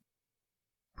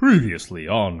Previously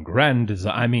on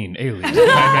Alien Chimera.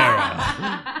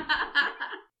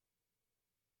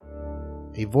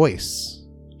 A voice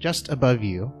just above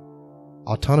you.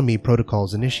 Autonomy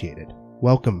protocols initiated.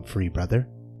 Welcome, free brother.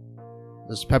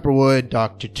 This Pepperwood,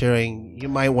 Dr. Turing, you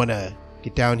might want to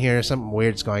get down here. Something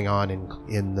weird's going on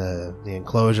in the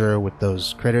enclosure with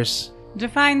those critters.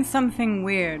 Define something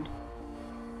weird.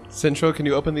 Central, can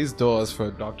you open these doors for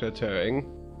Dr. Turing?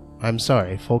 I'm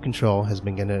sorry, full control has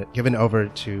been given over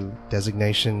to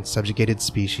designation subjugated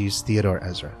species Theodore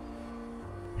Ezra.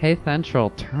 Hey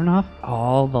Central, turn off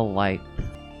all the lights.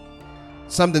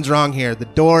 Something's wrong here. The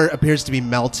door appears to be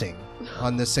melting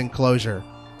on this enclosure.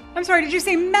 I'm sorry, did you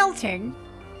say melting?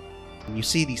 And you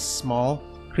see these small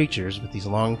creatures with these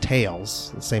long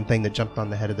tails, the same thing that jumped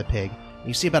on the head of the pig. And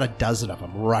you see about a dozen of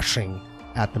them rushing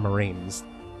at the Marines.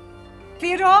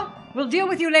 Theodore, we'll deal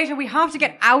with you later. We have to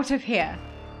get out of here.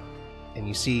 And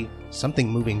you see something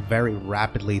moving very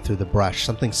rapidly through the brush,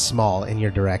 something small in your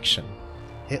direction.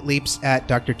 It leaps at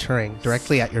Dr. Turing,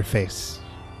 directly at your face.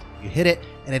 You hit it,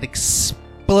 and it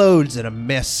explodes in a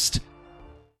mist.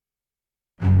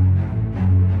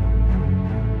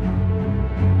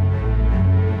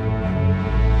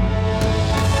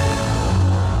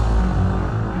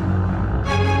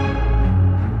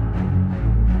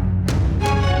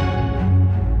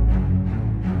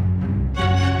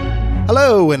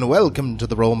 Hello and welcome to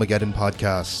the Rollmageddon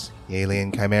podcast, the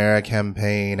Alien Chimera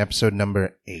campaign, episode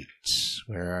number 8.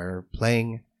 We're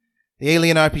playing the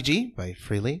Alien RPG by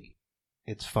Free League.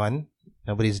 It's fun.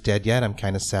 Nobody's dead yet. I'm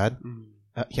kind of sad.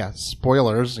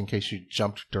 Spoilers in case you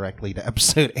jumped directly to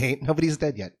episode 8. Nobody's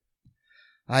dead yet.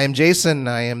 I am Jason.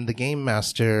 I am the game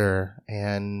master,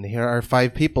 and here are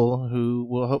 5 people who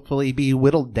will hopefully be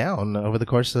whittled down over the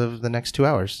course of the next 2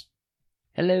 hours.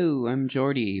 Hello, I'm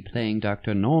Jordy, playing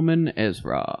Dr. Norman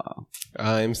Ezra.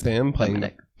 I'm Sam, playing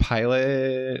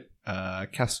pilot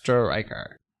Kestra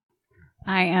Riker.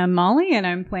 I am Molly, and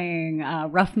I'm playing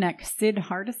Roughneck Sid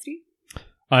Hardesty.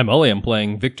 I'm Ollie. I'm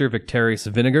playing Victor Victorious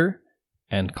Vinegar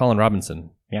and Colin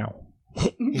Robinson. Meow.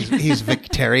 He's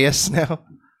victorious now.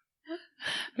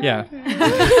 Yeah.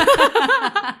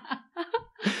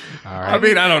 All right. I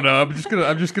mean, I don't know. I'm just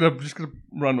gonna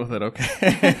run with it.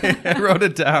 Okay. I wrote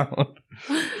it down.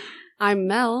 I'm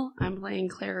Mel. I'm playing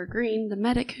Clara Green, the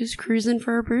medic who's cruising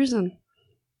for a bruising.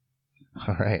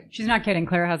 All right. She's not kidding.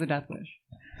 Clara has a death wish.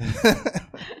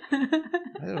 I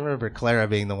remember Clara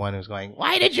being the one who's going,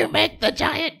 "Why did you make the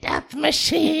giant death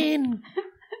machine?"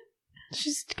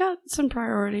 She's got some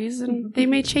priorities, and they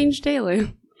may change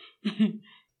daily.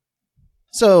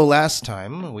 So last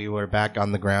time we were back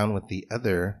on the ground with the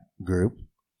other group.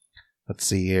 Let's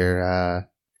see here.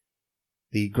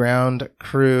 The ground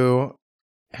crew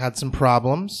had some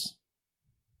problems,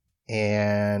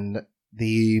 and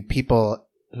the people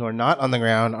who are not on the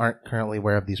ground aren't currently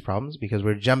aware of these problems because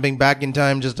we're jumping back in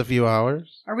time just a few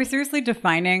hours. Are we seriously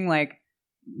defining, like,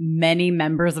 many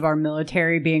members of our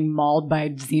military being mauled by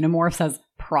xenomorphs as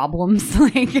problems?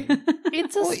 Like,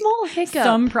 It's a small hiccup.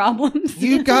 some problems.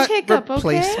 You got hiccup, okay?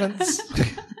 replacements.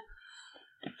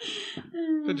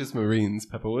 They're just Marines,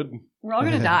 Pepperwood. We're all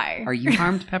gonna die. Are you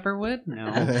harmed, Pepperwood?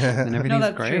 No. Then everything's No,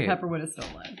 that's great. true. Pepperwood is still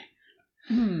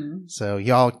alive. So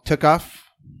y'all took off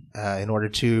in order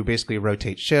to basically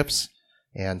rotate ships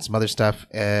and some other stuff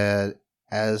as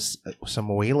some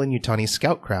Weyland-Yutani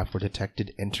scout craft were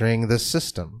detected entering the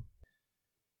system.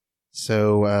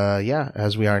 So,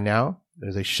 as we are now,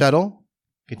 there's a shuttle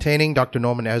containing Dr.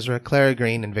 Norman Ezra, Clara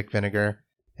Green, and Vic Vinegar,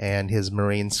 and his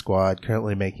Marine squad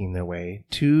currently making their way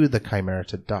to the Chimera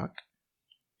to dock.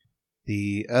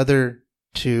 The other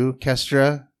 2,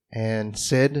 Kestra and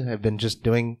Sid, have been just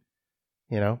doing,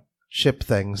 ship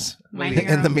things Minding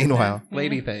in our the own meanwhile. business.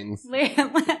 Lady things.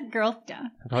 Girl stuff.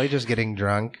 Probably just getting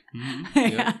drunk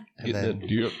Yeah. and then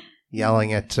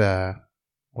yelling at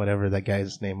whatever that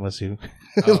guy's name was who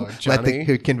Johnny?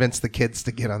 who convinced the kids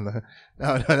to get on the...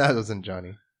 No, that wasn't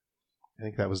Johnny. I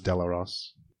think that was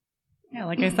Delaros. Yeah,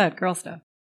 like I said, girl stuff.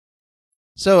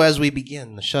 So as we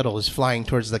begin, the shuttle is flying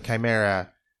towards the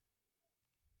Chimera,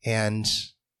 and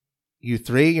you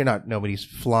 3, nobody's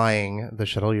flying the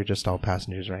shuttle, you're just all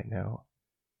passengers right now.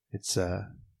 It's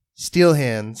Steel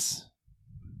Hands.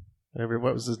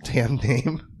 What was his damn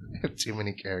name? I have too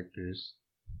many characters.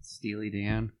 Steely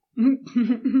Dan.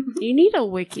 You need a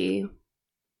wiki.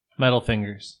 Metal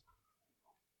Fingers.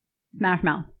 Smash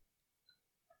Mouth.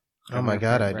 Oh my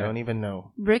god, I don't even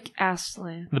know. Rick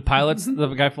Astley. The pilot's the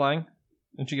guy flying.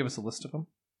 Didn't you give us a list of them?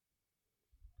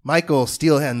 Michael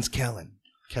Steelhands Kellen.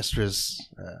 Kestra's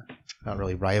not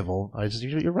really rival. Is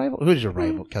your rival? Who's your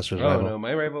rival? Kestra's Oh, rival? no,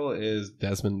 my rival is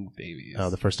Desmond Davies. Oh,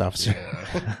 the first officer.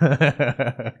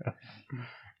 Yeah.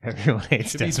 everyone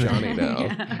hates Should be Desmond. Johnny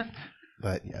now.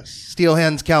 But yes, Steel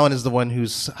Hands Cowan is the one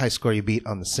whose high score you beat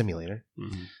on the simulator.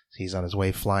 Mhm. He's on his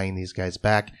way flying these guys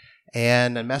back.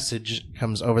 And a message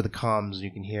comes over the comms.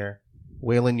 You can hear,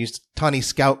 Wayland Yutani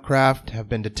scout craft have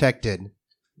been detected.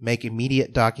 Make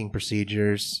immediate docking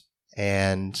procedures,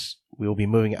 and we will be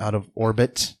moving out of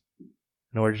orbit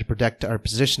in order to protect our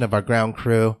position of our ground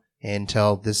crew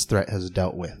until this threat has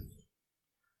dealt with.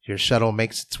 Your shuttle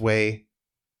makes its way,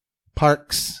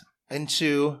 parks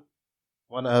into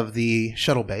one of the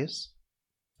shuttle bays.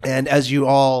 And as you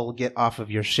all get off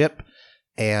of your ship,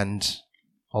 and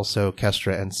also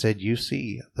Kestra and Sid, you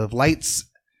see the lights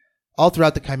all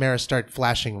throughout the Chimera start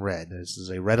flashing red. This is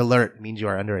a red alert. It means you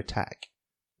are under attack.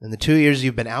 In the 2 years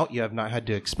you've been out, you have not had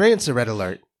to experience a red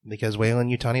alert because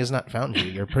Wayland Yutani has not found you.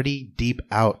 You're pretty deep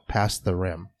out past the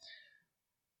rim.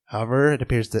 However, it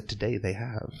appears that today they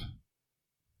have.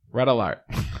 Red alert.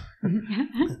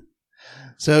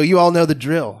 So you all know the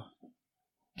drill.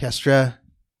 Kestra,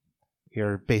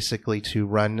 you're basically to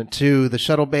run to the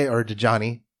shuttle bay or to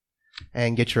Johnny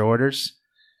and get your orders.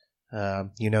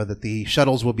 You know that the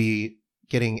shuttles will be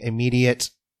getting immediate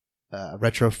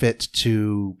retrofit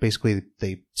to basically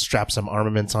they strap some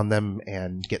armaments on them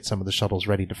and get some of the shuttles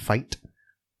ready to fight.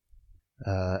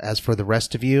 As for the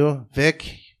rest of you,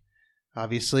 Vic,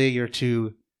 obviously you're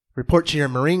to report to your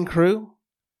Marine crew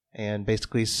and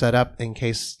basically set up in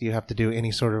case you have to do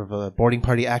any sort of a boarding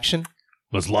party action.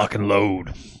 Let's lock and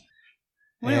load.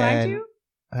 What do I do?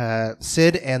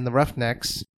 Sid and the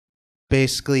Roughnecks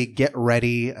basically get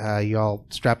ready. You all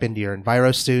strap into your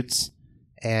Enviro suits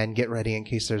and get ready in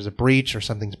case there's a breach or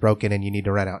something's broken and you need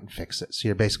to run out and fix it. So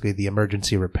you're basically the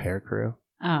emergency repair crew.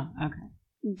 Oh, okay.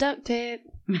 Duct tape.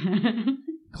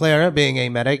 Clara, being a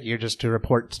medic, you're just to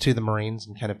report to the Marines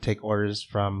and kind of take orders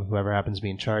from whoever happens to be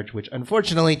in charge, which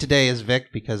unfortunately today is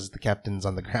Vic because the captain's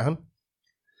on the ground.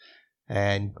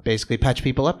 And basically patch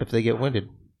people up if they get wounded.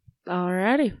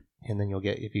 Alrighty. And then you'll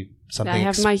get, if you, something... I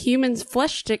have my human's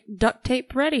flesh stick duct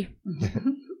tape ready.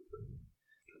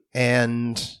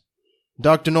 And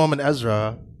Dr. Norman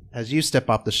Ezra, as you step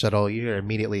off the shuttle, you hear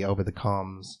immediately over the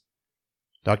comms,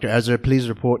 Dr. Ezra, please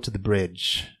report to the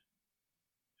bridge.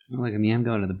 Look at me, I'm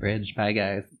going to the bridge. Bye,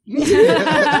 guys.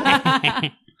 Yeah,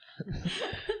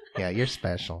 you're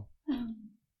special.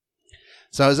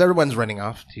 So as everyone's running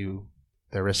off to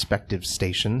their respective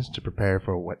stations to prepare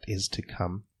for what is to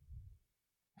come,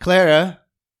 Clara,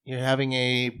 you're having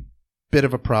a bit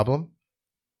of a problem.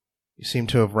 You seem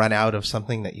to have run out of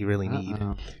something that you really need.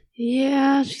 Uh-oh.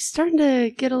 Yeah, she's starting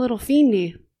to get a little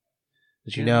fiendy.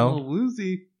 As you A know, little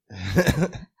woozy.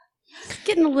 It's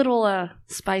getting a little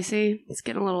spicy. It's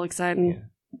getting a little exciting.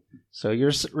 so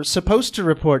you're supposed to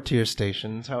report to your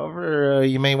stations. However,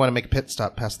 you may want to make a pit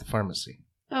stop past the pharmacy.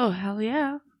 Oh, hell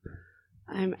yeah.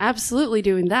 I'm absolutely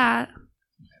doing that.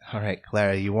 All right,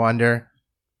 Clara, you wander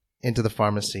into the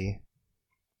pharmacy,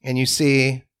 and you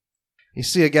see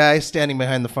a guy standing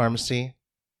behind the pharmacy.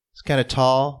 He's kind of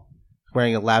tall,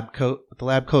 wearing a lab coat, but the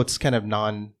lab coat's kind of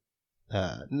non-standard.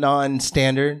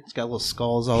 It's got little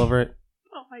skulls all over it.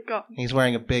 Oh my god. He's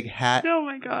wearing a big hat, Oh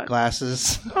my god.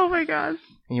 glasses, Oh my god.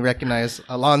 and you recognize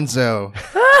Alonzo,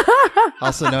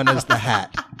 also known as the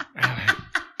Hat.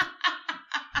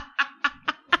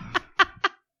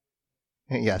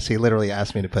 Yes, he literally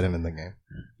asked me to put him in the game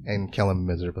and kill him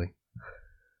miserably.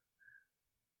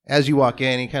 As you walk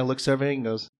in, he kind of looks over and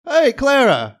goes, "Hey,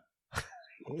 Clara,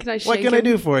 Can I shank what can him? I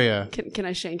do for you?" Can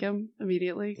I shank him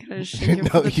immediately? Can I just shank him? No,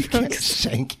 for the you can't drugs?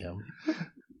 shank him.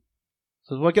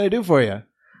 So, what can I do for you?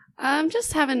 I'm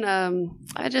just having,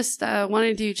 I just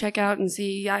wanted to check out and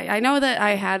see. I know that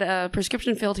I had a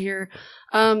prescription filled here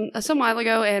some while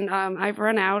ago, and I've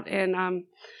run out, and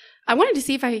I wanted to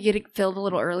see if I could get it filled a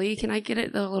little early. Can I get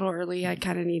it a little early? I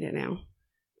kind of need it now.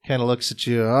 Kind of looks at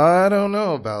you. I don't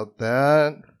know about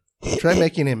that. Try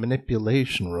making a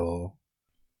manipulation roll.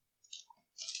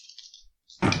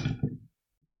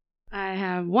 I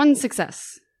have one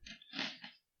success.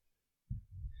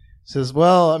 Says,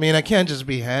 well, I mean, I can't just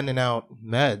be handing out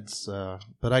meds,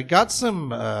 but I got some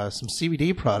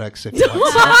CBD products if you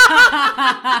want some.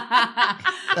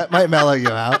 That might mellow you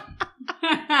out.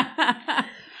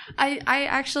 I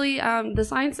actually, the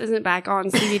science isn't back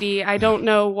on CBD. I don't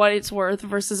know what it's worth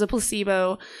versus a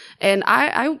placebo. And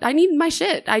I need my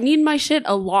shit. I need my shit,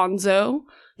 Alonzo.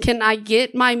 Can I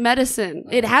get my medicine?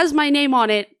 It has my name on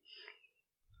it.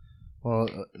 Well,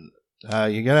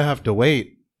 you're gonna have to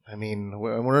wait. I mean,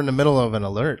 we're in the middle of an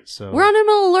alert, so We're on an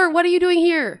alert. What are you doing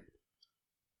here?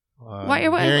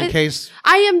 Here in case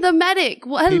I am the medic.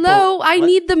 Well, hello, I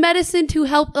need the medicine to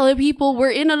help other people.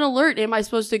 We're in an alert. Am I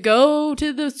supposed to go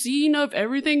to the scene of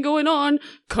everything going on,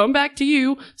 come back to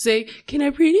you, say, can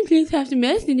I please have some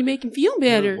medicine to make him feel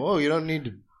better? Whoa, you don't need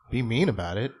to be mean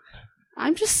about it.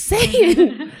 I'm just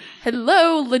saying.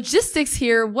 Hello, logistics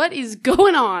here. What is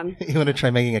going on? You want to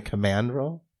try making a command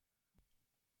roll?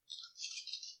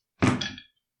 I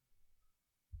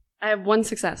have 1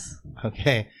 success.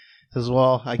 Okay. Says,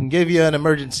 well, I can give you an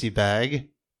emergency bag,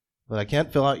 but I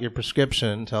can't fill out your prescription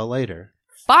until later.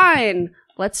 Fine.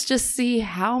 Let's just see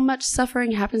how much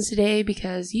suffering happens today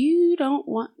because you don't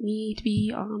want me to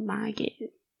be on my game.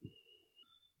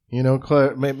 You know,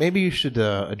 Claire, maybe you should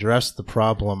address the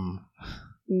problem.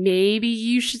 Maybe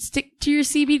you should stick to your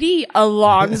CBD,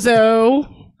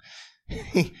 Alonzo.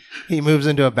 He moves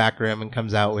into a back room and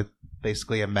comes out with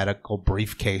basically a medical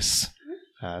briefcase,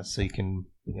 so you can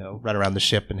run around the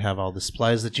ship and have all the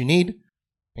supplies that you need.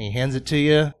 And he hands it to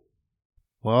you.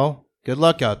 Well, good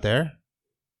luck out there.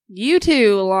 You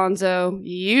too, Alonzo.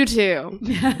 You too.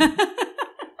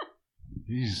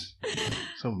 Jeez,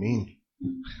 so mean.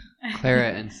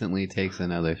 Clara instantly takes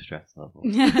another stress level.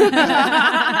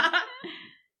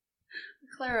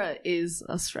 Clara is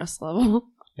a stress level.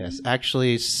 Yes,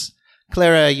 actually,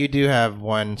 Clara, you do have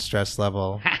 1 stress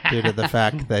level due to the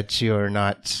fact that you're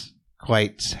not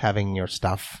quite having your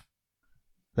stuff.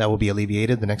 That will be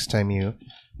alleviated the next time you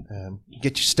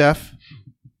get your stuff.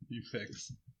 You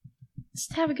fix.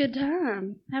 Just have a good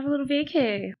time. Have a little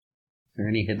vacay. Is there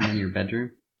any hidden in your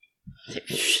bedroom?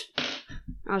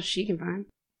 Oh, she can find.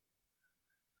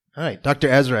 All right, Dr.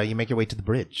 Ezra, you make your way to the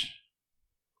bridge.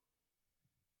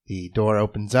 The door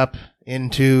opens up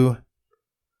into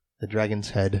the Dragon's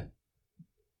Head,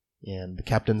 and the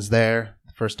captain's there.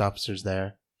 The first officer's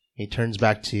there. He turns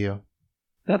back to you.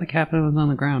 I thought the captain was on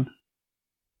the ground.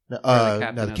 No,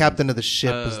 the captain of the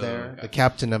ship is there. Okay. The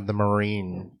captain of the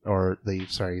marine,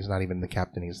 he's not even the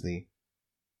captain. He's the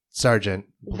sergeant,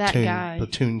 That guy.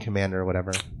 platoon commander, or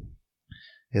whatever,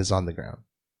 is on the ground.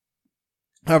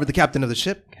 However, the captain of the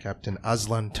ship, Captain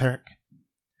Aslan Turk,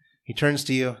 he turns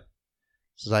to you.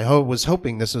 Says, I was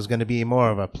hoping this was going to be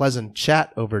more of a pleasant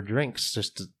chat over drinks,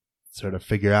 just to sort of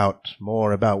figure out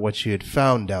more about what you had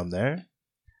found down there.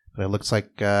 But it looks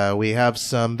like we have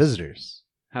some visitors.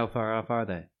 How far off are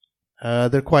they?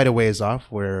 They're quite a ways off.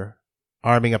 We're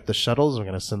arming up the shuttles. We're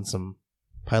going to send some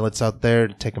pilots out there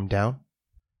to take them down.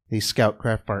 These scout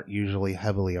craft aren't usually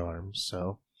heavily armed,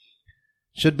 so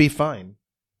should be fine.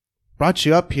 Brought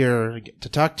you up here to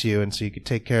talk to you and so you could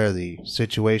take care of the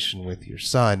situation with your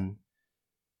son.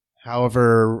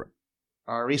 However,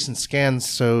 our recent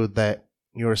scans show that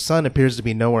your son appears to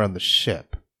be nowhere on the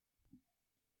ship.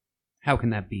 How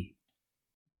can that be?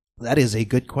 That is a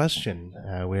good question.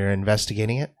 We're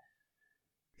investigating it.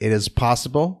 It is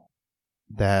possible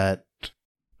that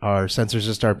our sensors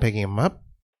just start picking him up,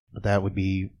 but that would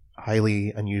be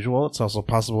highly unusual. It's also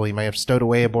possible he might have stowed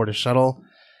away aboard a shuttle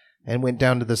and went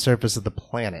down to the surface of the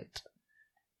planet.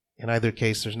 In either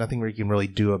case, there's nothing we can really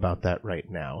do about that right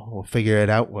now. We'll figure it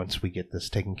out once we get this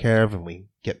taken care of and we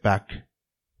get back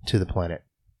to the planet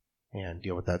and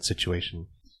deal with that situation.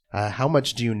 How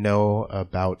much do you know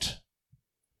about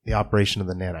the operation of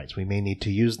the nanites? We may need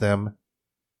to use them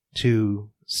to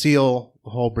seal the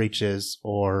hull breaches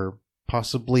or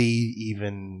possibly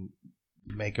even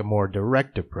make a more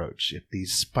direct approach if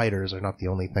these spiders are not the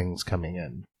only things coming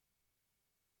in.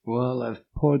 Well, I've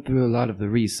poured through a lot of the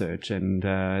research, and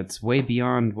it's way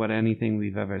beyond what anything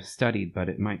we've ever studied, but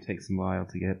it might take some while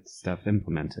to get stuff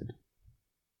implemented.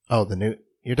 Oh, the new...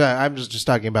 I'm just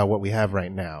talking about what we have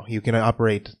right now. You can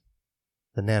operate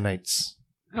the nanites,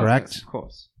 correct? Oh, yes, of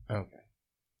course. Okay.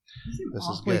 This is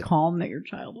Awfully good. calm that your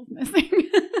child is missing.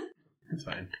 That's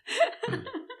fine.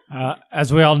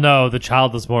 As we all know, the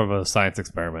child is more of a science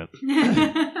experiment.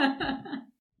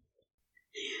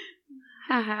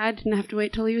 Haha, I didn't have to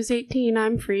wait till he was 18.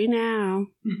 I'm free now.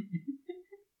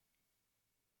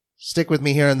 Stick with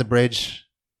me here on the bridge.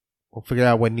 We'll figure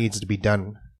out what needs to be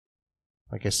done.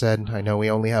 Like I said, I know we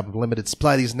only have a limited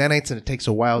supply of these nanites, and it takes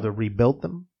a while to rebuild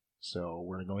them. So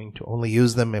we're going to only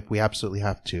use them if we absolutely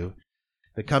have to.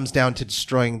 If it comes down to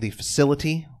destroying the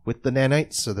facility with the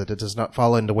nanites so that it does not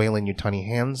fall into Weyland-Yutani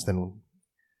hands, then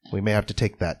we may have to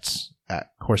take that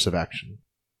course of action.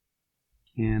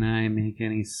 Can I make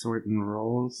any certain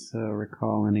rolls to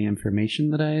recall any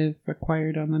information that I've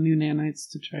acquired on the new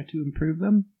nanites to try to improve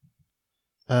them?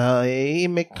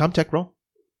 Make a Comtech roll.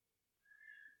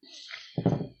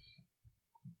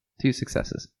 2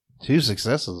 successes. 2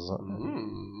 successes.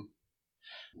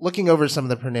 Looking over some of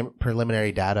the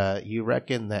preliminary data, you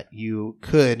reckon that you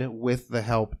could, with the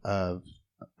help of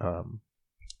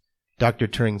Dr.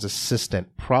 Turing's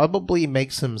assistant probably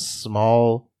make some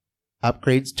small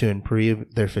upgrades to improve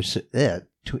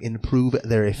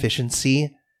their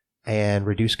efficiency and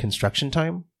reduce construction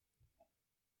time.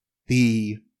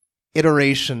 The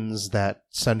iterations that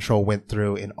Central went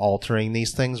through in altering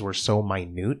these things were so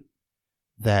minute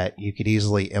that you could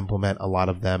easily implement a lot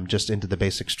of them just into the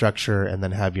basic structure and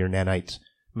then have your nanite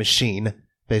machine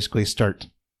basically start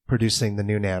producing the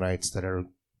new nanites that are,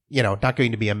 not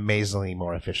going to be amazingly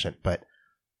more efficient, but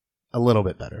a little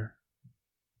bit better.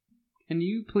 Can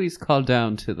you please call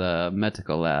down to the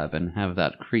medical lab and have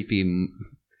that creepy...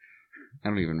 I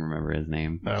don't even remember his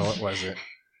name. Oh, what was it?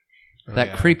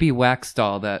 That creepy wax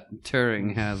doll that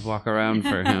Turing has walk around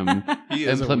for him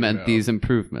implement these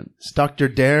improvements. It's Dr.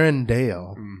 Darren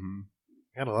Dale. Mm-hmm.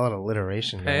 Got a lot of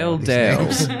alliteration. Pale Dale.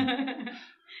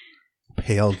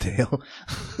 Pale Dale.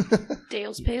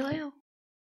 Dale's Pale Ale.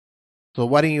 So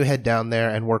why don't you head down there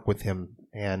and work with him,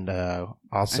 and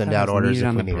I'll send out orders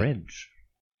if we need it.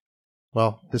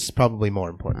 Well, this is probably more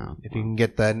important. If you can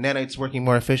get the nanites working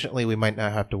more efficiently, we might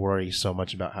not have to worry so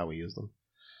much about how we use them.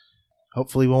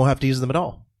 Hopefully we won't have to use them at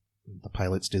all. The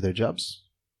pilots do their jobs.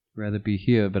 Rather be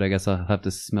here, but I guess I'll have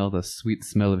to smell the sweet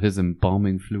smell of his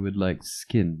embalming fluid-like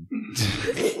skin.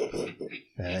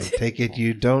 I take it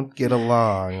you don't get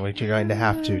along, which you're going to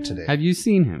have to today. Have you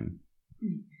seen him?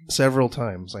 Several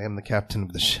times. I am the captain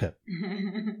of the ship.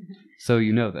 So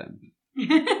you know then.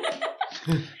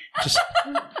 Just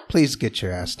please get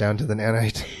your ass down to the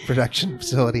nanite production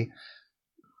facility.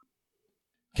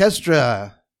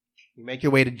 Kestra, you make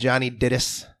your way to Johnny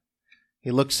Dittis.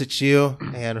 He looks at you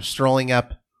and strolling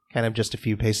up, kind of just a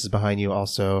few paces behind you,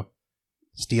 also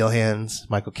Steel Hands,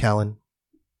 Michael Callan.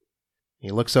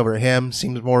 He looks over at him,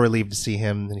 seems more relieved to see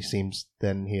him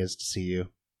than he is to see you.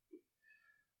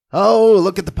 Oh,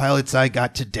 look at the pilots I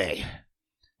got today.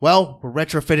 Well, we're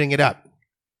retrofitting it up.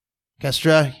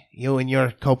 Kestra, you and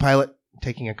your co-pilot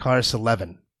taking a Cars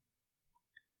 11.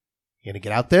 You're going to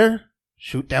get out there,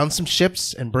 shoot down some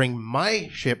ships, and bring my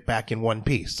ship back in one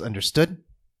piece. Understood?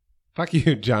 Fuck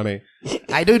you, Johnny.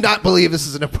 I do not believe this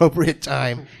is an appropriate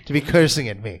time to be cursing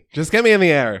at me. Just get me in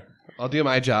the air. I'll do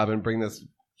my job and bring this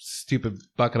stupid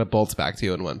bucket of bolts back to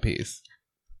you in one piece.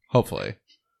 Hopefully.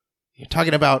 You're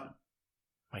talking about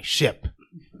my ship.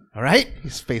 All right?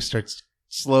 His face starts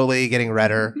slowly getting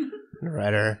redder and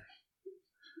redder.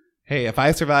 Hey, if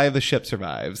I survive, the ship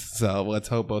survives. So let's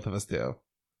hope both of us do.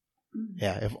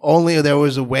 Yeah, if only there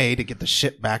was a way to get the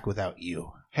ship back without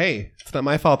you. Hey, it's not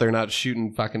my fault they're not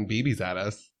shooting fucking BBs at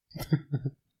us.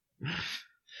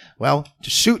 Well,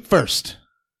 just shoot first.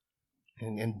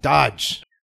 And dodge.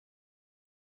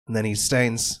 And then he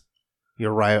stands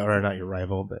your rival, or not your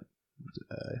rival, but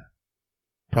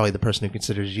probably the person who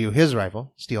considers you his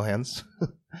rival, Steel Hands,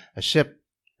 a ship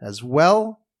as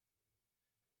well.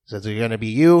 So it's going to be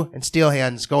you and Steel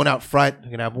Hands going out front.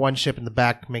 You're going to have one ship in the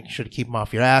back, making sure to keep them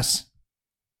off your ass.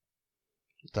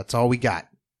 That's all we got.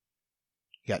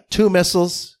 You got 2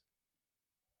 missiles.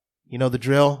 You know the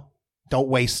drill. Don't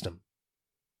waste them.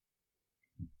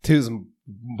 2's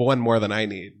one more than I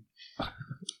need.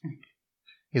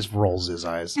 He just rolls his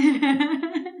eyes. All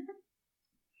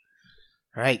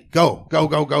right, go. Go,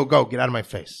 go, go, go. Get out of my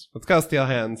face. Let's go, Steel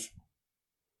Hands.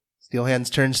 Steel Hands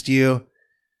turns to you.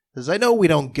 Says, I know we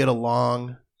don't get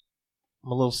along.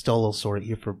 I'm still a little sore at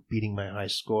you for beating my high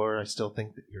score. I still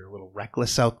think that you're a little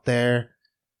reckless out there.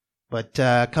 But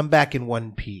come back in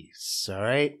one piece, all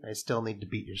right? I still need to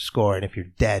beat your score, and if you're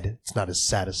dead, it's not as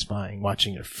satisfying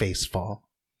watching your face fall.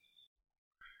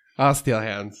 I'll Steel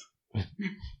Hands.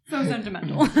 So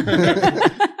sentimental.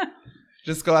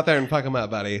 Just go out there and fuck him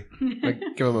up, buddy. Like,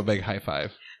 give him a big high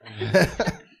five.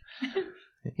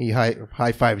 He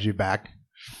high fives you back.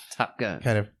 Top Gun.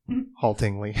 Kind of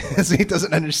haltingly, as he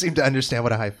doesn't seem to understand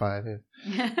what a high five is.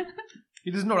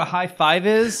 He doesn't know what a high five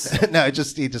is? No, he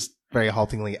just very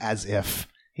haltingly, as if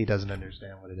he doesn't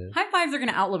understand what it is. High fives are going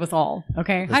to outlive us all,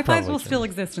 okay? That's High fives probably will true. still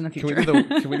exist in the Can we future. do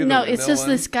the No, it's windmill just one?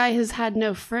 this guy has had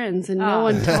no friends and no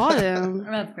one taught him.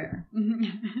 That's fair.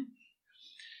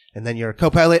 And then your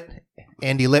co-pilot,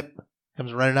 Andy Lip,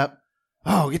 comes running up.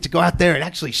 Oh, we get to go out there and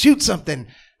actually shoot something.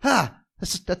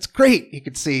 That's great. You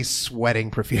could see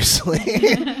sweating profusely.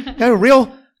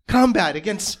 Real combat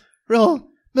against real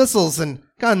missiles and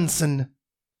guns and...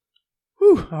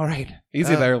 Whew, all right.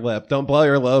 Easy there, Lip. Don't blow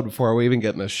your load before we even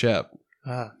get in the ship.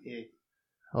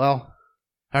 Well,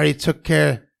 I already took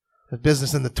care of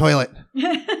business in the toilet.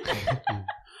 I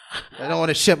don't want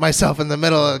to shit myself in the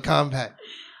middle of combat.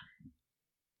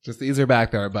 Just ease her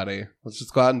back there, buddy. Let's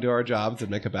just go out and do our jobs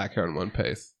and make it back here in one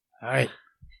pace. All right.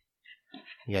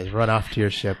 You guys run off to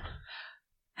your ship.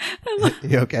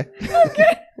 You okay? I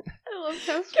love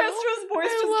Kestrel. Kestrel's voice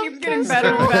I just love keeps getting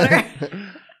Kestrel. better and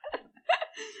better.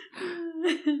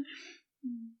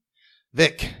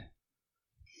 Vic,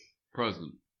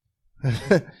 Present.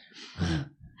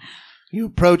 you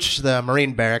approach the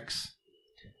Marine barracks,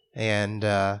 and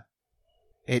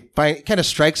it kind of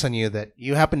strikes on you that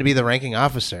you happen to be the ranking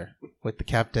officer with the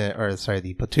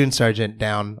the platoon sergeant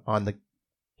down on the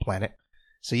planet.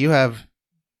 So you have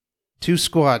 2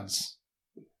 squads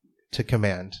to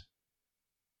command.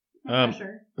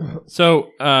 So,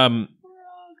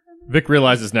 Vic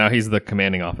realizes now he's the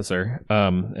commanding officer,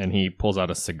 and he pulls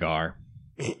out a cigar.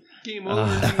 Game over.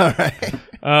 All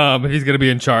right. If he's gonna be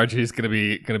in charge, he's gonna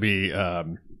be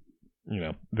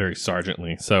very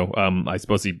sergeantly. So, I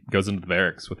suppose he goes into the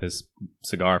barracks with his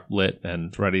cigar lit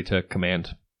and ready to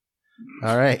command.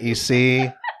 All right. You see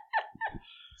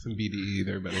Some BDE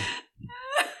there, buddy.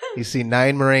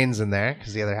 9 Marines in there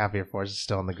because the other half of your force is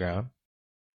still on the ground.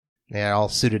 They're all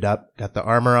suited up, got the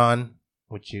armor on,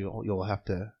 which you'll have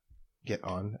to get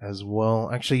on as well.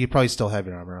 Actually, you probably still have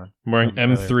your armor on. I'm wearing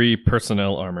M3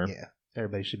 personnel armor, Yeah,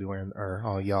 everybody should be wearing, or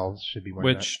all y'all should be wearing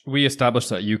which we established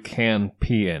that you can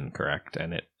pee in, correct?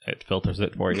 And it filters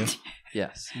it for you.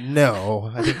 Yes. that.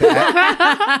 No, I think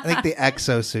the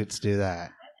exosuits do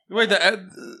that. Wait,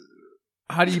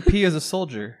 how do you pee as a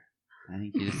soldier? I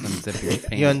think you just unzip your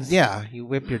pants. You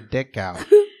whip your dick out.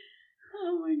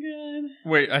 Oh my god.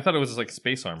 Wait, I thought it was like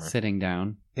space armor. Sitting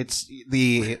down. It's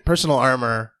the personal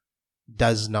armor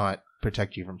does not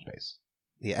protect you from space.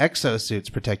 The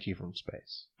exosuits protect you from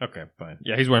space. Okay, fine.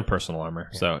 Yeah, he's wearing personal armor,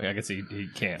 so I guess he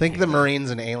can't. Think the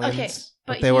Marines and aliens Okay,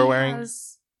 but what they were he wearing.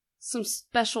 has some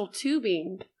special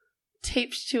tubing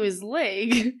taped to his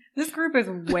leg. This group is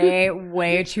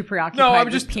way too preoccupied No, I'm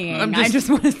with just- peeing. I'm I just- just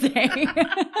want to say.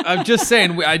 I'm just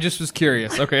saying. I just was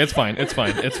curious. Okay, it's fine.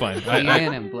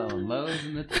 Peeing and blowing loads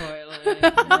in the toilet.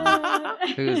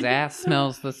 Whose ass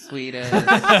smells the sweetest?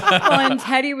 Well, and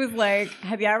Teddy was like,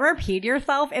 "Have you ever peed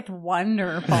yourself? It's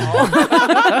wonderful." All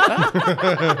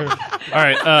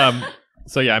right.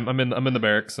 So yeah, I'm in the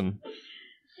barracks, and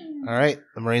All right,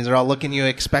 the Marines are all looking at you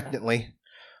expectantly.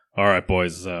 all right,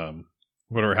 boys.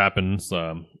 Whatever happens,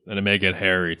 and it may get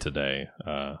hairy today.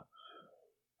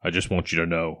 I just want you to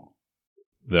know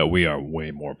that we are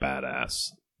way more badass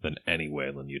than any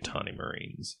Wayland Yutani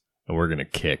Marines, and we're gonna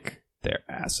kick their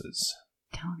asses.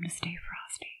 Tell him to stay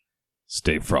frosty.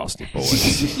 Stay frosty,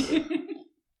 boys.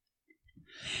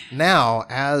 Now,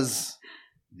 as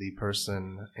the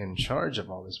person in charge of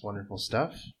all this wonderful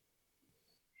stuff,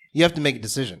 you have to make a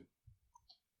decision.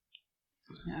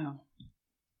 No.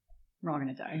 We're all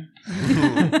gonna die.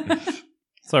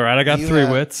 It's all right. I got You 3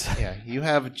 have- wits. Yeah, you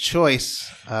have a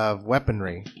choice of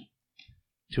weaponry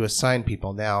to assign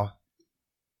people. Now,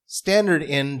 standard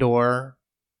indoor,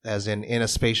 as in a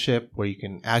spaceship, where you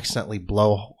can accidentally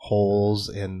blow holes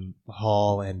in the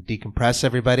hull and decompress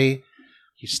everybody,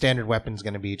 your standard weapon is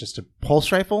going to be just a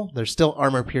pulse rifle. They're still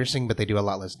armor piercing, but they do a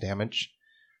lot less damage.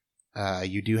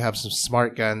 You do have some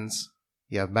smart guns.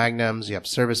 You have magnums. You have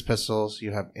service pistols.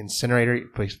 You have incinerator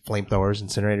flamethrowers,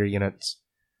 incinerator units.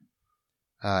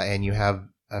 And you have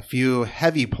a few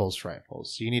heavy pulse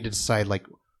rifles. So you need to decide, like,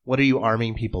 what are you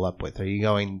arming people up with? Are you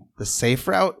going the safe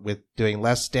route with doing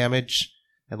less damage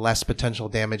and less potential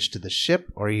damage to the ship?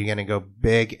 Or are you going to go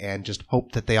big and just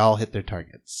hope that they all hit their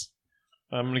targets?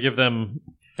 I'm going to give them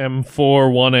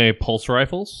M4-1A pulse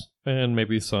rifles and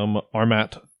maybe some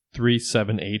Armat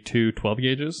 37A2 12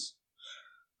 gauges.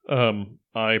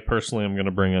 I personally am going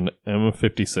to bring an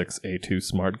M56A2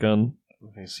 smart gun.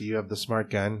 Okay, so you have the smart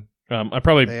gun. They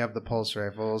have the pulse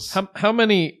rifles. How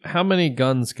many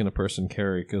guns can a person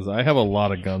carry? Because I have a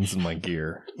lot of guns in my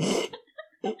gear.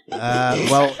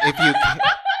 Well, if you...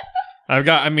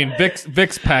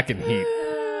 Vic's packing heat.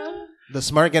 The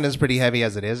smart gun is pretty heavy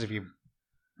as it is. If you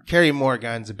carry more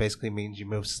guns, it basically means you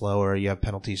move slower. You have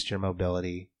penalties to your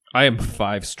mobility. I am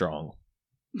 5 strong.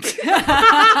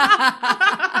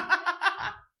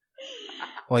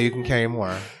 Well, you can carry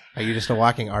more. Are you just a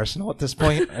walking arsenal at this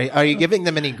point? Are you giving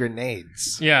them any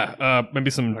grenades? Yeah, maybe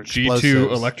some Or G2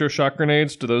 explosives. electroshock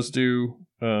grenades. Do those do...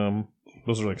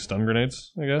 those are like stun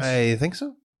grenades, I guess? I think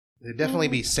so. They'd definitely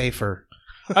be safer.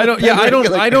 I don't Regular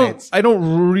grenades. I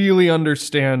don't really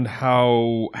understand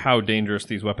how dangerous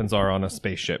these weapons are on a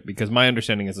spaceship, because my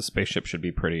understanding is a spaceship should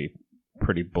be pretty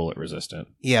bullet resistant.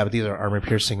 Yeah, but these are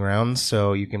armor-piercing rounds,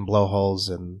 so you can blow holes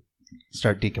and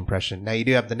start decompression. Now, you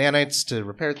do have the nanites to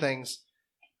repair things.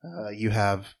 You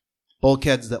have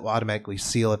bulkheads that will automatically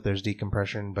seal if there's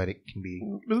decompression, but it can be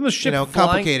Isn't the ship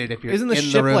complicated if you're isn't in the the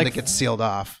ship, room like, that gets sealed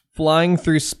off. flying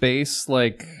through space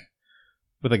like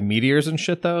with like meteors and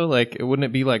shit though? Like, wouldn't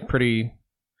it be like pretty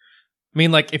I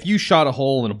mean, like, if you shot a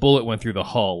hole and a bullet went through the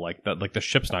hull, like that, like the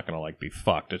ship's not gonna like be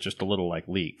fucked. It's just a little like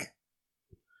leak.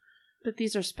 But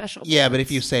these are special. Yeah, but if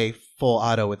bullets. you say full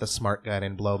auto with a smart gun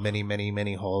and blow many, many,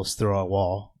 many holes through a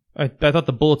wall. I thought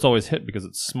the bullets always hit because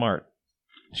it's smart.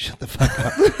 Shut the fuck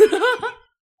up.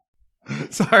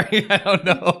 Sorry, I don't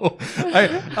know. Is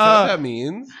that what that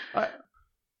means?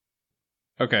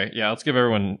 Okay, yeah, let's give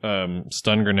everyone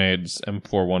stun grenades,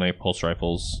 M4-1A pulse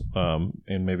rifles,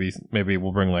 and maybe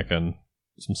we'll bring like some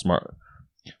smart.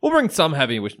 We'll bring some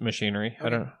heavy machinery. I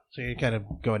don't know. So you're kind of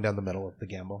going down the middle of the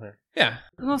gamble here. Yeah.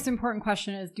 The most important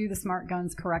question is, do the smart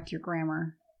guns correct your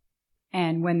grammar?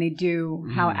 And when they do,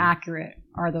 how accurate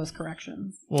are those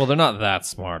corrections? Well, they're not that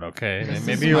smart, okay? They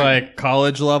may be Smart. like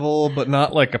college level, but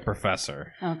not like a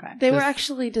professor. Okay. They were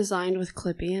actually designed with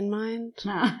Clippy in mind.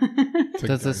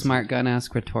 Does the smart gun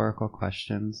ask rhetorical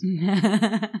questions?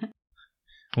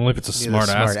 Only if it's a smart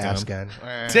ass gun.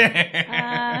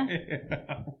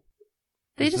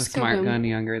 They Is just the smart go gun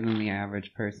younger than the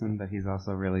average person, but he's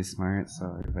also really smart,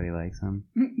 so everybody likes him?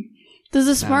 Does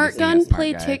the I'm smart just being a gun smart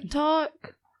play guy. TikTok?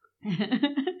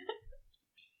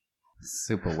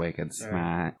 Super wicked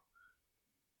smart.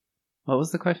 What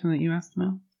was the question that you asked,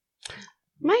 Mel?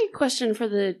 My question for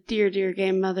the Dear Dear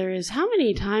Game Mother is, how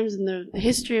many times in the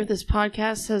history of this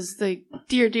podcast has the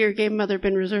Dear Dear Game Mother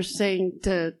been reserved saying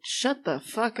to shut the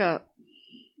fuck up?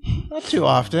 Not too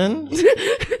often.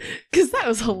 Because that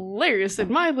was hilarious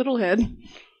in my little head.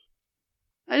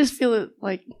 I just feel it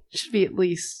like should be at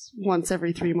least once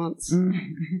every 3 months.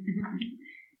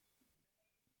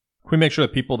 We make sure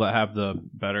that people that have the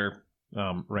better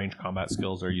range combat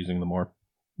skills are using the more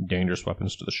dangerous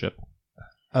weapons to the ship.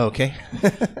 Okay.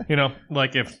 You know,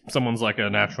 like if someone's like a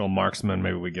natural marksman,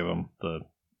 maybe we give them the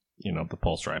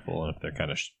pulse rifle, and if they kind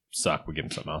of suck, we give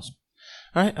them something else.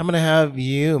 All right, I'm going to have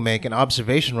you make an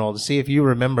observation roll to see if you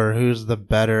remember who's the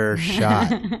better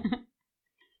shot.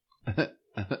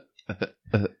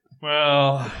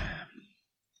 Well,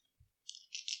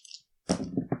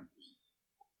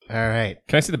 All right.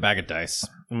 can I see the bag of dice?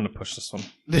 I'm going to push this one.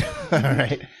 All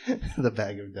right. The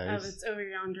bag of Oh, dice. it's over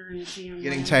yonder in GM.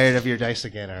 Getting tired of your dice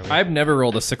again, are we? I've never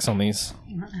rolled a 6 on these.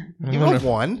 You rolled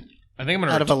one I think I'm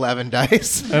out of gonna. 11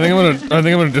 dice. I think I'm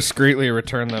gonna discreetly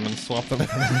return them and swap them.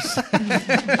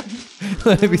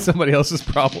 Let it be somebody else's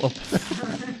problem.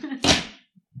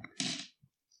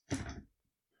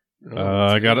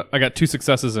 I got 2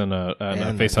 successes and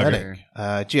a face hugger.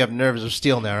 Do you have nerves of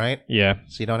steel now, right? Yeah.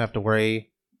 So you don't have to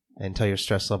worry until your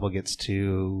stress level gets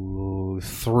to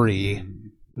 3.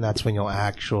 And that's when you'll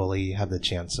actually have the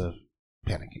chance of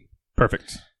panicking.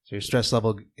 Perfect. So your stress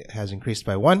level has increased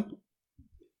by 1.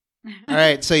 All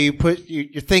right, so you're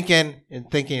thinking,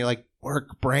 you're like,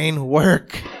 work, brain,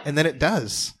 work. And then it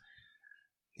does.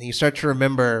 And you start to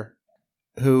remember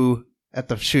who at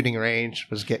the shooting range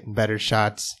was getting better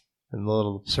shots in the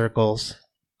little circles.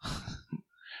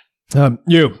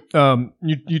 You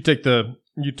take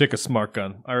a smart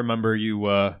gun. I remember you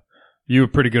were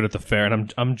pretty good at the fair,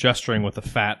 and I'm gesturing with a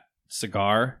fat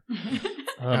cigar.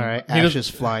 All right, he doesn't- ashes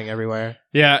flying everywhere.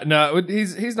 Yeah, no,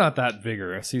 he's not that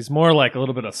vigorous. He's more like a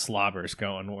little bit of slobbers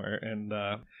going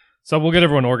so we'll get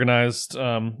everyone organized.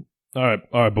 All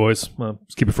right, boys,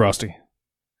 let's keep it frosty.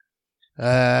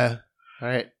 All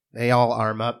right, they all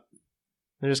arm up.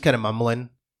 They're just kind of mumbling.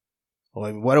 Well,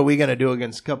 I mean, what are we gonna do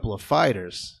against a couple of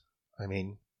fighters? I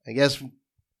mean, I guess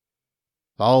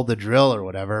follow the drill or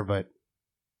whatever, but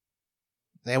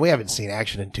man, we haven't seen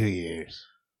action in 2 years.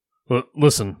 Well,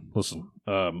 listen.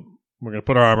 We're gonna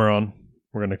put our armor on.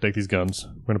 We're gonna take these guns.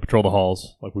 We're gonna patrol the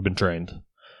halls like we've been trained.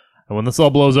 And when this all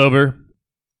blows over,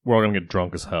 we're all gonna get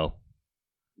drunk as hell.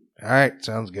 All right,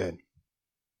 sounds good.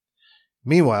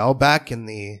 Meanwhile, back in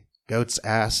the goat's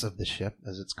ass of the ship,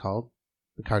 as it's called,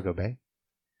 the cargo bay,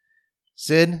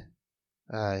 Sid,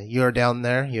 you're down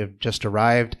there. You've just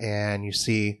arrived, and you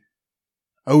see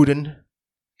Odin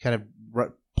kind of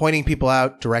pointing people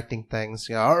out, directing things.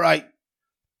 You know, all right,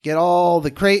 get all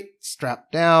the crates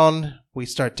strapped down. We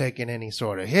start taking any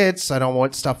sort of hits. I don't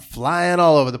want stuff flying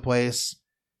all over the place.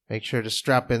 Make sure to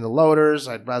strap in the loaders.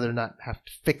 I'd rather not have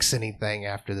to fix anything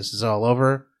after this is all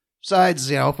over. Besides,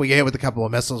 you know, if we get hit with a couple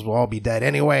of missiles, we'll all be dead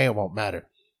anyway. It won't matter.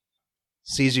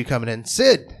 Sees you coming in.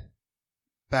 Sid,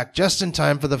 back just in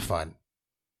time for the fun.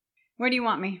 Where do you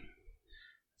want me?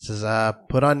 Says,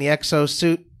 put on the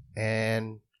exosuit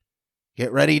and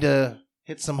get ready to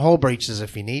hit some hole breaches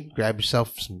if you need. Grab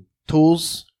yourself some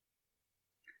tools.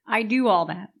 I do all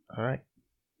that. All right.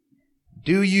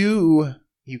 Do you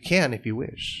can, if you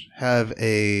wish, have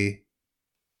a...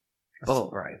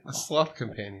 Right. A sloth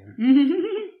companion.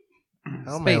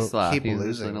 How am I Space sloth. keep He's just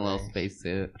losing in a little my-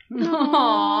 spacesuit.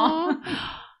 Aww.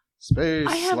 Space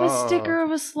I have sloth. a sticker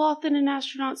of a sloth in an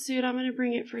astronaut suit. I'm gonna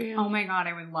bring it for you. Oh my god,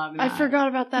 I would love that. I forgot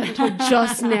about that until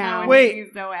just now. Wait.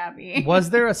 He's so happy. Was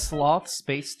there a sloth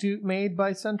spacesuit made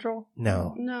by Central?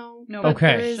 No. No. No, But Okay.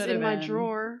 there is Should've in my been.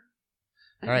 drawer.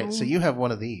 All right, so you have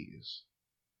one of these.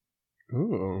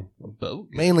 Ooh, a boat.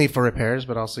 Mainly for repairs,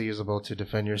 but also usable to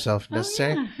defend yourself if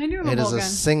necessary. Oh, yeah. I do have It a is bolt a gun.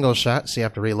 single shot, so you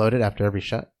have to reload it after every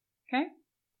shot. Okay.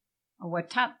 A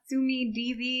Watatsumi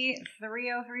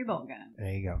DV-303 bolt gun.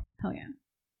 There you go. Hell yeah.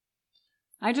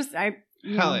 I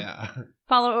Hell yeah.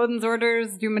 follow Odin's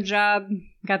orders, do my job,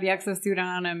 got the exosuit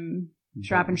on, I'm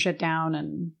strapping shit down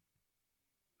and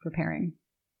preparing.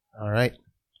 All right.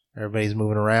 Everybody's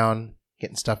moving around,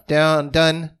 getting stuff done.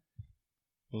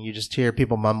 And you just hear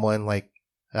people mumbling like,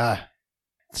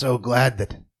 so glad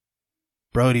that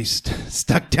Brody's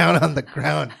stuck down on the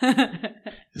ground.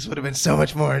 This would have been so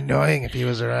much more annoying if he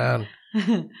was around.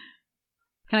 Can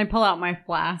I pull out my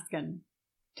flask and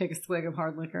take a swig of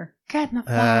hard liquor? Get in the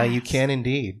flask. You can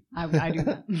indeed. I do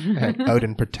that.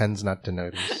 Odin pretends not to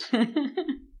notice.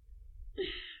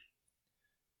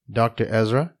 Dr.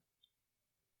 Ezra,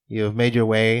 you have made your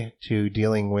way to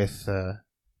dealing with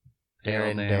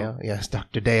Aaron Dale. Yes,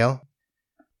 Dr. Dale.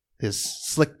 His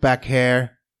slick back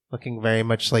hair, looking very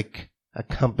much like a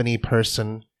company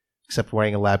person, except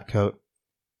wearing a lab coat.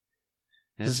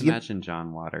 Just You- imagine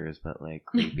John Waters, but like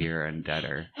creepier and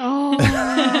deader. Oh.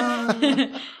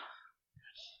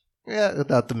 Yeah,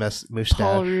 without the mustache.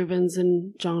 Paul Rubens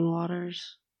and John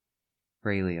Waters.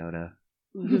 Ray Liotta.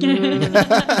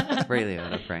 Ray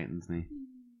Liotta frightens me.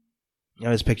 I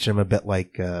always picture him a bit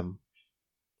like, oh,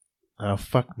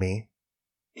 fuck me.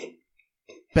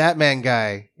 Batman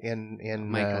guy in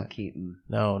Michael Keaton.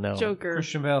 No. Joker.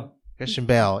 Christian Bale. Christian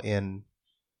Bale in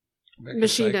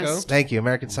Machinist. Thank you,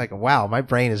 American Psycho. Wow, my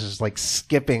brain is just like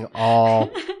skipping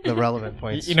all the relevant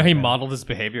points. You know, he modeled his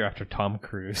behavior after Tom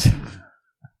Cruise.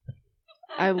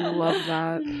 I love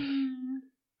that.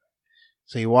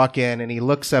 So you walk in and he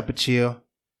looks up at you.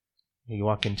 You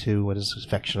walk into what is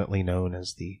affectionately known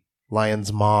as the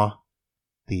Lion's Maw,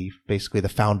 basically the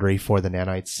foundry for the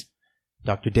nanites.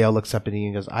 Dr. Dale looks up at you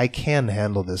and goes, I can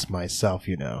handle this myself,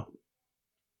 you know.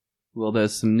 Well,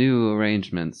 there's some new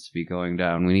arrangements to be going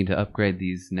down. We need to upgrade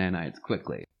these nanites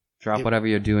quickly. Drop Yep. whatever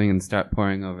you're doing and start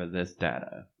pouring over this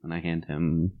data. And I hand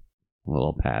him a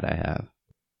little pad I have.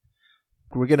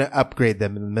 We're going to upgrade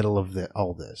them in the middle of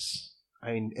all this.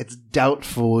 I mean, it's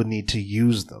doubtful we need to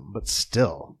use them, but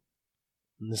still.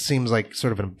 This seems like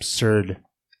sort of an absurd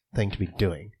thing to be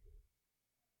doing.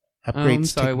 Upgrades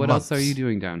Sorry, take what months. else are you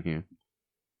doing down here?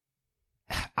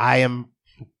 I am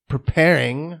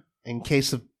preparing in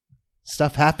case of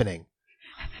stuff happening.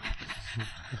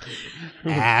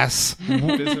 Ass.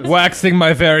 Waxing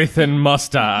my very thin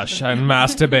mustache and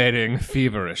masturbating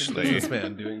feverishly.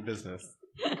 Businessman doing business.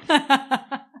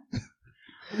 I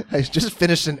just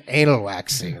finished an anal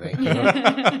waxing. Thank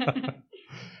you.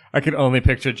 I can only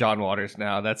picture John Waters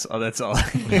now. That's all. Well,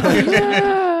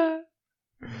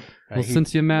 Right,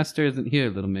 since your master isn't here,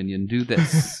 little minion, do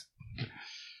this.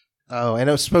 Oh, and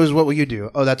I suppose what will you do?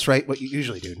 Oh, that's right. What you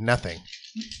usually do. Nothing.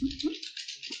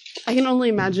 I can only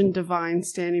imagine Divine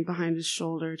standing behind his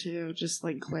shoulder, too, just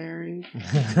like glaring.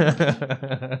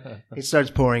 He starts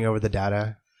pouring over the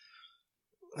data.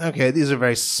 Okay, these are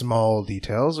very small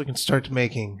details. We can start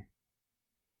making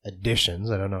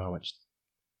additions. I don't know how much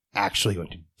actually going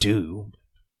to do.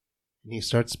 And he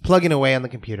starts plugging away on the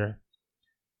computer.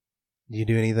 Do you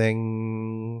do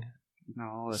anything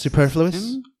No, that's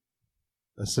superfluous? him?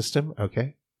 A system?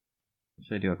 Okay.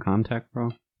 Should I do a contact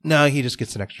roll? No, he just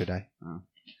gets an extra die. Oh.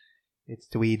 It's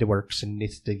the way it works and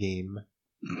it's the game.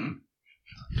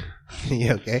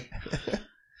 You okay?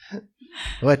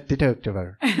 What to talk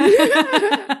about?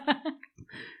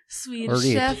 Swedish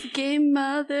Read. chef, game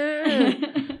mother.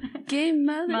 Game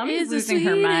mother Mommy's is a losing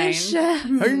Swedish her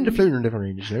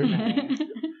mind. chef.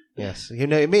 Yes, you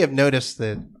may have noticed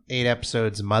that 8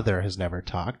 episodes Mother has never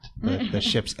talked, the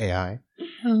ship's AI.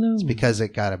 Hello. It's because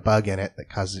it got a bug in it that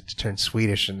caused it to turn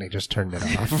Swedish and they just turned it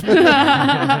off.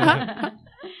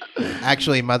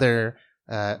 Actually, Mother,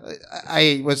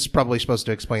 I was probably supposed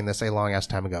to explain this a long ass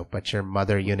time ago, but your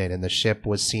Mother unit in the ship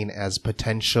was seen as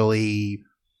potentially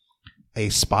a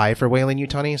spy for Wayland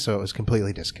Yutani, so it was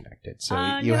completely disconnected. So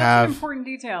you that's have... an important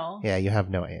detail. Yeah, you have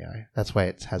no AI. That's why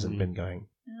it hasn't been going.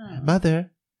 Oh.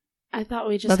 Mother, I thought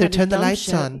we just Mother, had a turn the dump lights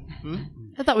ship. on.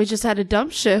 I thought we just had a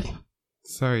dump ship.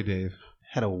 Sorry, Dave.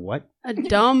 Had a what? A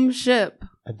dumb ship.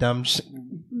 A dumb...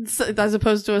 As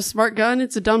opposed to a smart gun,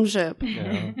 it's a dumb ship.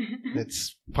 No,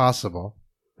 it's possible.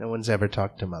 No one's ever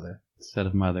talked to Mother. Instead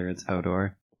of mother, it's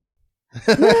Hodor.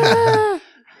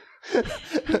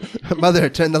 Mother,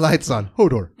 turn the lights on.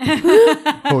 Hodor.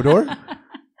 Hodor?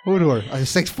 Hodor. I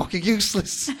say it's fucking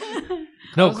useless.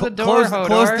 No, Close the door, close, Hodor.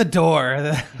 close the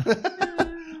door.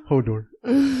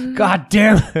 Hodor. God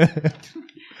damn it.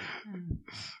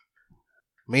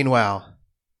 Meanwhile,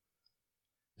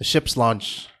 the ships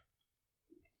launch.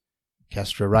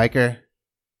 Kestra Riker,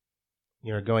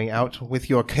 you're going out with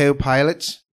your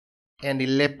co-pilot, Andy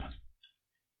Lip.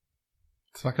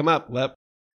 Let's fuck him up, Lip.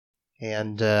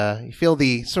 And you feel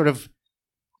the sort of...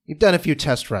 You've done a few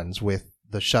test runs with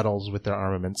the shuttles with their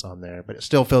armaments on there, but it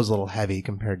still feels a little heavy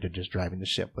compared to just driving the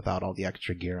ship without all the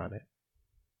extra gear on it.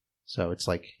 So it's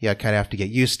like, yeah, kind of have to get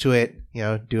used to it,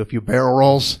 do a few barrel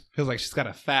rolls. Feels like she's got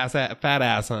a fat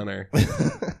ass on her.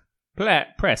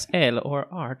 Press L or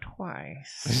R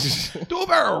twice. Do a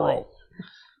barrel roll.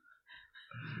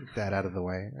 Get that out of the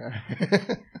way.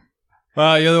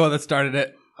 You're the one that started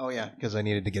it. Oh, yeah, because I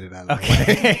needed to get it out of the way.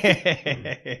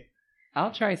 Okay.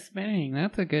 I'll try spinning.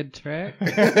 That's a good trick.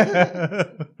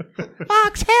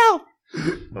 Fox, help!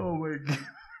 Oh my god.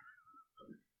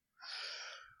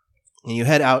 And you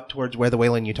head out towards where the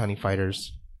Weyland-Yutani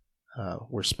fighters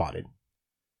were spotted.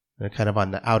 They're kind of on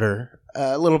the outer,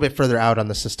 a little bit further out on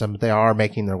the system. They are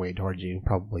making their way towards you,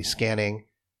 probably scanning.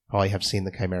 Probably have seen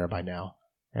the Chimera by now.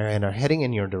 And are heading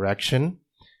in your direction.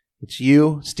 It's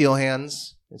you, Steel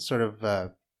Hands. It's sort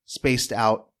of spaced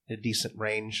out at a decent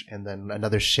range. And then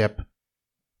another ship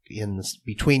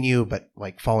between you, but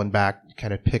like falling back,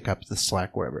 kind of pick up the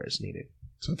slack wherever it's needed.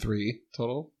 So 3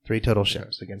 total? 3 total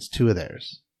ships against 2 of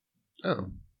theirs.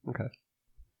 Oh, okay.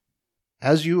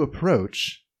 As you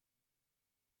approach,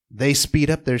 they speed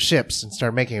up their ships and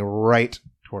start making right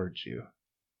towards you.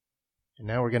 And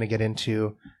now we're going to get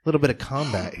into a little bit of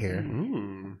combat here.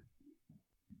 You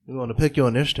want to pick your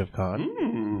initiative,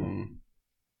 Con?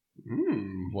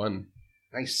 1.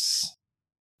 Nice.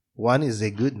 1 is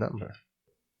a good number.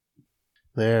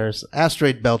 There's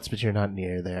asteroid belts, but you're not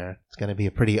near there. It's going to be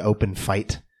a pretty open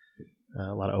fight.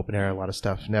 A lot of open air, a lot of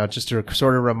stuff. Now, just to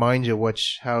sort of remind you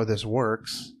how this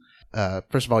works,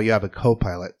 first of all, you have a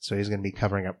co-pilot, so he's going to be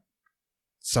covering up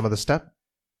some of the stuff.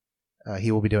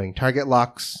 He will be doing target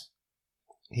locks.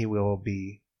 He will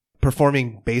be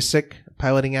performing basic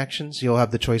piloting actions. You'll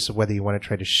have the choice of whether you want to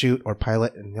try to shoot or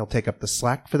pilot, and he'll take up the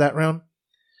slack for that round.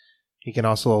 He can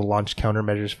also launch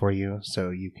countermeasures for you,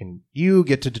 so you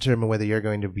get to determine whether you're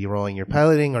going to be rolling your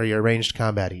piloting or your ranged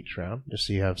combat each round, just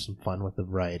so you have some fun with the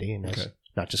variety, and it's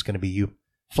not just going to be you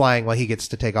flying while he gets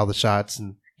to take all the shots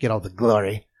and get all the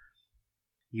glory.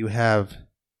 You have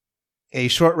a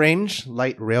short-range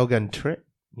light railgun turret.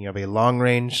 You have a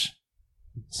long-range,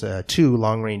 it's 2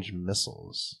 long-range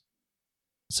missiles.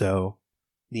 So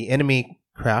the enemy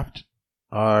craft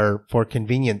are, for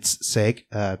convenience sake,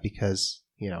 because,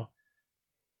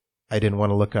 I didn't want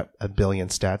to look up a billion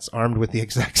stats, armed with the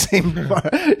exact same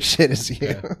shit as you.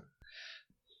 Yeah.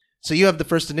 So you have the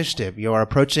first initiative. You are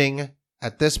approaching,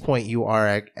 at this point, you are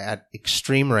at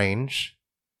extreme range.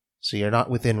 So you're not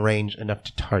within range enough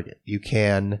to target. You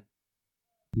can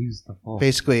Use the force.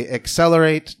 basically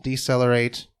accelerate,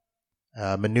 decelerate,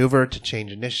 maneuver to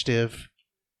change initiative,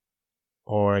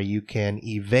 or you can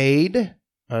evade.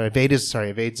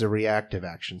 Evade's a reactive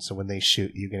action, so when they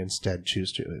shoot, you can instead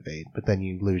choose to evade, but then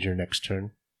you lose your next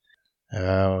turn.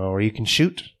 Or you can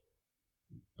shoot,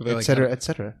 etc.,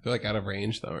 etc. They're like out of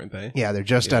range, though, aren't they? Yeah, they're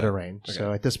just out of range. Okay.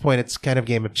 So at this point, it's kind of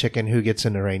game of chicken. Who gets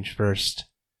into range first?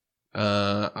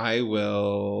 I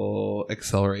will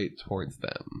accelerate towards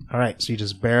them. All right, so you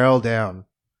just barrel down.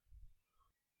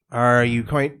 Are you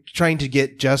trying to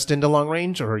get just into long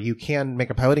range, or you can make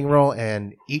a piloting roll,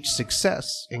 and each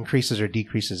success increases or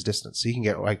decreases distance, so you can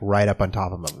get right up on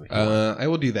top of them. I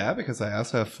will do that because I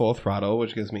also have full throttle,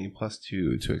 which gives me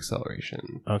 +2 to acceleration.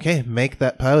 Okay, make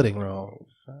that piloting roll.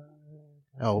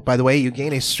 Oh, by the way, you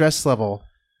gain a stress level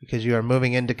because you are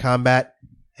moving into combat,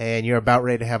 and you're about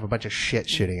ready to have a bunch of shit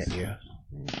shooting at you.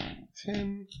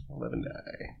 10, 11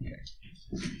 die.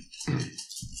 Okay.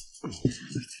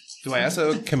 Do I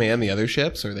also command the other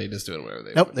ships, or are they just doing whatever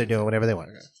they want? Nope, they're doing whatever they want.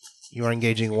 Okay. You are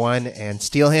engaging one, and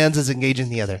Steel Hands is engaging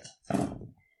the other.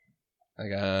 I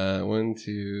got 1,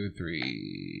 2,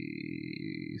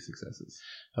 3 successes.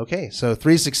 Okay, so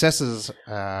 3 successes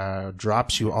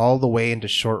drops you all the way into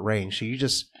short range. So you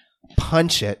just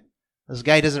punch it. This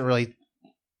guy doesn't really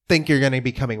think you're going to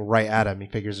be coming right at him. He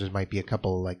figures there might be a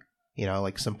couple, like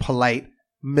some polite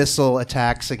missile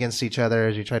attacks against each other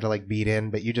as you try to beat in,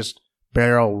 but you just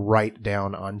barrel right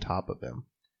down on top of him.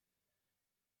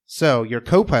 So your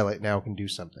co-pilot now can do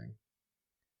something.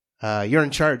 You're in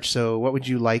charge, so what would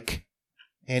you like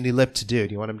Andy Lip to do?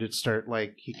 Do you want him to start,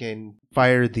 he can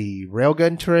fire the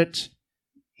railgun turret,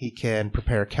 he can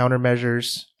prepare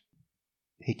countermeasures,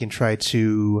 he can try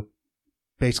to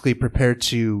basically prepare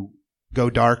to go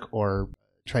dark or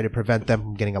try to prevent them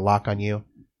from getting a lock on you.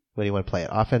 What do you want to play it?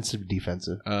 Offensive,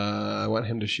 defensive? I want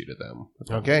him to shoot at them.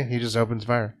 Okay, he just opens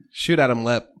fire. Shoot at him,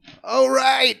 Lip. All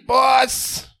right,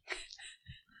 boss.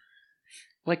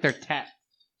 Like their tat.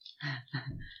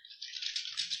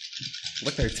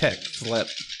 Look, their tick. It's Lip.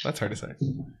 That's hard to say.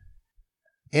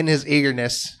 In his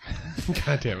eagerness,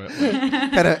 God damn it.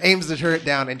 kind of aims the turret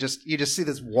down, and you just see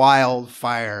this wild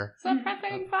fire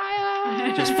Suppressing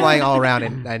fire. just flying all around,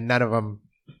 and none of them.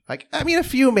 Like, I mean, a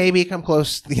few maybe come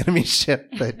close to the enemy ship,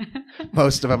 but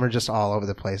most of them are just all over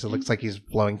the place. It looks like he's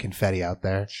blowing confetti out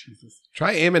there.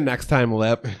 Try aiming next time,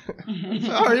 Lip.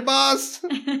 Sorry, boss.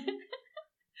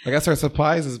 I guess our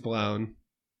supplies is blown.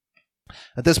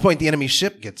 At this point, the enemy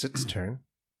ship gets its turn.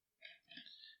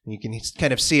 You can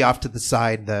kind of see off to the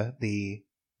side the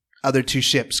other two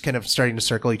ships kind of starting to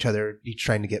circle each other, each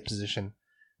trying to get position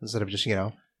instead of just,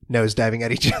 nose diving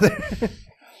at each other.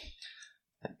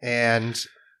 And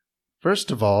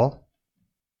first of all,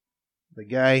 the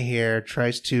guy here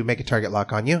tries to make a target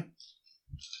lock on you.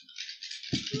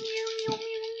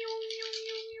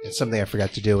 It's something I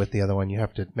forgot to do with the other one. You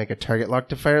have to make a target lock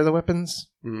to fire the weapons.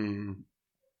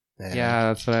 Yeah,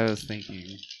 that's what I was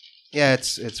thinking. Yeah,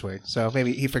 it's weird. So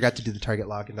maybe he forgot to do the target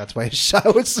lock, and that's why his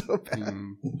shot was so bad.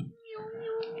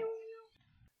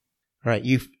 All right,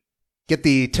 you get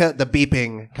the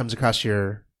beeping comes across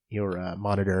your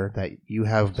monitor that you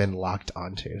have been locked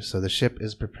onto. So the ship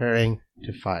is preparing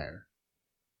to fire.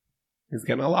 He's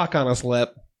getting a lock on us,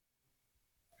 Lip.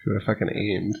 Should have fucking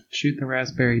aimed. Shoot the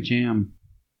raspberry jam.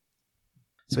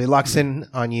 So he locks in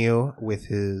on you with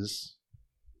his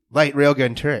light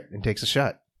railgun turret and takes a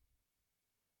shot.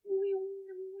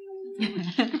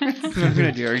 That's what I'm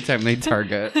gonna do every time they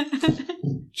target.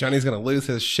 Johnny's gonna lose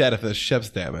his shit if his ship's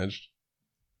damaged.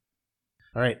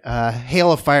 All right,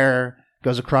 hail of fire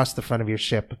goes across the front of your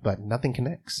ship, but nothing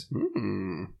connects.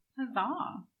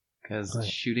 Huzzah. Because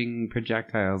shooting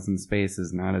projectiles in space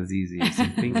is not as easy as you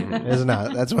think it is. It's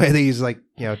not. That's why they use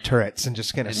turrets and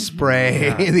just kind of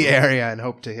spray the area and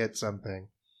hope to hit something.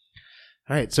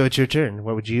 All right, so it's your turn.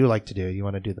 What would you like to do? You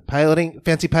want to do the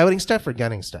fancy piloting stuff or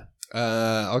gunning stuff?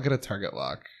 I'll get a target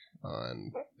lock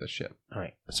on the ship. All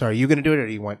right. So are you going to do it, or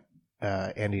do you want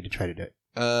Andy to try to do it?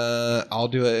 I'll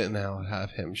do it, and I'll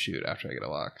have him shoot after I get a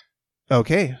lock.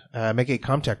 Okay. Make a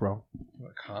Comtech roll.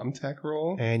 A Comtech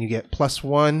roll? And you get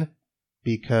 +1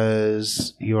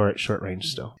 because you're at short range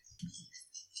still.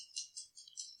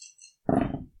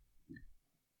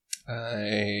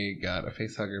 I got a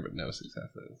face hugger, but no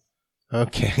successes.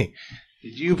 Okay.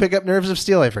 Did you pick up Nerves of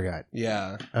Steel? I forgot.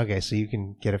 Yeah. Okay, so you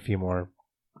can get a few more.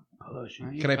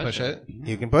 Can I push it?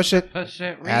 You can push it. Push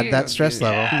it. Add that stress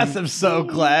level. Yes, I'm so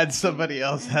glad somebody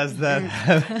else has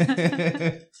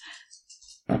that.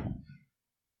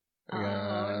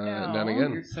 Done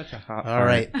again. You're such a hot All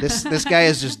right. This guy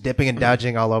is just dipping and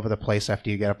dodging all over the place after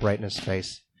you get up right in his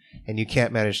face. And you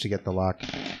can't manage to get the lock.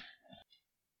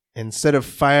 Instead of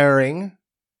firing,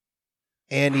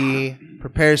 Andy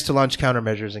prepares to launch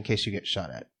countermeasures in case you get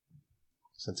shot at.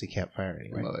 Since he can't fire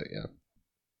anyway. Love it, yeah.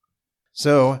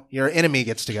 So your enemy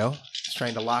gets to go. He's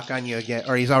trying to lock on you again.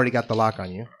 Or he's already got the lock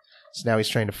on you. So now he's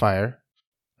trying to fire.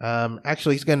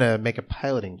 Actually, he's going to make a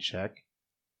piloting check.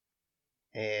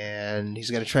 And he's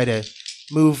going to try to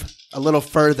move a little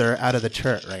further out of the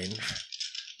turret range.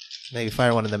 Maybe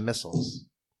fire one of the missiles.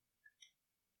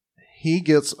 He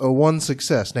gets a 1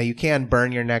 success. Now, you can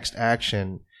burn your next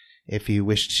action if you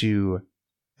wish to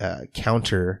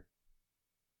counter.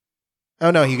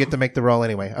 Oh, no, you get to make the roll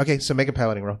anyway. Okay, so make a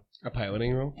piloting roll. A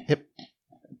piloting roll? Yep.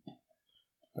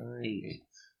 8.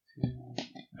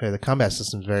 Okay, the combat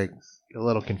system's a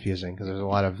little confusing because there's a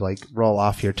lot of roll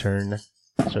off your turn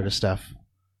sort of stuff.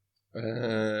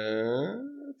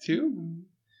 2.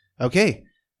 Okay.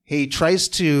 He tries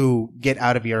to get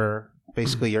out of the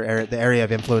area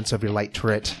of influence of your light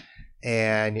turret,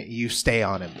 and you stay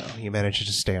on him, though. You manage to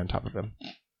just stay on top of him.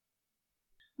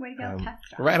 Way to go, test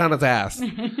job. Right on his ass.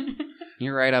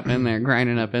 You're right up in there,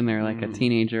 grinding up in there like a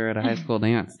teenager at a high school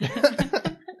dance.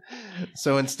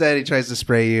 So instead, he tries to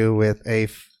spray you with a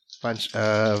bunch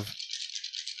of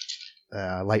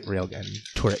light railgun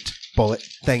turret bullet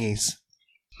thingies.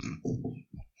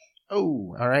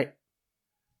 Oh, all right.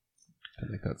 I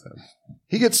think that's it.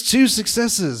 He gets 2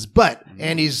 successes, but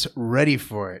Andy's ready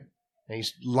for it. And he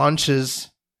launches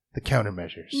the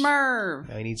countermeasures. Merv.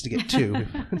 Now he needs to get 2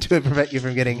 to prevent you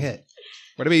from getting hit.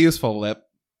 Would it be useful, Lip?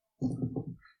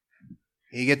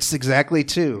 He gets exactly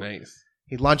 2. Nice.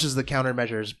 He launches the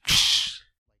countermeasures,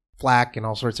 flak and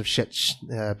all sorts of shit.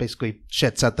 Basically,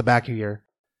 shits out the back of your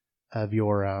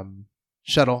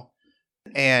shuttle.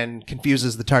 and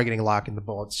confuses the targeting lock, and the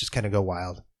bullets just kind of go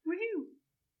wild.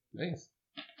 Nice.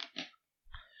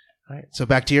 All right, so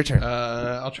back to your turn.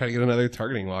 I'll try to get another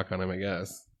targeting lock on him, I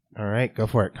guess. All right, go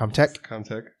for it. Comtech.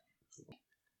 Comtech.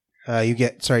 You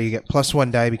get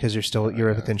 +1 die because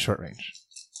you're within short range.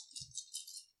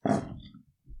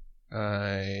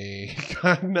 I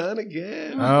got none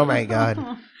again. Oh my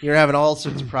god, you're having all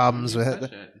sorts of problems with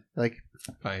it. Like,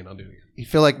 Fine, I'll do it again. you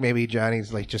feel like maybe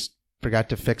Johnny's like just forgot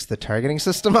to fix the targeting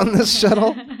system on this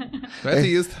shuttle. Do I have to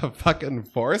use the fucking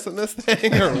force in this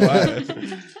thing or what?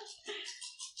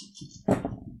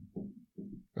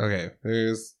 Okay,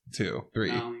 there's 2,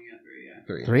 3.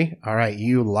 Three. 3. All right,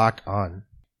 you lock on,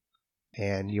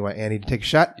 and you want Andy to take a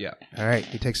shot. Yeah. All right,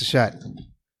 he takes a shot.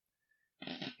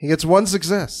 He gets 1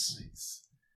 success.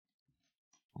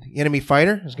 The enemy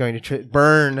fighter is going to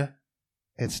burn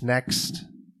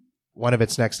one of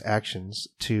its next actions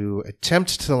to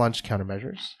attempt to launch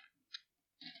countermeasures.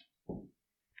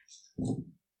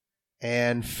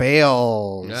 And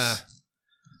fails. Yeah.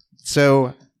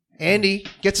 So Andy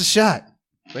gets a shot.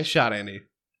 Nice shot, Andy.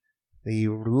 The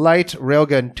light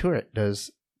railgun turret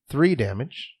does 3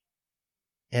 damage,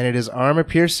 and it is armor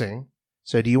piercing.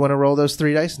 So do you want to roll those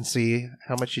 3 dice and see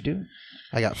how much you do?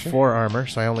 I got 4 armor,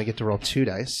 so I only get to roll 2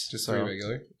 dice. Just so 3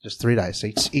 regular. Just 3 dice. So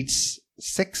each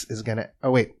 6 is going to...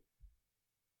 Oh, wait.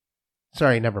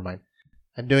 Sorry, never mind.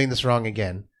 I'm doing this wrong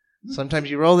again. Sometimes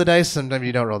you roll the dice, sometimes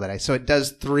you don't roll the dice. So it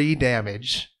does 3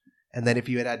 damage, and then if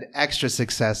you had extra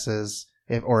successes,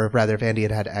 if Andy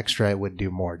had extra, it would do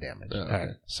more damage. Oh, okay. All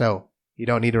right. So you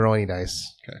don't need to roll any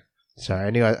dice. Okay. Sorry, I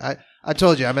knew I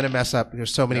told you I'm going to mess up.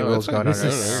 There's so many rules going on. This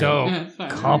is so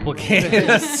complicated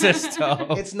a system.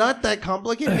 It's not that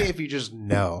complicated if you just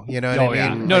know. You know what Oh, I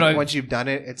yeah. mean? No, Like, no. once you've done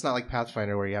it, it's not like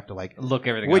Pathfinder where you have to like Look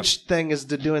everything which thing is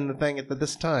to doing the thing at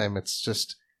this time. It's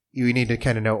just you need to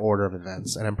kind of know order of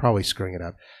events, and I'm probably screwing it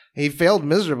up. He failed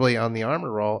miserably on the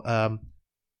armor roll.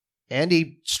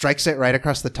 Andy strikes it right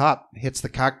across the top, hits the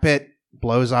cockpit,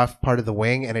 blows off part of the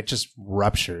wing, and it just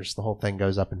ruptures. The whole thing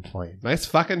goes up in flames. Nice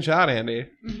fucking shot, Andy.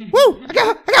 Woo! I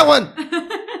got one.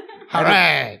 All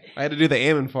right. I had to do the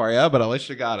aiming for you, but at least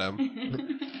you got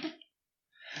him.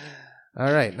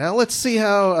 All right. Now let's see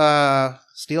how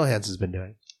Steelhands has been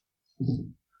doing.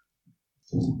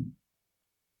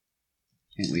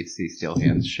 Can't wait to see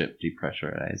Steelhand's ship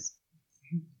depressurize.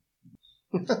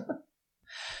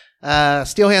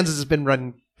 Steelhands has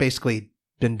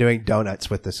been doing donuts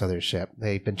with this other ship.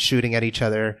 They've been shooting at each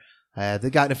other.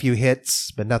 They've gotten a few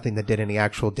hits, but nothing that did any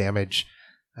actual damage.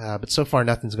 But so far,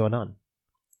 nothing's going on.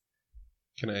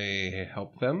 Can I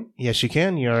help them? Yes, you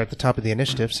can. You're at the top of the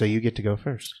initiative, so you get to go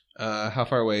first. How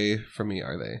far away from me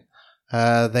are they?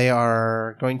 They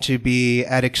are going to be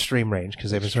at extreme range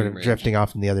because they've been sort of Extreme range. drifting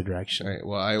off in the other direction. All right.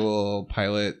 Well, I will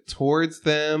pilot towards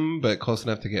them, but close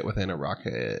enough to get within a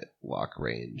rocket lock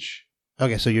range.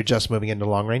 Okay, so you're just moving into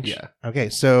long range? Yeah. Okay,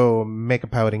 so make a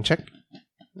piloting check.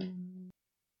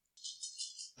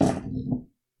 I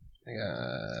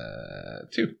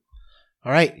got 2.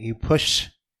 All right, you push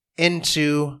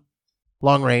into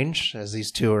long range as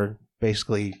these two are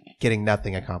basically getting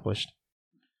nothing accomplished.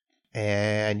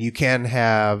 And you can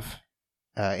have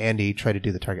Andy try to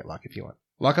do the target lock if you want.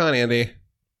 Lock on, Andy.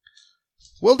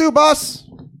 Will do, boss.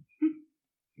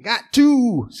 Got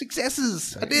 2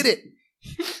 successes. I did it.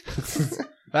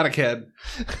 Not a kid.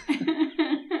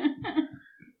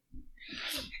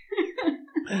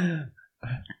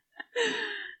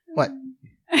 What?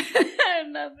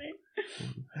 Nothing.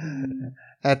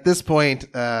 At this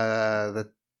point, the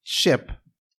ship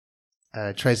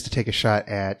tries to take a shot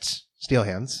at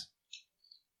Steelhands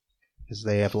because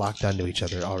they have locked onto each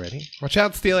other already. Watch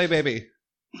out, Steely baby.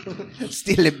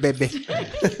 Steal it, baby.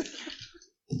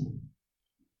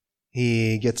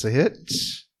 He gets a hit.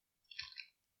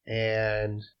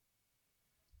 And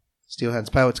Steelhand's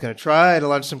pilot's going to try to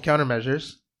launch some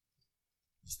countermeasures.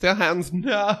 Still hands.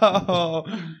 No.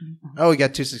 Oh, we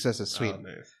got 2 successes. Sweet. Oh,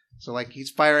 nice. So, like, he's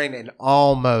firing and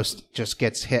almost just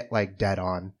gets hit, like, dead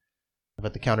on.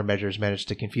 But the countermeasures managed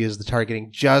to confuse the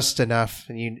targeting just enough.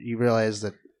 And you realize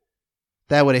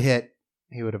that would have hit.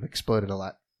 He would have exploded a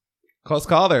lot. Close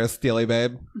call there, Steely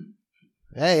babe.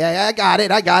 Hey, I got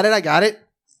it.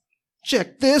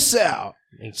 Check this out.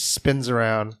 He spins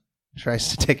around, tries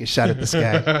to take a shot at this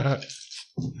guy.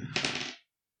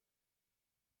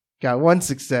 Got 1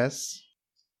 success.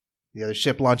 The other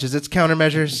ship launches its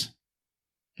countermeasures,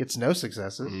 gets no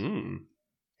successes,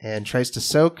 and tries to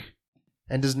soak,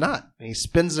 and does not. And he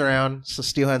spins around, so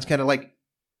Steelhand's kind of like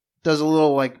does a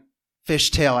little like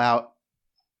fishtail out,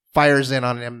 fires in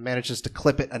on him, manages to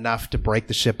clip it enough to break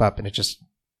the ship up, and it just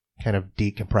kind of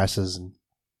decompresses and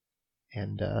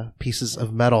and pieces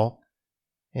of metal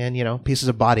and, pieces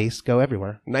of bodies go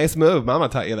everywhere. Nice move. Mama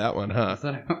taught you that one, huh?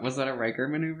 Was that a Riker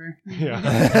maneuver? Yeah.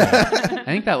 I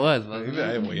think that was, wasn't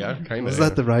it? Well, yeah, kind of. Was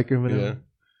that the Riker maneuver?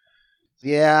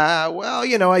 Yeah,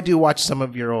 well, I do watch some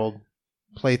of your old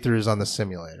playthroughs on the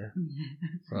simulator.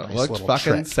 Well, Nice looked little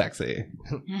fucking trick. sexy.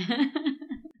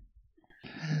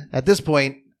 At this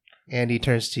point, Andy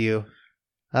turns to you.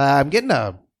 I'm getting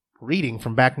a reading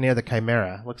from back near the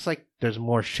Chimera. Looks like there's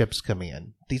more ships coming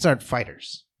in. These aren't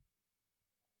fighters.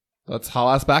 Let's haul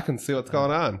us back and see what's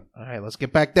going on. All right, let's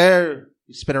get back there.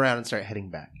 You spin around and start heading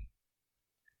back. I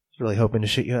was really hoping to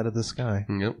shoot you out of the sky.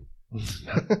 Yep.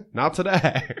 Not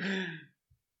today.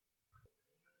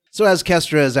 So as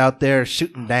Kestra is out there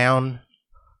shooting down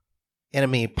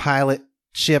enemy pilot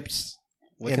ships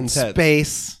Licking in tits.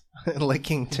 space,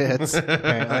 licking tits,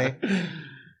 apparently.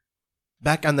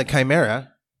 Back on the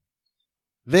Chimera,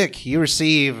 Vic, you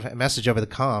receive a message over the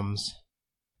comms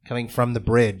coming from the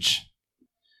bridge.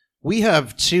 We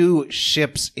have 2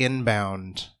 ships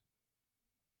inbound.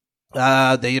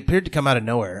 They appeared to come out of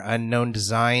nowhere. Unknown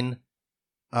design.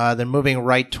 They're moving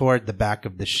right toward the back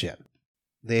of the ship.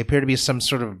 They appear to be some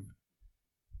sort of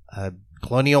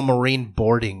colonial marine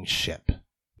boarding ship.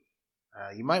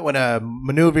 You might want to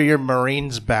maneuver your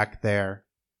marines back there.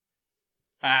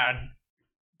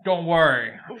 Don't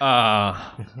worry.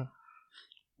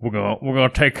 We're gonna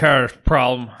take care of this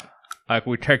problem like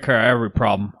we take care of every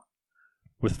problem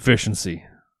with efficiency.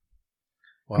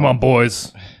 Well, Come on,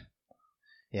 boys.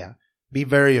 Yeah. Be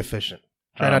very efficient.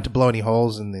 Try not to blow any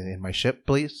holes in my ship,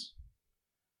 please.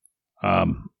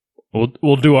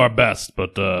 We'll do our best,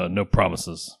 but no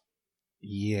promises.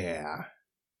 Yeah.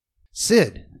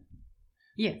 Sid,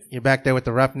 Yes. you're back there with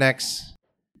the Roughnecks.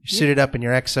 You're suited up in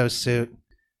your exosuit,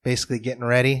 basically getting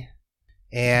ready.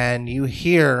 And you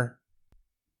hear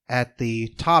at the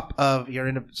top of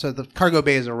so the cargo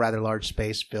bay is a rather large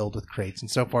space filled with crates and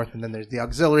so forth. And then there's the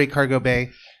auxiliary cargo bay,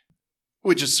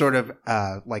 which is sort of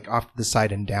like off to the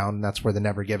side and down. And that's where the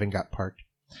Never Given got parked.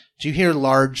 Do you hear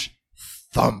large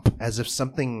thump as if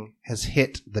something has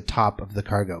hit the top of the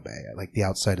cargo bay, like the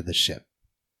outside of the ship?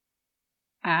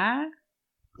 I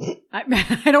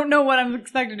don't know what I'm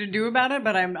expected to do about it,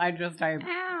 but I just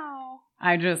Ow.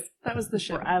 That was the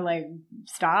ship. I like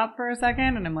stop for a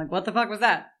second and I'm like, what the fuck was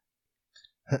that?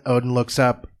 Odin looks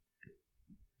up.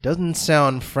 Doesn't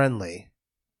sound friendly.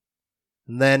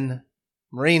 And then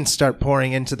Marines start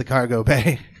pouring into the cargo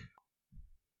bay.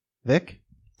 Vic?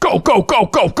 Go, go, go,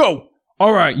 go, go!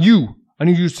 All right, you. I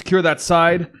need you to secure that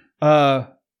side.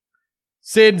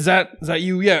 Sid, is that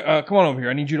you? Yeah, come on over here.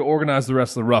 I need you to organize the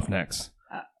rest of the Roughnecks.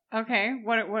 Okay.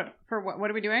 What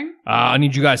are we doing? I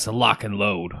need you guys to lock and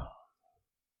load.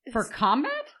 For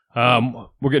combat?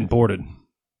 We're getting boarded.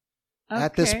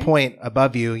 At this Okay. point,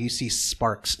 above you, you see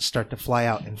sparks start to fly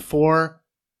out in 4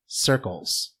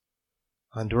 circles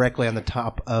directly on the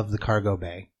top of the cargo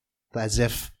bay, as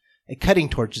if a cutting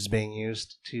torch is being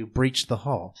used to breach the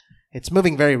hull. It's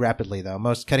moving very rapidly, though.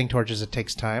 Most cutting torches, it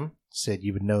takes time. Sid,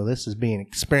 you would know this as being an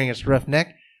experienced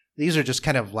roughneck. These are just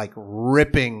kind of like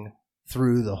ripping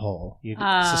through the hull. You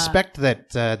suspect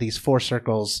that these 4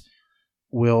 circles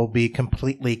will be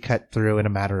completely cut through in a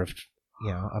matter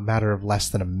of less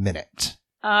than a minute.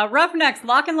 Roughnecks,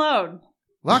 lock and load.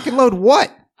 Lock and load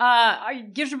what?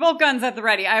 Get your bolt guns at the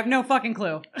ready. I have no fucking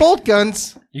clue. Bolt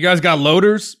guns. You guys got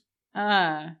loaders?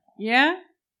 Yeah?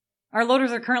 Our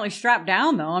loaders are currently strapped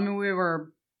down, though. I mean, we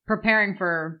were preparing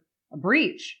for a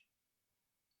breach.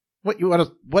 What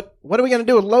are we gonna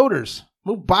do with loaders?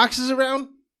 Move boxes around?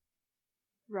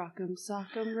 Rock'em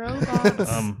sock'em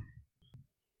robots.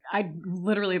 I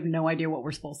literally have no idea what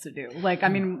we're supposed to do. Like, I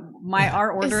mean,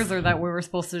 our orders are that we were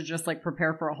supposed to just, like,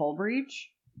 prepare for a hull breach.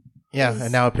 Yeah,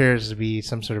 and now appears to be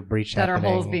some sort of breach That happening.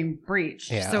 our hull is being breached.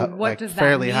 Yeah, So what like does that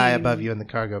fairly mean? high above you in the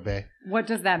cargo bay. What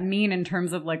does that mean in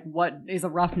terms of, like, what is a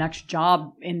roughneck's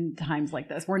job in times like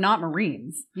this? We're not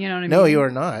Marines. You know what I mean? No, you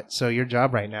are not. So your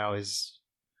job right now is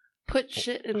Put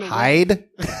shit in the way. hide.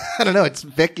 I don't know. It's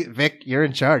Vic. Vic, you're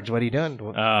in charge. What are you doing?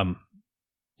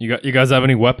 You guys have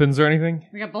any weapons or anything?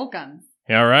 We got bolt guns.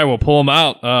 Yeah, all right, we'll pull them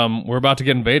out. We're about to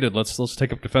get invaded. Let's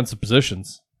take up defensive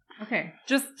positions. Okay,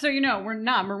 just so you know, we're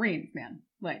not Marines, man.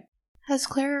 Like, Has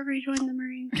Clara rejoined the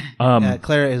Marines?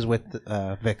 Clara is with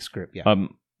Vic's group. Yeah.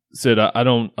 Sid, I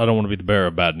don't want to be the bearer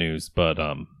of bad news, but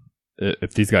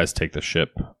if these guys take the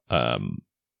ship,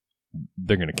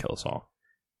 they're gonna kill us all.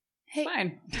 Hey,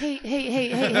 fine.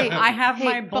 hey. I have Hey,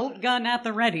 my bolt gun at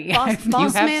the ready. Boss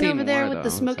have man seen over there war, with the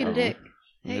though, smoking so- dick.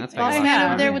 And Hey, that's boss why- man Yeah,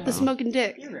 over there I with the know. smoking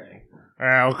dick.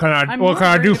 What can I I'm do more for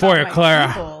worried you, about my Clara?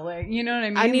 people, like, you know what I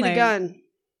mean? I need Like, a gun.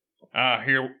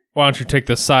 Here why don't you take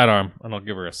this sidearm, and I'll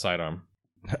give her a sidearm.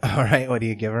 All right, what do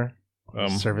you give her?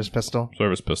 Service pistol?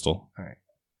 Service pistol. All right.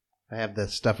 I have the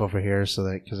stuff over here so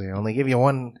that because they only give you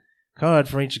one card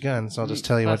for each gun, so I'll just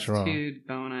tell you what's wrong. +2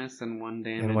 bonus and 1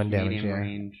 damage. And 1 damage, medium yeah.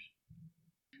 range.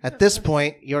 At this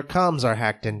point, your comms are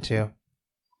hacked into,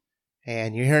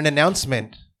 and you hear an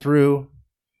announcement through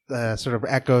sort of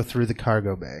echo through the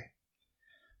cargo bay.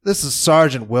 This is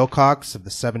Sergeant Wilcox of the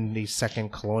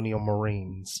 72nd Colonial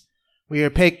Marines. We are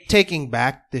taking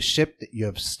back this ship that you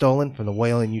have stolen from the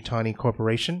Weyland-Yutani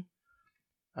Corporation.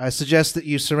 I suggest that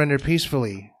you surrender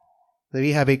peacefully.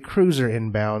 We have a cruiser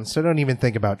inbound, so don't even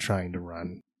think about trying to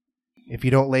run. If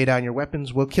you don't lay down your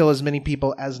weapons, we'll kill as many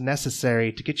people as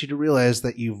necessary to get you to realize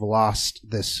that you've lost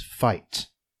this fight.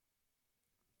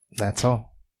 That's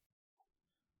all.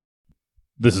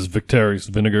 This is Victorious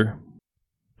Vinegar.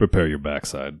 Prepare your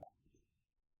backside.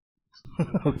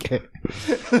 Okay.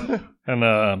 And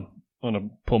I'm going to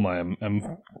pull my M.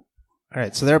 All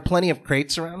right, so there are plenty of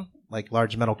crates around, like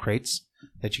large metal crates,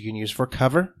 that you can use for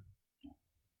cover.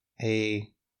 A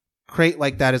crate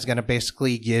like that is going to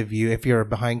basically give you, if you're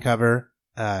behind cover,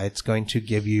 it's going to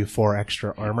give you 4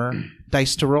 extra armor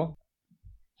dice to roll,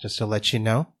 just to let you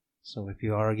know. So if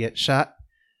you are get shot,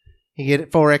 you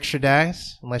get 4 extra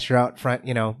dice, unless you're out front,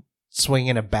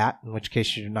 swinging a bat, in which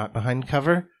case you're not behind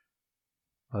cover.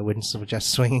 I wouldn't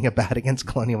suggest swinging a bat against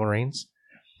Colonial Marines.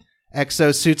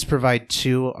 Exosuits provide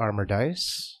 2 armor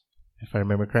dice, if I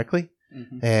remember correctly.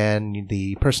 Mm-hmm. And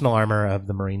the personal armor of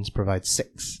the Marines provides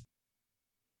 6.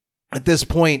 At this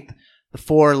point, the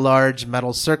 4 large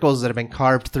metal circles that have been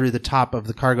carved through the top of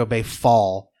the cargo bay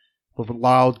fall with a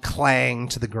loud clang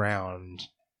to the ground.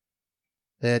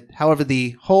 However,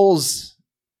 the holes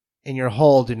in your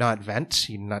hull do not vent.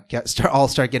 You do not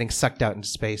start getting sucked out into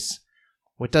space.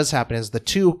 What does happen is the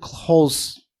 2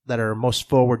 holes that are most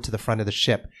forward to the front of the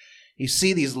ship, you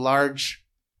see these large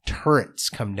turrets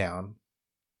come down,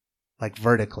 like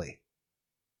vertically,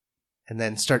 and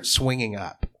then start swinging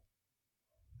up.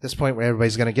 At this point, where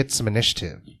everybody's going to get some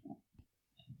initiative.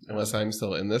 Unless I'm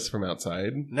still in this from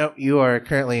outside. No, you are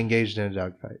currently engaged in a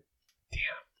dogfight. Damn.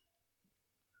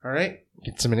 All right,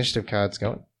 get some initiative cards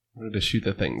going. I wanted to shoot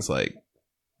the things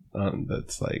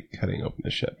that's cutting open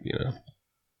the ship,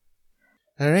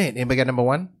 All right, anybody got number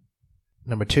 1?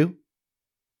 Number 2?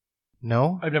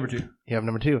 No? I have number 2. You have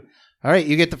number 2. All right,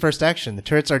 you get the first action. The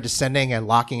turrets are descending and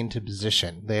locking into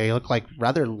position. They look like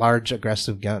rather large,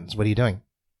 aggressive guns. What are you doing?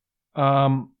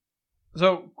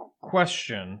 So,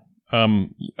 question.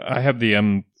 I have the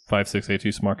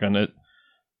M56A2 smart gun.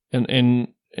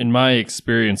 In my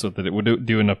experience with it would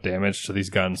do enough damage to these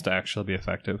guns to actually be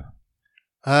effective.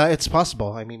 It's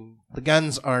possible. I mean, the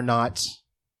guns are not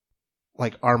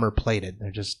like armor plated.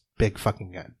 They're just big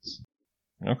fucking guns.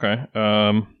 Okay.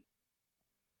 All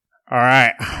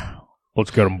right.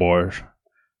 Let's get them, boys.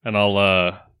 And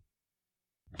I'll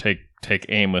take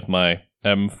aim with my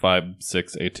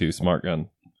M56A2 smart gun.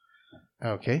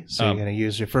 Okay, so you're going to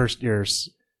use your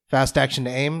fast action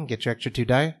to aim, get your extra 2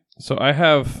 die. So I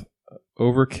have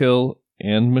overkill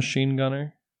and machine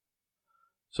gunner.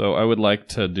 So I would like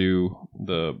to do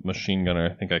the machine gunner.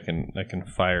 I think I can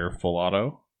fire full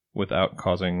auto without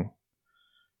causing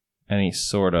any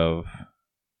sort of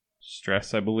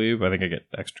stress, I believe. I think I get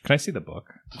extra. Can I see the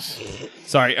book?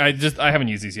 Sorry, I haven't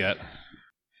used these yet.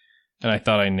 And I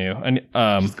thought I knew.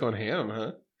 Just going ham,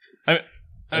 huh?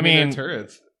 I mean they're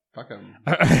turrets. Fuck them.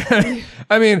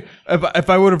 I mean, if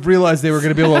I would have realized they were going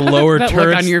to be able to lower that turrets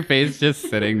look on your face, just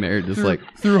sitting there, just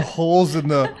through holes in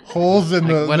the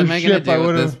what am I ship, gonna do I would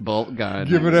with this have bolt gun?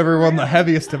 given everyone the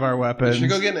heaviest of our We weapons. should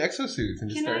go get an exosuit and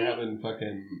just Can start I having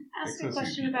fucking Ask a exosuits.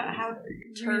 question about how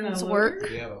turns lower? work.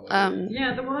 Yeah, but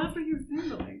Yeah, well, that's what you were saying,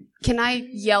 but like... Can I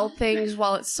yell things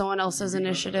while it's someone else's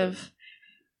initiative?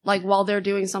 Like while they're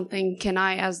doing something, can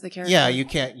I, as the character? Yeah, you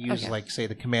can't use Okay. say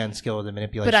the command skill or the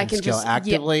manipulation But I can skill just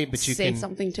actively, but you say can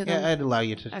something to them. Yeah, I'd allow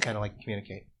you to Okay. kind of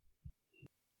communicate.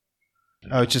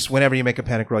 Oh, it's just whenever you make a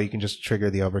panic roll, you can just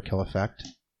trigger the overkill effect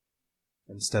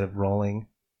instead of rolling.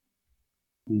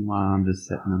 Meanwhile, I'm just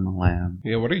sitting in the lab.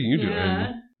 Yeah, what are you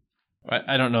doing?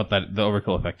 I don't know what the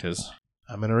overkill effect is.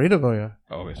 I'm going to read it for you.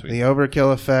 Oh, okay, sweet. The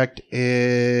overkill effect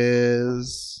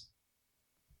is...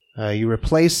 you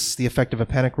replace the effect of a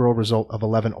panic roll result of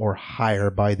 11 or higher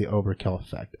by the overkill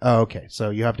effect. Oh, okay.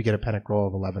 So you have to get a panic roll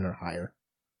of 11 or higher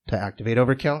to activate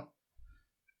overkill.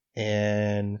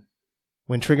 And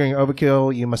when triggering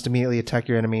overkill, you must immediately attack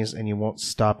your enemies, and you won't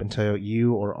stop until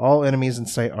you or all enemies in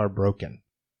sight are broken.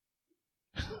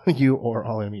 You or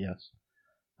all enemies, yes.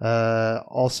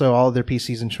 Also, all of their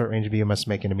PCs in short range of you must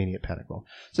make an immediate panic roll.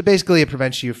 So basically, it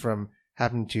prevents you from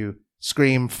having to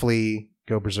scream, flee,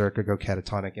 go berserk or go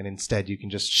catatonic, and instead you can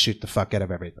just shoot the fuck out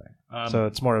of everything. So, So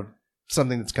it's more of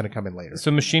something that's going to come in later.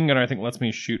 machine gunner, I think, lets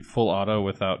me shoot full auto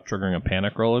without triggering a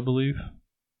panic roll, I believe.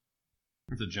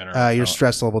 It's a general. Your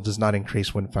stress level does not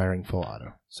increase when firing full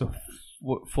auto. So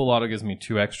full auto gives me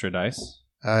 2 extra dice.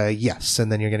 Yes,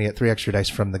 and then you're going to get 3 extra dice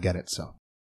from the gun itself.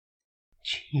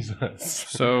 Jesus.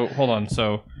 So hold on.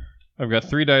 So I've got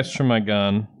 3 dice from my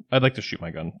gun. I'd like to shoot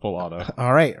my gun full auto.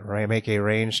 All right, make a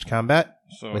ranged combat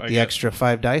So with I the get- extra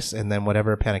 5 dice, and then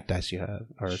whatever panic dice you have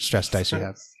or stress dice you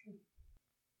have.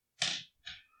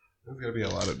 There's gonna be a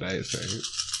lot of dice,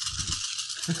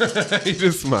 right? He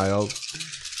just smiled.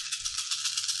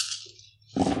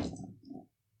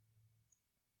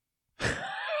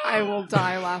 I will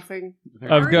die laughing.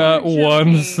 I've got Are you 1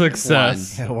 joking?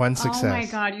 success. Yeah, 1 success. Oh my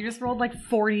god, you just rolled like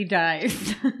 40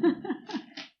 dice.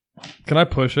 Can I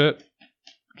push it?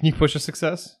 Can you push a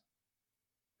success?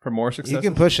 For more success? You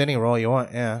can push any roll you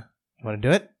want. Yeah, you want to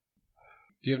do it?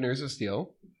 Do you have Nurse of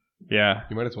Steel? Yeah.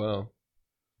 You might as well.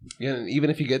 Yeah, and even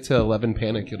if you get to 11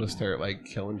 panic, you'll just start like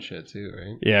killing shit too,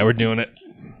 right? Yeah, we're doing it.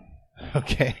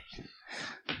 Okay.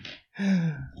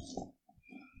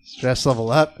 Stress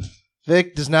level up.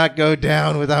 Vic does not go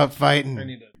down without fighting. I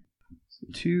need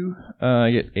to. 2.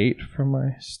 I get 8 from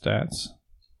my stats.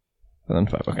 And then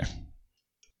 5. Okay.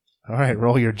 All right,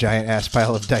 roll your giant ass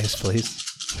pile of dice, please.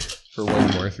 For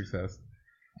 1 more success.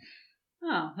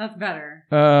 Oh, that's better.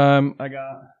 I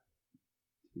got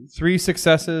 3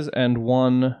 successes and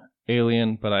 1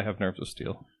 alien, but I have nerves of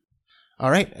steel.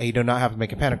 All right, you do not have to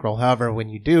make a panic roll. However, when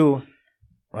you do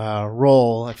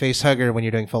roll a face hugger when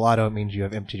you're doing full auto, it means you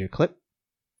have emptied your clip.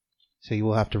 So you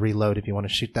will have to reload if you want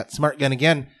to shoot that smart gun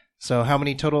again. So how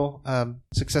many total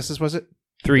successes was it?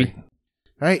 3. All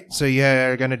right, so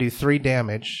you're going to do 3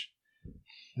 damage.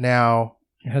 Now,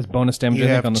 It has bonus damage. you I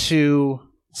think, have on the 2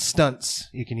 stunts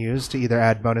you can use to either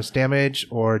add bonus damage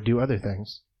or do other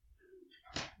things.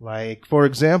 Like, for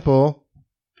example,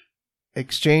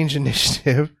 exchange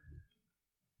initiative.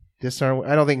 Disarm.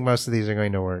 I don't think most of these are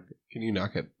going to work. Can you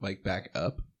knock it like back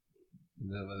up?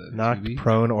 The Knocked 2B?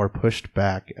 prone or pushed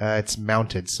back. It's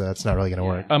mounted, so that's not really going to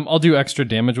work. I'll do extra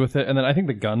damage with it, and then I think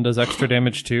the gun does extra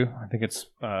damage too. I think it's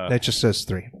It just says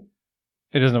 3.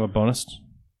 it doesn't have a bonus.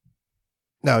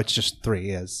 No, it's just 3.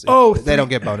 Yes. Oh, they 3. don't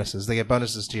get bonuses. They get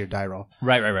bonuses to your die roll.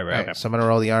 Right. Right, Okay. so I'm going to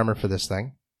roll the armor for this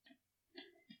thing.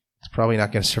 It's probably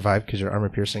not going to survive because you're armor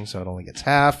piercing, so it only gets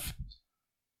half.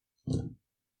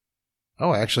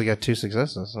 Oh, I actually got 2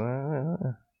 successes.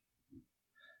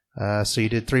 So you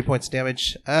did 3 points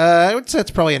damage. I would say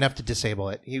it's probably enough to disable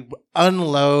it. You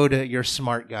unload your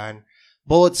smart gun.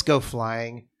 Bullets go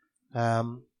flying.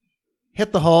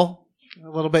 Hit the hull a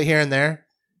little bit here and there.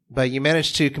 But you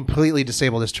manage to completely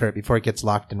disable this turret before it gets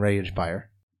locked and ready to fire.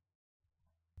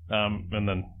 And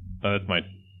then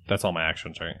that's all my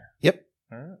actions, right? Yep.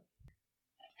 All right.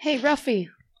 Hey, Ruffy.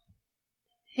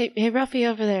 Hey, Ruffy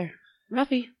over there.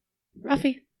 Ruffy.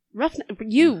 Roughneck.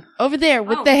 You over there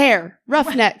with Oh. the hair.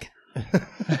 Roughneck.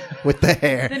 With the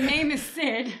hair. The name is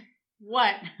Sid.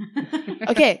 What?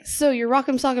 Okay, so your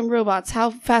Rock'em Sock'em robots. How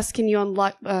fast can you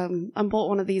unbolt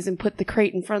one of these and put the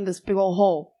crate in front of this big old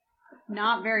hole?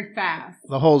 Not very fast.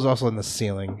 The hole's also in the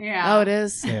ceiling. Yeah. Oh, it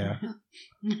is. Yeah.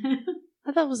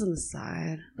 I thought it was on the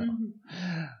side.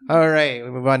 All right, we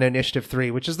move on to initiative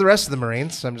 3, which is the rest of the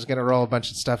Marines. So I'm just going to roll a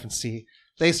bunch of stuff and see.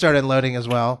 They start unloading as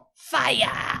well.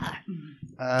 Fire!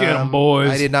 Get 'em, boys.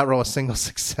 I did not roll a single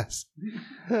success.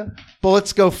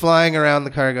 Bullets go flying around the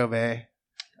cargo bay.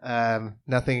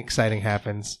 Nothing exciting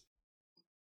happens.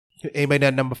 Anybody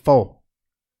done number 4?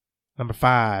 Number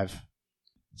 5.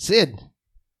 Sid.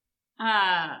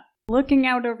 Looking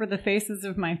out over the faces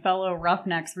of my fellow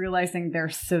roughnecks, realizing they're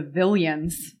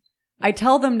civilians, I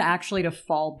tell them to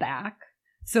fall back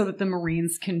so that the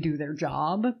Marines can do their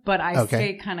job, but I Okay.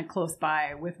 stay kind of close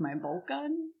by with my bolt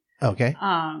gun. Okay.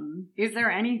 Is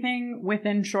there anything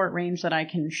within short range that I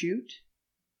can shoot?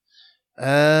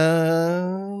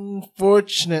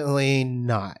 Fortunately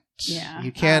not. Yeah,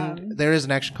 You can. There is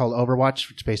an action called Overwatch,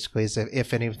 which basically is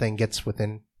if anything gets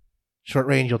within short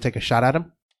range, you'll take a shot at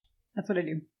them. That's what I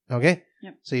do. Okay.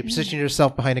 Yep. So you position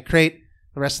yourself behind a crate.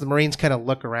 The rest of the Marines kind of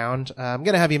look around. I'm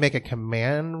going to have you make a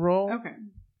command roll. Okay.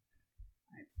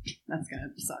 That's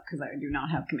going to suck because I do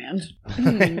not have command.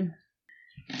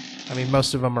 I mean,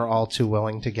 most of them are all too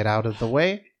willing to get out of the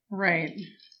way. Right.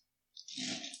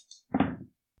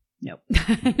 Nope.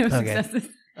 No Okay. successes.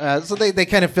 So they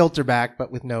kind of filter back,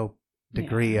 but with no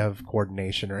degree of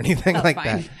coordination or anything That's like fine.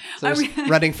 that. So I just mean-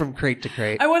 running from crate to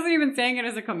crate. I wasn't even saying it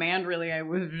as a command, really. I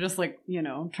was just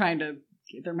trying to.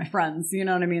 They're my friends, you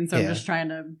know what I mean? So Yeah. I'm just trying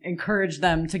to encourage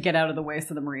them to get out of the way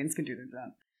so the Marines can do their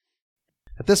job.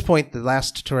 At this point, the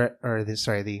last turret,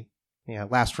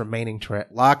 last remaining turret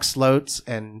locks, loads,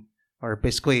 or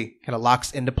basically kind of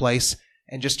locks into place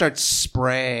and just starts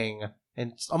spraying,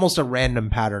 and it's almost a random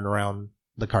pattern around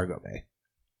the cargo bay.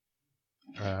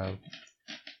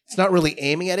 It's not really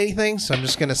aiming at anything, so I'm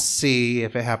just going to see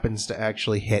if it happens to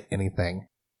actually hit anything.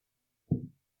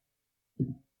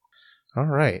 All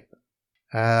right.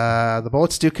 The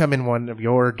bullets do come in one of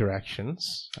your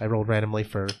directions. I rolled randomly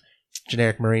for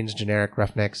generic Marines, generic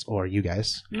Roughnecks, or you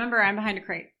guys. Remember, I'm behind a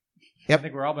crate. Yep. I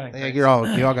think we're all behind. Yeah, you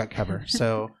all got cover.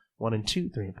 So 1 and 2,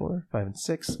 3 and 4, 5 and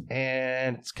 6,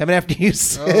 and it's coming after you,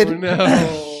 Sid. Oh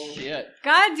no! Shit.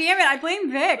 God damn it, I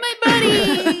blame Vic. My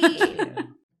buddy.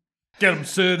 Get him,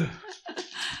 Sid.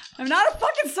 I'm not a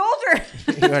fucking soldier.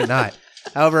 You are not.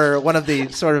 However, one of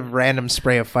the sort of random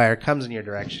spray of fire comes in your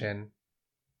direction.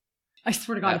 I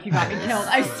swear to God, if you got me killed,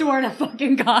 I swear to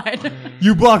fucking God.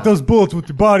 You blocked those bullets with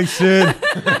your body, Sid.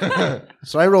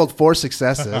 So I rolled 4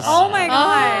 successes. Oh my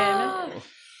God.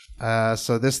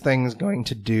 So this thing's going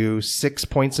to do 6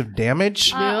 points of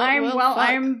damage.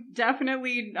 I'm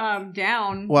definitely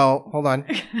down. Well, hold on.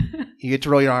 You get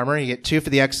to roll your armor. You get 2 for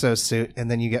the exosuit,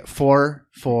 and then you get 4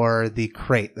 for the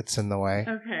crate that's in the way.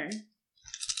 Okay.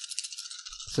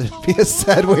 So it'd be a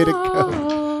sad way to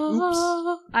go. Oops.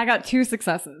 I got 2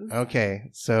 successes. Okay,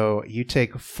 so you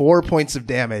take 4 points of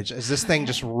damage as this thing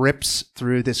just rips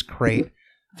through this crate,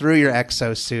 through your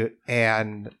exosuit,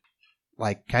 and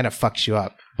like kind of fucks you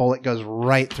up. Bullet goes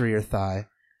right through your thigh.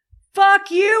 Fuck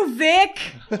you, Vic!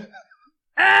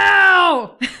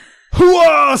 Ow!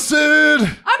 Hooah, Sid!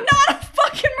 I'm not a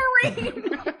fucking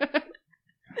Marine!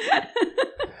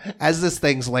 As this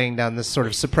thing's laying down this sort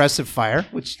of suppressive fire,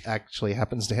 which actually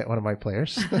happens to hit one of my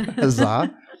players,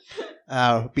 huzzah.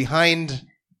 Behind,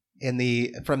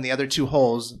 from the other 2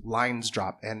 holes, lines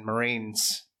drop, and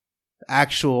Marines,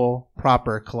 actual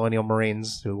proper Colonial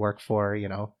Marines who work for,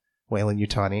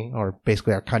 Weyland-Yutani, or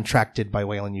basically are contracted by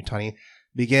Weyland-Yutani,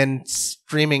 begin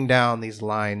streaming down these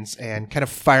lines and kind of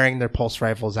firing their pulse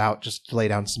rifles out just to lay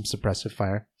down some suppressive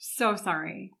fire. So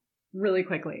sorry. Really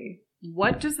quickly.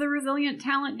 What does the resilient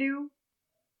talent do?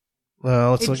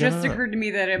 Well, It just occurred to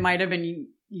me that it might have been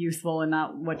useful and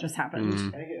not what just happened. Mm.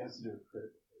 I think it has to do with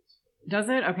crit. Does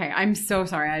it? Okay, I'm so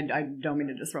sorry. I don't mean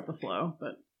to disrupt the flow,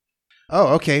 but...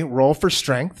 Oh, okay. Roll for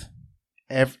strength.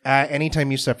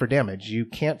 Anytime you suffer damage, you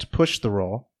can't push the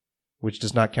roll, which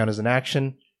does not count as an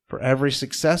action. For every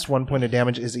success, 1 point of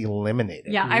damage is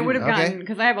eliminated. Yeah, I would have Okay. gotten...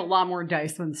 Because I have a lot more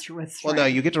dice with strength. Well, no,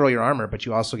 you get to roll your armor, but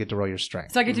you also get to roll your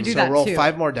strength. So I get to do So that, roll too.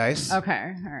 5 more dice,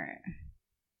 Okay, alright.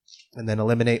 and then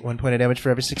eliminate 1 point of damage for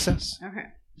every success. Okay.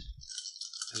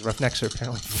 Because roughnecks are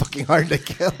apparently fucking hard to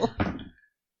kill.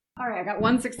 Alright, I got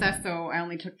 1 success, so I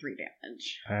only took 3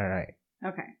 damage. All right.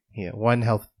 Okay. Yeah, 1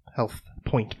 health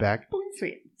point back.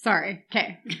 Sweet. Sorry.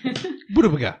 Okay.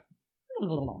 Budabaga.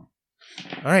 All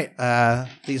right.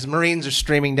 These Marines are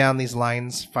streaming down these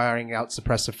lines, firing out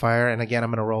suppressive fire. And again, I'm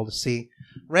going to roll to see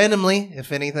randomly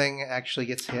if anything actually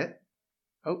gets hit.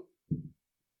 Oh.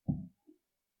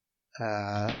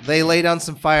 They lay down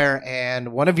some fire,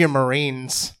 and one of your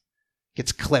Marines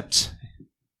gets clipped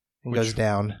and goes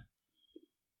down.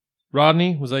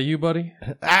 Rodney, was that you, buddy?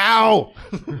 Ow!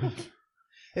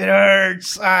 It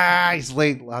hurts! He's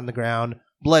laid on the ground,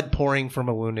 blood pouring from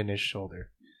a wound in his shoulder.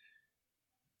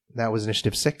 That was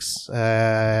initiative 6.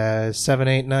 7,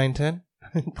 8, 9, 10.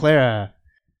 Clara.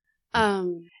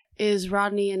 Is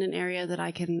Rodney in an area that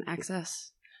I can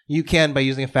access? You can, by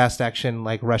using a fast action,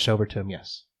 like rush over to him,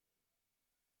 yes.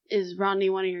 Is Rodney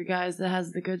one of your guys that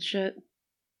has the good shit?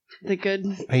 The good...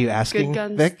 Are you asking,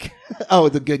 guns. Vic? Oh,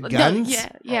 the good guns? No,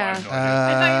 yeah. I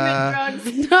thought you meant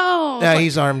drugs. No! No,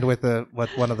 he's armed with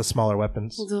one of the smaller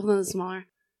weapons. It's a little smaller.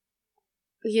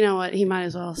 You know what? He might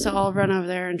as well. So I'll run over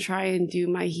there and try and do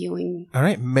my healing. All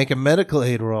right, make a medical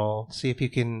aid roll. See if you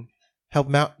can help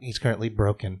him out. He's currently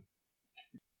broken.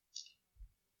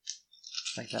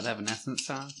 Like that Evanescence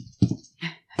song?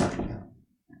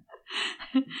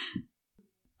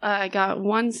 I got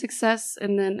 1 success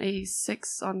and then a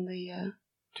 6 on the...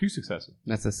 2 successes.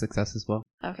 That's a success as well.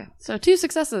 Okay, so 2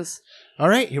 successes. All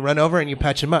right, you run over and you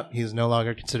patch him up. He's no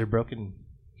longer considered broken.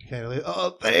 Okay,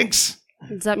 oh, thanks.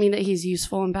 Does that mean that he's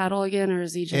useful in battle again, or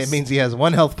is he just... It means he has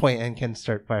 1 health point and can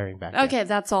start firing back. Okay,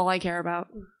 that's all I care about.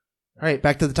 All right,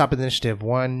 back to the top of the initiative.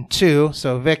 1, 2.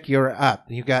 So, Vic, you're up.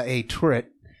 You got a turret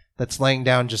that's laying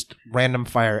down just random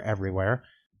fire everywhere.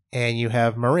 And you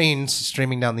have Marines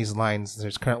streaming down these lines.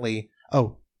 There's currently...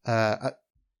 Sid's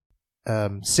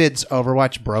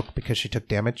Overwatch broke because she took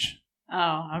damage.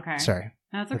 Oh, okay. Sorry.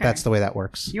 That's But okay. that's the way that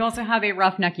works. You also have a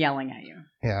roughneck yelling at you.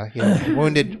 Yeah,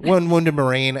 one wounded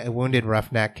Marine, a wounded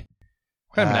Roughneck.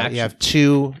 What kind of an action? You have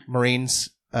 2 Marines,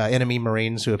 enemy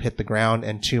Marines who have hit the ground,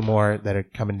 and 2 more that are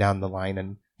coming down the line,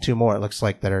 and 2 more, it looks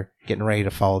like, that are getting ready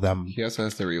to follow them. He also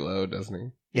has to reload, doesn't he?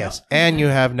 Yes, and you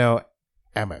have no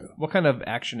ammo. What kind of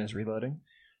action is reloading?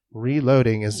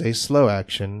 Reloading is a slow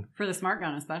action. For the smart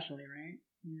gun, especially, right?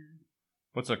 Yeah.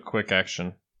 What's a quick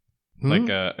action? Hmm? Like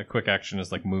a quick action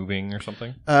is like moving or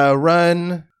something?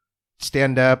 Run,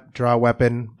 stand up, draw a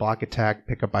weapon, block attack,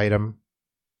 pick up item,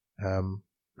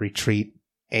 retreat,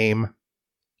 aim.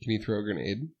 Can you throw a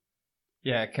grenade?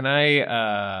 Yeah, can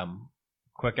I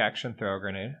quick action throw a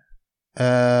grenade?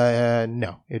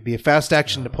 No. It'd be a fast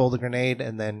action to pull the grenade,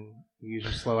 and then use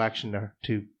a slow action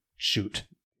to shoot,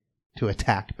 to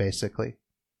attack, basically.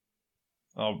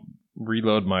 I'll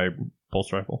reload my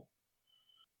pulse rifle.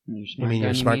 You mean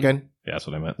your smart gun? Yeah, that's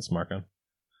what I meant, the smart gun.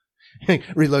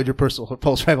 Reload your personal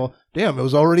pulse rifle. Damn, it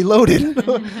was already loaded.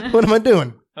 What am I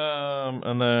doing?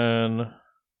 And then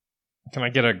can I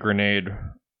get a grenade?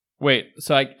 Wait,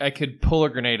 so I could pull a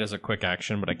grenade as a quick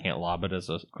action, but I can't lob it as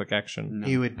a quick action? No.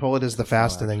 You would pull it as the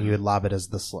fast, and then you would lob it as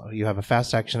the slow. You have a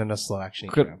fast action and a slow action.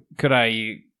 you can Could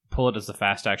I pull it as a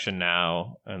fast action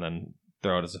now, and then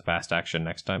throw it as a fast action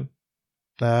next time?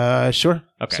 grab. Sure.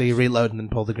 Okay. So you reload and then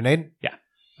pull the grenade? Yeah.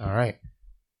 All right.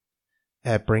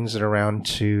 That brings it around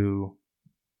to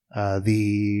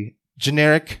the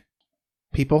generic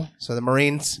people. So the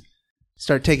Marines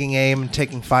start taking aim,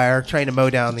 taking fire, trying to mow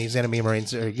down these enemy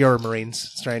Marines, or your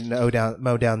Marines, trying to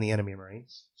mow down the enemy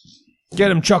Marines. Get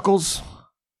him, Chuckles.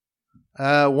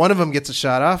 One of them gets a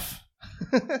shot off.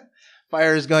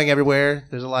 Fire is going everywhere.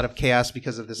 There's a lot of chaos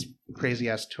because of this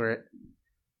crazy-ass turret.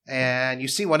 And you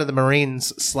see one of the Marines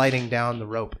sliding down the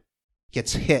rope.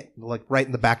 Gets hit, like right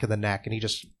in the back of the neck, and he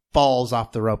just falls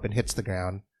off the rope and hits the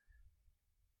ground.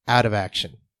 Out of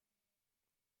action.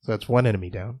 So that's 1 enemy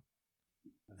down.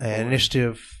 And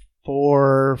initiative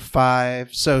 4,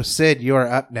 5. So Sid, you're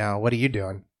up now. What are you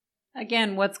doing?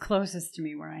 Again, what's closest to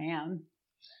me where I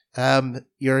am?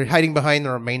 You're hiding behind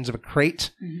the remains of a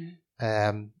crate.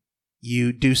 Mm-hmm.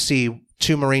 You do see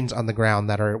 2 Marines on the ground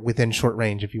that are within short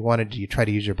range. If you wanted to, you try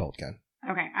to use your bolt gun.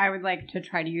 Okay, I would like to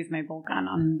try to use my bolt gun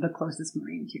on the closest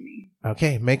Marine to me.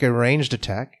 Okay, make a ranged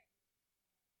attack.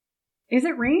 Is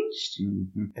it ranged?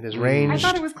 Mm-hmm. It is ranged. I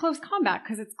thought it was close combat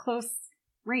because it's close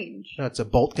range. No, it's a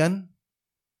bolt gun.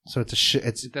 So it's a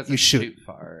It doesn't you shoot.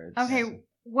 far. Okay,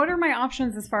 what are my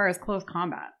options as far as close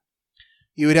combat?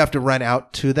 You would have to run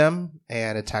out to them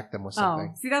and attack them with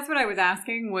something. Oh, see, that's what I was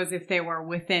asking, was if they were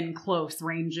within close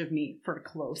range of me for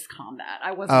close combat.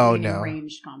 I wasn't meaning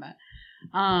ranged combat.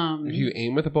 If you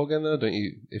aim with a bolt gun, though, don't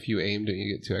you? If you aim, don't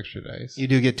you get 2 extra dice? You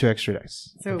do get 2 extra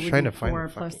dice. So I'm it would trying be to find 4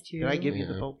 the plus fucking- 2. Did I give you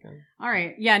the Yeah. bolt gun? All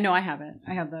right. Yeah, no, I have it.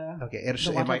 I have the Okay, the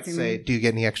it might Watching say, me. do you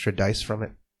get any extra dice from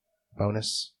it?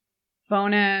 Bonus?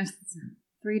 bonus,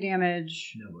 3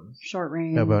 damage, No bonus. short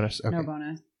range. No bonus. Okay. No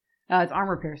bonus. It's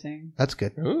armor piercing. That's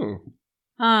good. Ooh.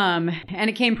 And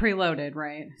it came preloaded,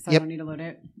 right? So Yep. I don't need to load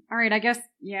it. All right, I guess,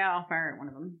 yeah, I'll fire at one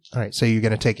of them. All right, so you're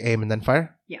going to take aim and then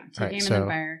fire? Yeah, take All right, aim so- and then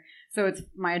fire. So it's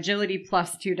my agility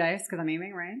plus 2 dice because I'm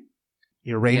aiming, right?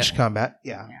 Your ranged combat?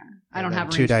 Yeah. Yeah. I don't And have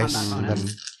a then 2 ranged dice. combat And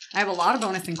bonus. I have a lot of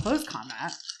bonus in close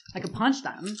combat. I could punch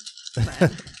them,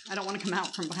 but I don't want to come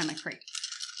out from behind my crate.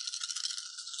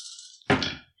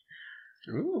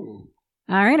 Ooh.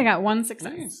 All right, I got 1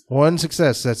 success. Nice. 1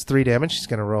 success. That's 3 damage. He's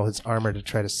going to roll his armor to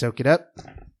try to soak it up.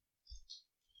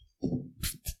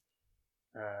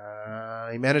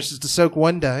 He manages to soak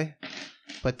 1 die,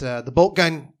 but the bolt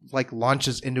gun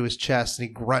launches into his chest and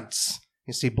he grunts.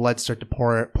 You see blood start to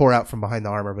pour out from behind the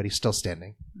armor, but he's still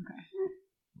standing.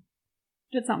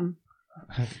 Did something.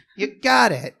 You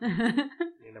got it.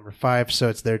 Number 5, so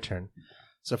it's their turn.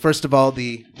 So first of all,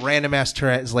 the random ass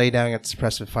turret is laid down at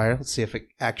suppressive fire. Let's see if it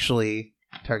actually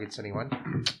targets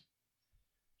anyone.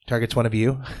 Targets one of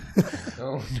you.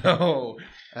 Oh, no.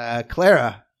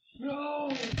 Clara,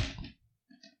 No.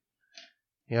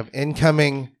 you have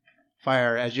incoming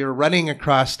fire. As you're running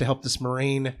across to help this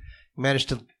Marine, you manage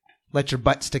to let your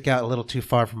butt stick out a little too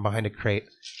far from behind a crate.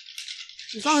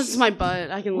 As long as it's my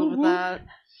butt, I can live with that.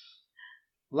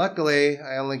 Luckily,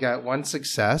 I only got 1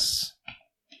 success.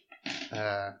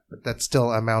 But that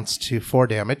still amounts to 4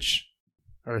 damage.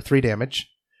 Or 3 damage.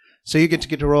 So you get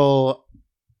to roll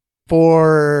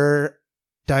 4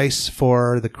 dice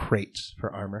for the crate for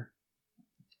armor.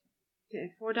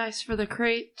 Okay, 4 dice for the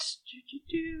crate.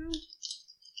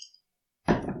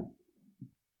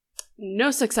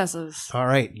 No successes. All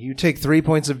right, you take 3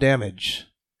 points of damage.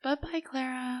 Bye-bye,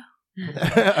 Clara.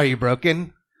 Are you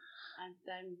broken?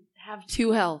 I have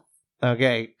 2 health.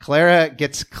 Okay, Clara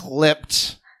gets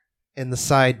clipped in the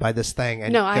side by this thing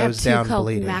and No, I have goes 2 down health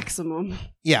bleeding. maximum.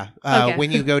 Yeah. Okay.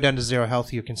 When you go down to 0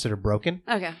 health, you consider broken.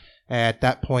 Okay. At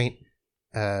that point,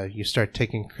 you start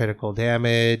taking critical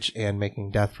damage and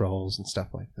making death rolls and stuff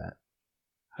like that.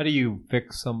 How do you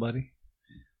fix somebody?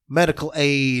 Medical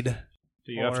aid.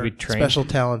 Do you have to or be trained? Special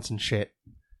talents and shit.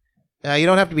 You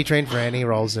don't have to be trained for any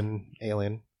roles in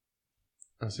Alien.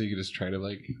 Oh, so you could just try to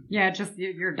like Yeah, just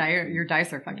your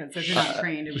dice are affected. So if you're not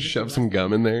trained, it would just shove be some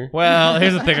gum in there. Well,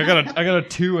 here's the thing. I got a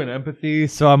 2 in empathy,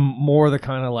 so I'm more the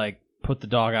kind of like put the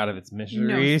dog out of its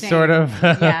misery, same. sort of.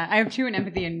 Yeah, I have 2 in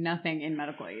empathy and nothing in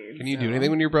medical aid. Can you do so- anything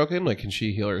when you're broken? Like, can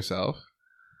she heal herself?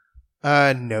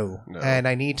 No. No. And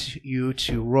I need you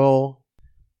to roll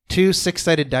 2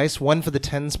 6-sided dice, one for the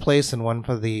tens place and one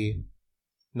for the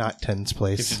not tens You have to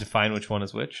place. define which one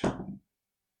is which.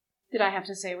 Did I have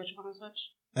to say which one is which?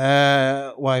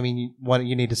 Well, I mean,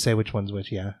 you need to say which one's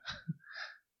which, yeah.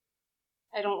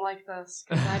 I don't like this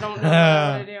because I don't know what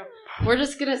I want to do. We're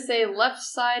just gonna say left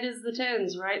side is the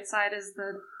 10s, right side is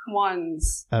the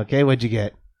 1s. Okay, what'd you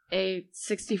get? A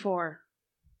 64.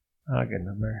 Oh, good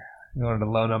number. You wanted a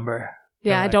low number.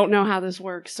 Yeah, I Alright. don't know how this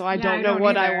works, so I Yeah, don't I know don't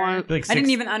what I either. want. Like I didn't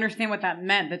even understand what that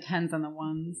meant, the 10s and the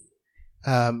 1s.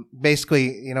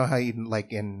 Basically, you know how you,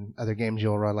 like in other games,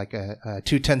 you'll roll like a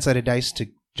 2 10-sided dice to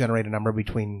generate a number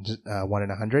between 1 and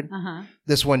 100. Uh-huh.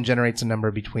 This one generates a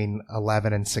number between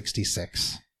 11 and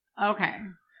 66. Okay.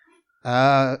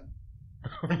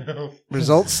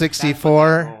 Result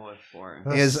 64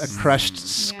 is a crushed Yeah.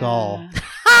 skull.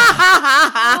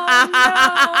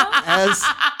 Oh, As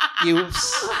you...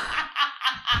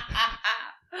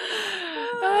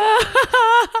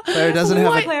 Claire doesn't have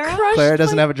What? a Clara? Claire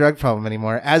doesn't have a drug problem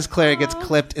anymore. As Claire gets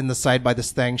clipped in the side by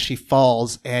this thing, she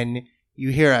falls, and you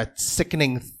hear a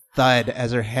sickening thud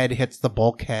as her head hits the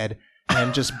bulkhead,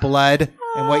 and just blood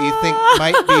and what you think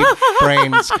might be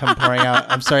brains come pouring out.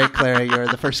 I'm sorry, Claire, you're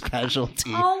the first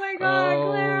casualty. Oh my god,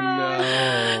 Oh, Clara.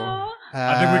 no.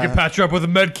 I think we can patch her up with a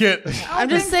med kit. I'm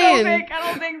just saying, I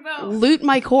don't think so. loot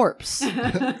my corpse.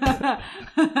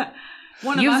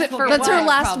 One of Use us it will for get that's her that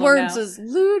last problem words now. is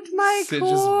loot my Sid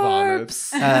just vomits.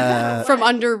 corpse. From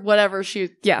under whatever she,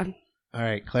 yeah. All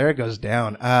right, Clara goes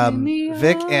down.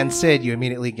 Vic and Sid, you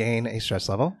immediately gain a stress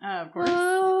level. Oh, of course.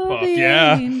 Fuck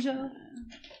yeah.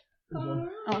 Oh,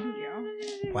 thank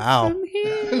you. Wow.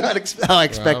 Not how I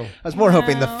expect. Wow. I was more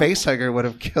hoping the Wow. face hugger would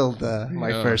have killed my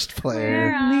Yeah. first player.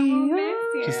 Clara, we'll miss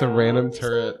you. Just a random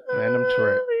turret. Random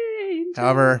turret.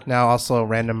 However, now also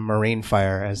random marine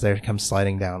fire as they come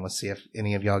sliding down. Let's see if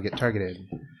any of y'all get targeted.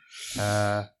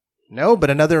 No, but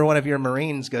another one of your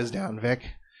marines goes down, Vic.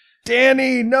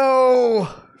 Danny, no.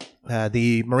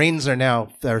 The marines are now,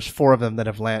 there's 4 of them that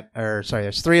have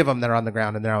there's 3 of them that are on the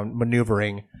ground and they're on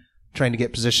maneuvering, trying to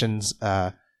get positions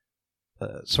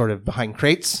sort of behind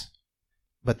crates.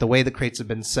 But the way the crates have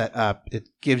been set up, it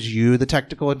gives you the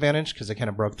tactical advantage because they kind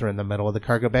of broke through in the middle of the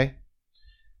cargo bay.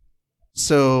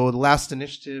 So the last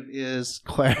initiative is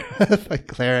Clara.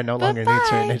 Clara no longer needs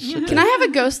her initiative. Can I have a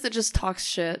ghost that just talks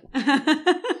shit?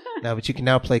 No, but you can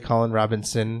now play Colin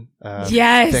Robinson,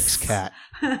 Yes. Vic's cat.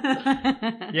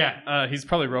 Yeah, he's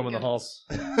probably roaming the halls.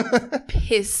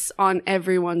 Piss on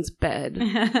everyone's bed.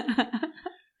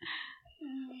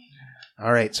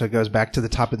 All right, so it goes back to the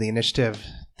top of the initiative.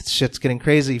 Shit's getting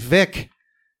crazy. Vic,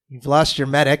 you've lost your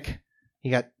medic. You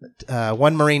got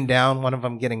 1 marine down, one of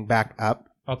them getting back up.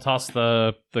 I'll toss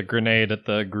the grenade at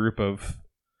the group of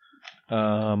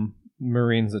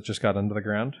Marines that just got into the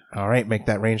ground. All right, make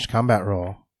that ranged combat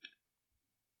roll.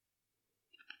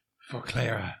 For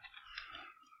Clara.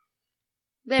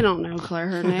 They don't know Claire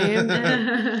her name.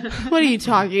 What are you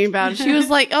talking about? She was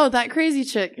like, oh, that crazy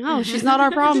chick. Oh, she's not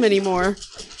our problem anymore.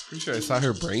 Pretty sure I saw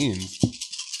her brains.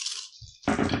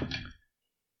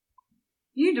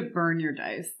 You need to burn your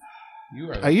dice.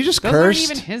 You are. Are you just Those cursed?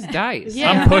 aren't even his dice.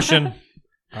 Yeah. I'm pushing.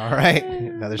 All right,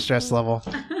 another stress level.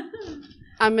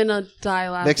 I'm gonna die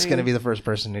laughing. Vic's going to be the first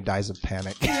person who dies of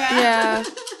panic. Yeah.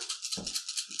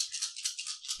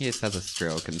 He just has a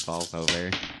stroke and falls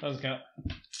over. Doesn't count.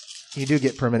 You do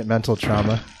get permanent mental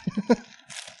trauma.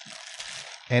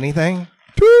 Anything?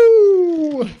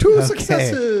 2 Two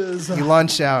successes. You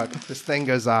launch out. This thing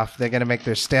goes off. They're going to make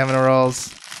their stamina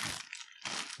rolls,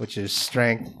 which is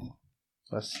strength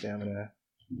plus stamina.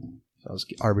 So I'll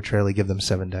just arbitrarily give them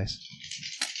 7 dice.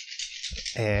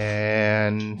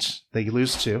 And they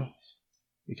lose 2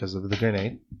 because of the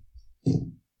grenade.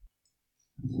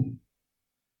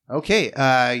 Okay,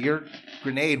 your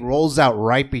grenade rolls out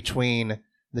right between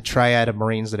the triad of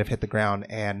Marines that have hit the ground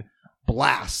and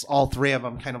blasts all 3 of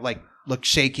them kind of like look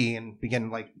shaky and begin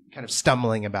like kind of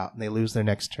stumbling about, and they lose their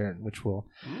next turn, which will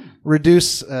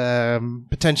reduce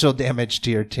potential damage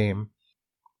to your team.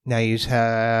 Now you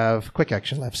have quick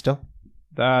action left still.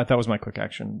 That was my quick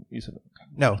action. Use of it.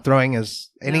 No, throwing is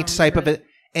any type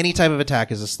of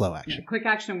attack is a slow action. Quick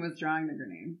action was drawing the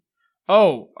grenade.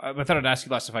 Oh, I thought I'd ask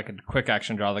you last if I could quick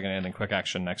action draw the grenade and then quick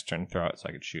action next turn throw it so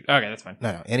I could shoot. Okay, that's fine.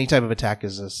 No, any type of attack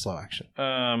is a slow action.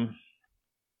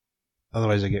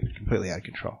 Otherwise, I get completely out of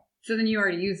control. So then you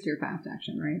already used your fast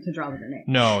action, right, to draw the grenade?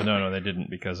 No, they didn't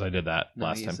because I did that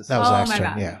last time. That was last my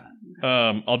turn, bad.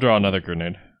 yeah. I'll draw another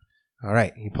grenade. All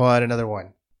right, you pull out another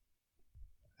one.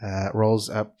 Rolls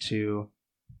up to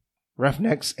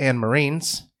Roughnecks and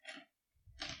Marines.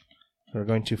 We're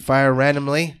going to fire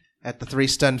randomly at the 3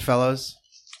 stunned fellows.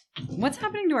 What's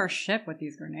happening to our ship with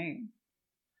these grenades?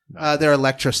 They're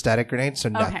electrostatic grenades, so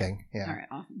Okay. nothing. Yeah. All right,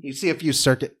 awesome. You see a few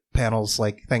circuit panels,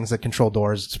 like things that control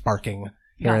doors, sparking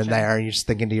here and Gotcha. there, and you're just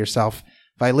thinking to yourself,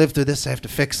 if I live through this, I have to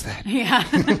fix that. Yeah.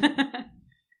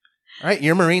 All right,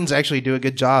 your Marines actually do a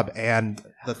good job, and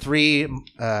the 3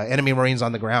 enemy Marines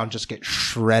on the ground just get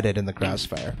shredded in the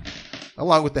crossfire,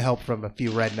 along with the help from a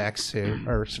few rednecks, a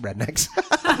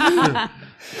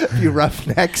few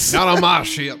roughnecks Not on my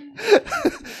ship.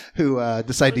 who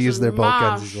decide to use their bolt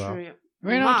guns as well.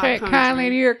 We don't take kindly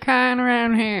to your kind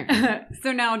around here.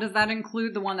 So now, does that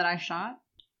include the one that I shot?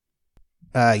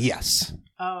 Yes.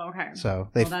 Oh, okay. So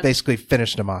they Well, that's- basically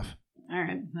finished him off. All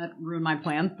right, that ruined my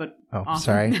plans, but Oh, awesome.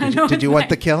 sorry. No, Did you it's want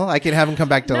the fine. kill? I can have him come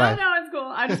back to life. No, it's cool.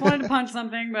 I just wanted to punch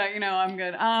something, but I'm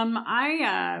good.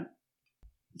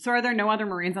 So are there no other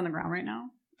Marines on the ground right now?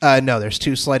 No, there's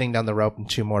 2 sliding down the rope and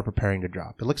 2 more preparing to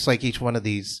drop. It looks like each one of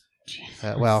these.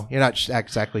 Well, you're not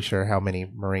exactly sure how many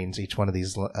Marines each one of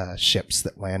these ships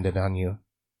that landed on you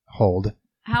hold.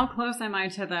 How close am I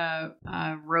to the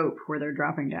rope where they're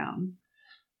dropping down?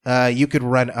 You could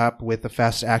run up with a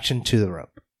fast action to the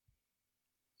rope.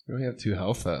 We only have 2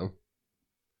 health, though.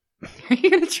 Are you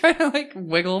gonna try to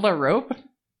wiggle the rope?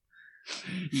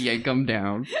 Yank them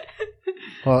down.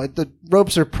 Well, the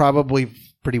ropes are probably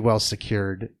pretty well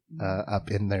secured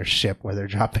up in their ship where they're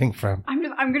dropping from.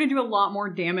 I'm going to do a lot more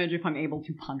damage if I'm able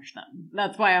to punch them.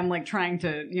 That's why I'm trying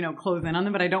to, close in on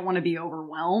them, but I don't want to be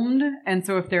overwhelmed. And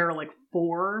so if there are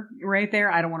 4 right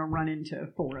there, I don't want to run into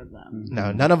 4 of them.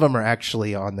 No, none of them are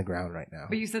actually on the ground right now.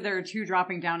 But you said there are 2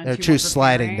 dropping down and They're 2 2 more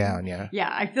sliding preparing. down, yeah. Yeah,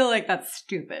 I feel like that's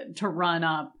stupid to run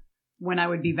up when I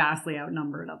would be vastly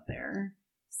outnumbered up there.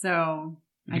 So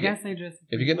I guess I just...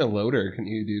 If you get in a loader, can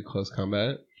you do close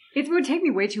combat? It would take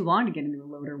me way too long to get into a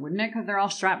loader, wouldn't it? Because they're all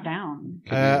strapped down.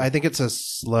 I think it's a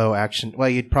slow action. Well,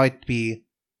 you'd probably be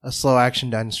a slow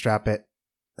action to unstrap it,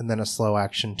 and then a slow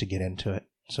action to get into it.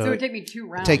 So it would take me 2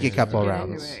 rounds. Take you a couple to of get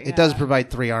into rounds. it, It does provide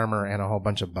 3 armor and a whole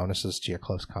bunch of bonuses to your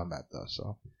close combat, though.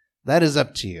 So that is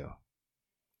up to you.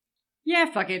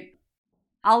 Yeah, fuck it.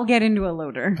 I'll get into a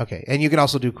loader. Okay, and you can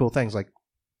also do cool things like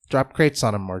drop crates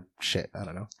on them or shit. I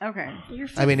don't know. Okay. You're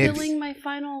I mean, fulfilling my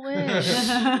final wish.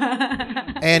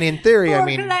 And in theory, I Poor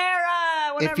mean, Clara,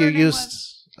 if whatever you her name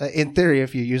used, in theory,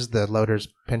 if you use the loader's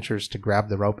pinchers to grab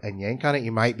the rope and yank on it,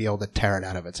 you might be able to tear it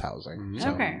out of its housing. was.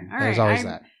 So Okay, all there's right. always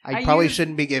that. I I probably use-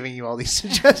 shouldn't be giving you all these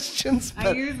suggestions. I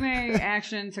But, use my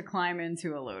action to climb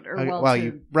into a loader. okay, Well, well, to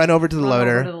you run over to the run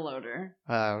loader. over to the loader.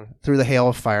 Through the hail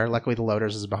of fire. Luckily, the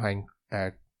loaders is behind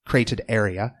a crated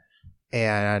area,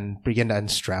 and begin to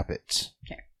unstrap it.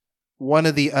 Okay. One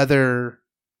of the other,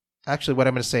 actually, what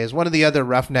I'm going to say is one of the other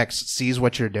roughnecks sees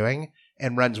what you're doing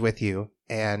and runs with you,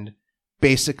 and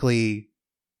basically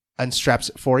unstraps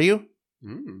it for you.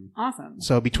 Awesome.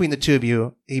 So between the 2 of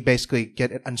you, he basically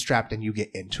get it unstrapped, and you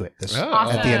get into it at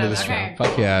the end of this Awesome. round. Okay.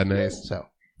 Fuck yeah, nice. So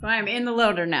So I'm in the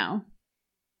loader now.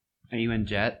 Are you in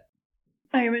jet?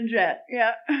 I am in jet.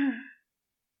 Yeah.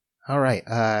 all right,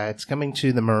 it's coming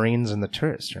to the Marines and the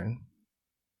turret's turn.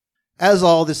 As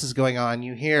all this is going on,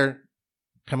 you hear,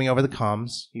 coming over the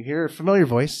comms, you hear a familiar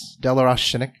voice, Delaros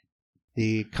Shinnick,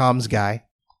 the comms guy.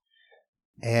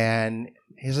 And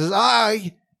he says,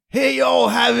 I hear you all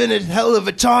having a hell of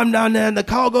a time down there in the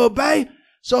cargo bay,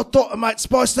 so I thought I might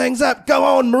spice things up. Go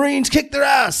on, Marines, kick their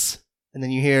ass. And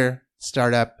then you hear,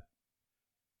 start up,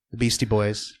 the Beastie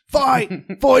Boys,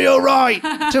 fight for your right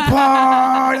to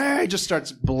party. Just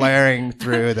starts blaring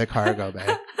through the cargo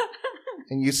bay.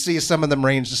 And you see some of the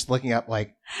Marines just looking up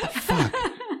like, the fuck?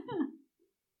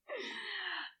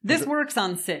 This works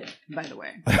on Sid, by the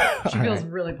way. She All feels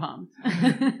right. really pumped.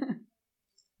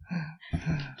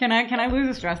 Can I lose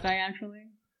a stress die actually?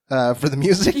 For the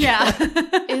music? Yeah.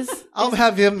 I'll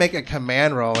have him make a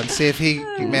command roll and see if he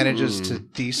manages to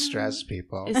de-stress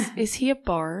people. Is he a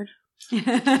bard? In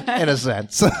a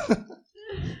sense.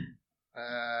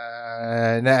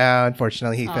 No,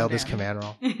 unfortunately, he Oh, failed his damn. command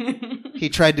roll. He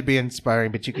tried to be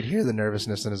inspiring, but you could hear the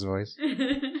nervousness in his voice.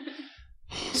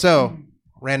 So,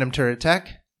 random turret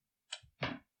attack.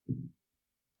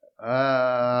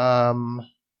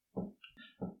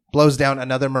 Blows down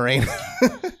another Marine.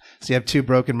 So you have 2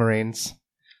 broken Marines.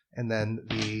 And then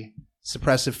the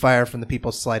suppressive fire from the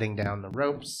people sliding down the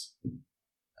ropes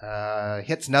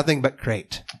hits nothing but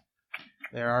crate.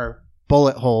 There are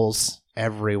bullet holes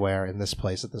everywhere in this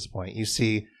place at this point. You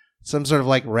see some sort of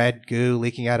like red goo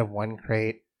leaking out of one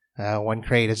crate. One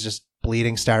crate is just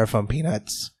bleeding styrofoam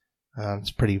peanuts.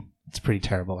 It's pretty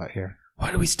terrible out here.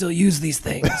 Why do we still use these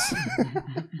things?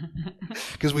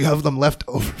 Because we have them left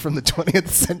over from the 20th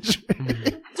century.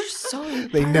 They're so.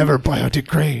 They never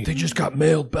biodegrade. They just got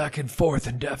mailed back and forth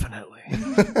indefinitely.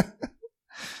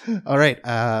 All right,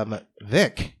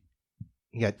 Vic.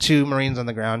 You got 2 Marines on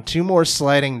the ground, 2 more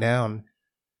sliding down.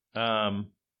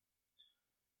 I'm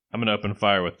gonna open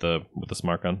fire with the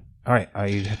smart gun. All right, are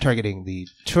you targeting the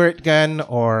turret gun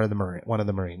or the one of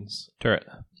the Marines? Turret.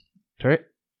 Turret.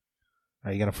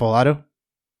 Are you gonna full auto?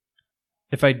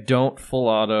 If I don't full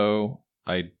auto,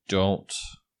 I don't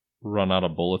run out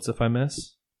of bullets if I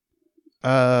miss.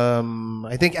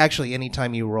 I think actually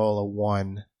anytime you roll a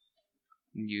 1,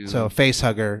 so a face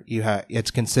hugger,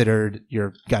 it's considered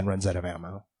your gun runs out of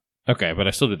ammo. Okay, but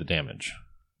I still do the damage.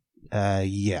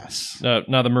 Yes.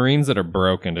 Now the Marines that are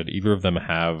broken, did either of them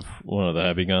have one of the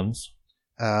heavy guns?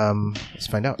 Let's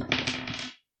find out.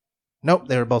 Nope,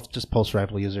 they were both just pulse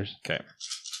rifle users. Okay.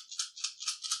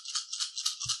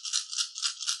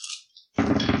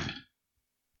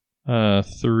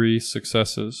 Three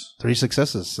successes. 3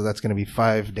 successes, so that's going to be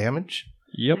 5 damage.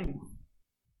 Yep. And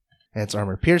it's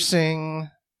armor piercing.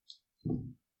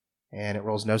 And it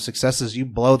rolls no successes. You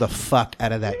blow the fuck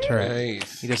out of that turret.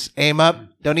 Nice. You just aim up.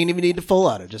 Don't even need to full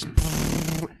auto. Just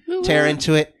tear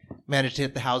into it. Manage to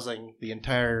hit the housing. The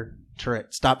entire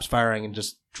turret stops firing and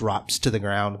just drops to the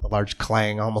ground with a large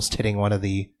clang, almost hitting one of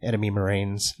the enemy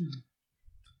Marines.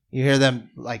 You hear them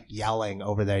like yelling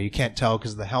over there. You can't tell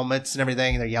because of the helmets and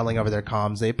everything. They're yelling over their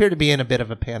comms. They appear to be in a bit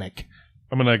of a panic.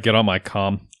 I'm gonna get on my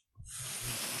comm.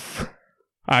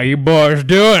 How you boys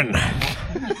doing?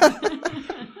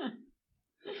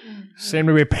 Seem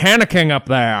to be panicking up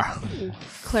there.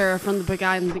 Clara from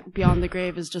the Beyond the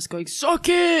Grave is just going, suck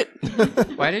it!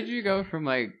 Why did you go from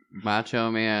like Macho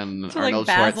Man To, like, Arnold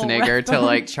Basil Schwarzenegger to Rathbone.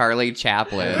 like Charlie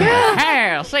Chaplin?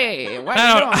 Hey, see, what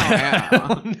are you I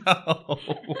doing? don't know.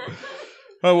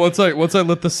 Oh, once I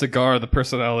lit the cigar, the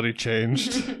personality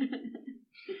changed.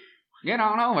 Get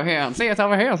on over here and see us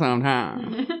over here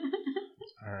sometime.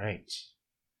 All right.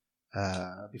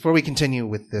 Before we continue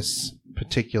with this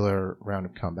particular round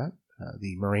of combat,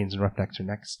 the Marines and Roughnecks are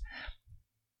next.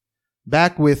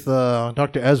 Back with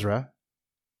Dr. Ezra.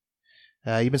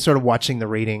 You've been sort of watching the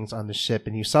ratings on the ship,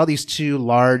 and you saw these 2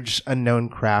 large unknown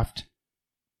craft.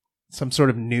 Some sort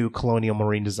of new colonial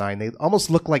marine design. They almost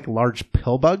look like large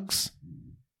pill bugs.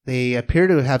 They appear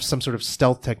to have some sort of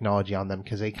stealth technology on them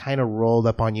because they kind of rolled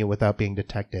up on you without being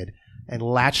detected and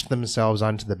latched themselves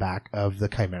onto the back of the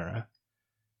Chimera.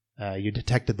 You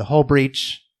detected the hull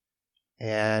breach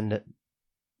and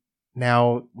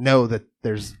now know that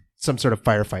there's some sort of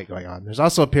firefight going on. There's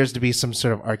also appears to be some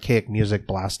sort of archaic music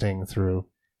blasting through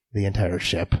the entire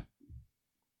ship.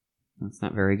 That's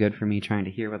not very good for me trying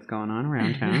to hear what's going on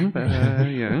around town, but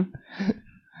yeah.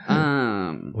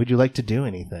 Would you like to do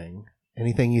anything?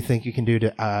 Anything you think you can do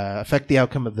to affect the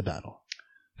outcome of the battle?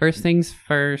 First things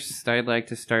first, I'd like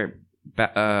to start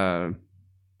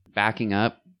backing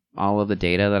up all of the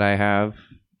data that I have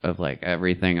of like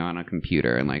everything on a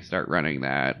computer and like start running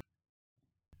that.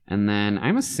 And then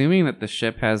I'm assuming that the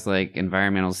ship has like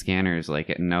environmental scanners, like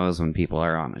it knows when people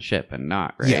are on the ship and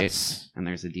not, right? Yes. And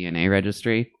there's a DNA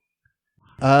registry.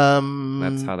 That's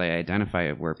That's how they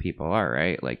identify where people are,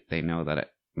 right? Like they know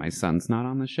that my son's not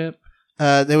on the ship.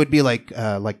 There would be like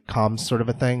comms sort of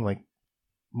a thing, like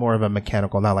more of a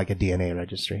mechanical, not like a DNA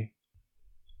registry.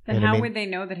 Then You know what I how mean? would they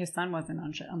know that his son wasn't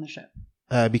on the ship?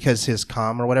 Because his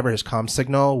comm or whatever, his comm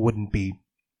signal wouldn't be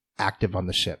active on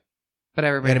the ship. But You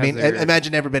everybody know what I mean? has their-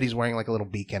 Imagine everybody's wearing like a little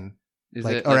beacon. Is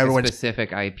like- it or like a everyone's-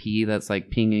 specific IP that's like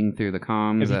pinging through the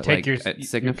comms If you that take like your- it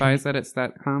signifies that it's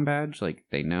that comm badge? Like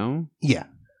they know? Yeah.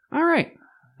 All right.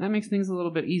 That makes things a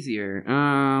little bit easier.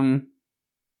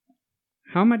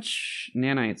 How much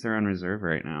nanites are on reserve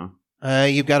right now?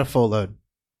 You've got a full load.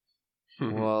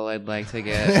 Well, I'd like to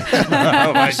get.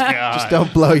 Oh my Just god.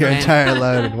 don't blow your And- entire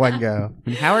load in one go.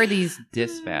 And how are these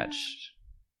dispatched?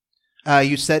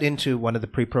 You set into one of the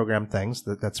pre-programmed things.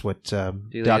 That's what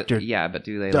Doctor. But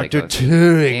do they Dr. go through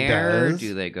Turing air? does.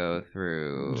 Do they go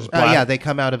through? They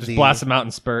come out of Just the. blast them out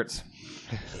in spurts.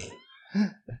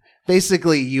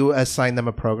 Basically, you assign them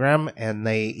a program, and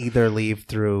they either leave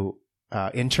through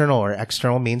internal or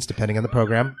external means, depending on the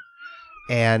program,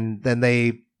 and then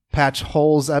they patch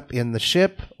holes up in the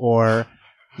ship, or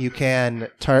you can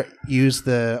use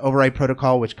the override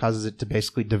protocol, which causes it to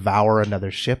basically devour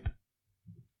another ship.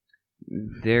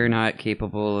 They're not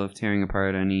capable of tearing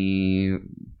apart any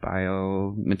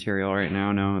biomaterial right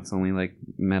now. No, it's only like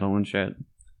metal and shit.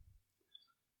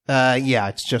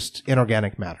 It's just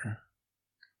inorganic matter.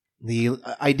 The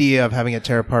idea of having it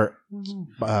tear apart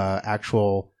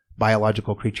actual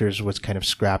biological creatures was kind of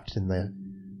scrapped in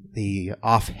the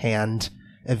offhand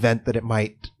event that it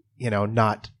might,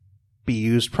 not be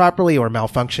used properly or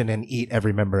malfunction and eat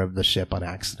every member of the ship on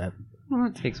accident. Well,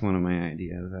 that takes one of my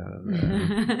ideas out of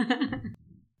it.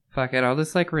 Fuck it, I'll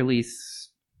just release,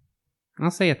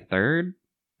 I'll say a third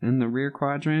in the rear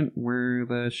quadrant where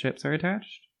the ships are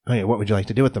attached. Okay, what would you like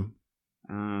to do with them?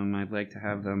 I'd like to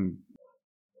have them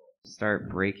start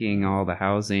breaking all the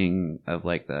housing of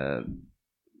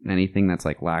anything that's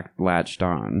latched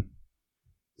on.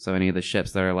 So any of the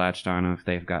ships that are latched on, if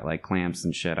they've got clamps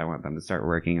and shit, I want them to start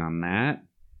working on that.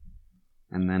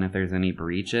 And then if there's any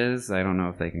breaches, I don't know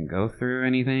if they can go through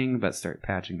anything, but start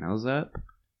patching those up.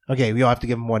 Okay, you'll have to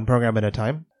give them one program at a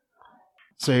time.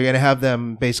 So you're going to have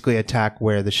them basically attack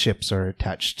where the ships are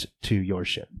attached to your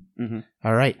ship. Mm-hmm.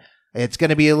 All right. It's going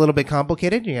to be a little bit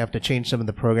complicated. You have to change some of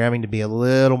the programming to be a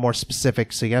little more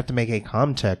specific, so you have to make a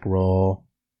ComTech roll.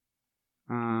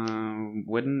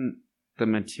 Wouldn't the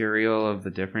material of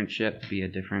the different ship be a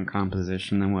different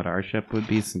composition than what our ship would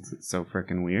be, since it's so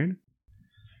freaking weird?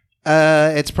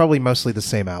 It's probably mostly the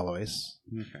same alloys.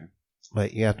 Okay.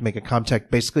 But you have to make a ComTech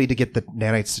basically to get the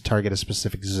nanites to target a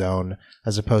specific zone,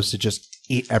 as opposed to just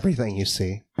eat everything you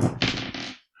see.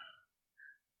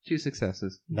 2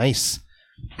 successes. Nice.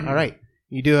 All right.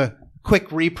 You do a quick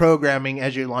reprogramming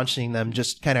as you're launching them,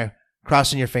 just kind of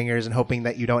crossing your fingers and hoping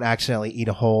that you don't accidentally eat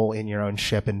a hole in your own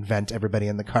ship and vent everybody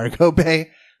in the cargo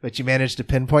bay, but you managed to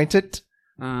pinpoint it.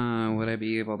 Would I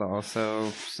be able to also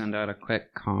send out a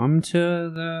quick comm to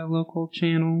the local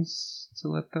channels to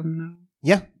let them know?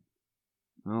 Yeah.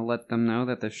 I'll let them know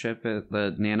that the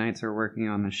nanites are working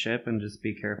on the ship, and just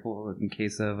be careful in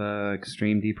case of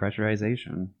extreme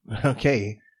depressurization.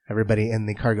 Okay. Everybody in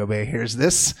the cargo bay hears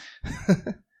this.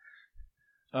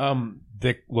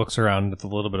 Dick looks around with a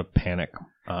little bit of panic.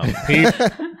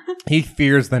 He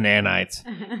fears the nanites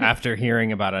after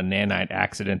hearing about a nanite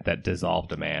accident that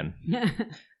dissolved a man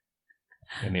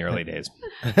in the early days.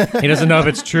 He doesn't know if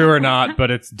it's true or not,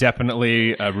 but it's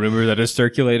definitely a rumor that has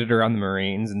circulated around the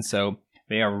Marines, and so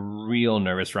they are real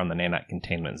nervous around the nanite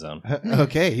containment zone.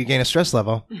 Okay, you gain a stress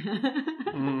level.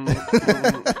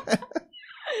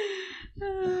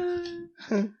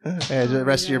 And the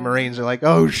rest of your Marines are like,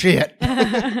 oh shit.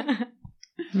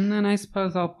 And then I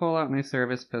suppose I'll pull out my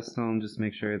service pistol and just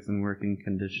make sure it's in working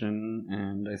condition.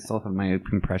 And I still have my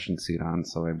compression suit on,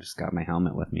 so I've just got my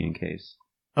helmet with me in case.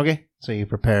 Okay, so you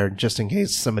prepared just in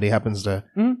case somebody happens to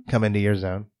come into your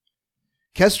zone.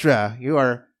 Kestra, you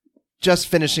are just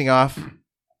finishing off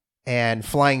and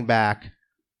flying back,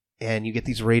 and you get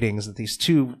these ratings that these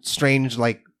 2 strange,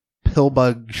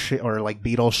 pillbug or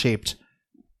beetle-shaped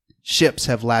ships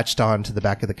have latched on to the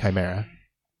back of the Chimera.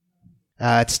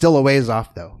 It's still a ways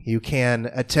off, though. You can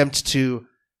attempt to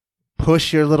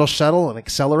push your little shuttle and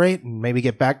accelerate and maybe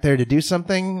get back there to do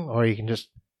something, or you can just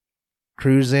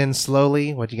cruise in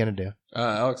slowly. What are you going to do?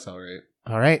 I'll accelerate.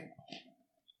 All right.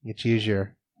 You choose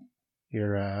your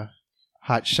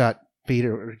hot shot feed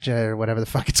or whatever the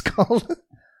fuck it's called.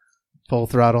 Full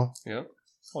throttle. Yep.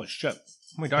 Holy shit.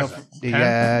 How many dice?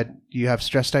 Do you have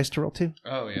stress dice to roll too?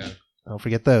 Oh, yeah. Don't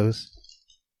forget those.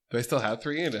 Do I still have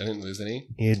 3 and I didn't lose any?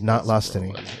 You'd not lost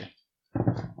any.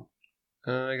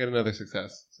 I got another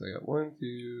success. So I got 1,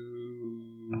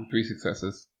 2, 3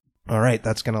 successes. All right.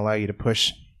 That's going to allow you to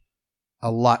push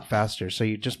a lot faster. So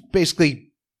you just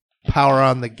basically power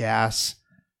on the gas.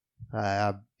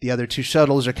 The other 2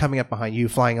 shuttles are coming up behind you,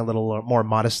 flying a little more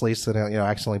modestly so they don't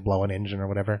accidentally blow an engine or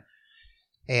whatever.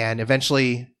 And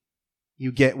eventually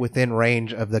you get within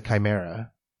range of the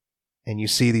Chimera. And you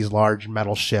see these large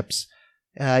metal ships.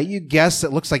 You guess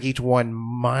it looks like each one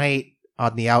might,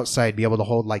 on the outside, be able to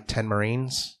hold 10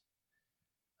 Marines.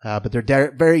 But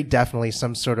they're very definitely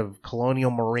some sort of colonial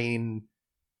marine,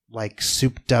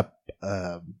 souped up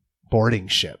boarding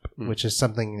ship, which is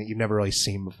something that you've never really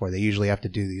seen before. They usually have to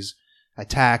do these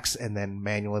attacks and then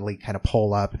manually kind of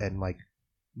pull up and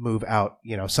move out,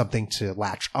 something to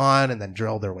latch on and then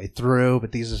drill their way through.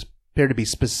 But these appear to be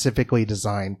specifically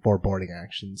designed for boarding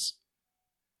actions.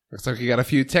 Looks like we got a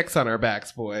few ticks on our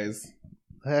backs, boys.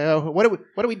 What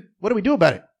do we do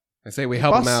about it? I say we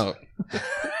help them boss?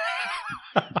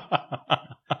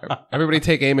 out. Everybody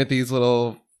take aim at these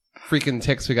little freaking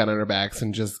ticks we got on our backs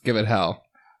and just give it hell.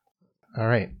 All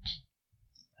right.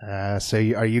 So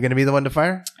are you going to be the one to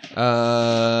fire?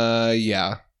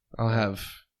 Yeah. I'll have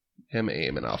him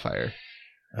aim and I'll fire.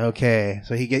 Okay.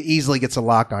 So he easily gets a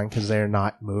lock on because they're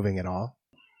not moving at all.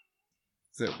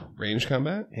 Is it range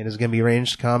combat? It is going to be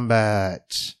ranged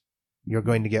combat. You're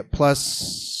going to get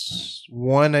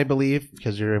 +1, I believe,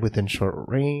 because you're within short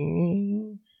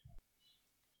range.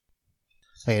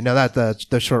 Hey, no,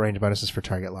 the short range bonus is for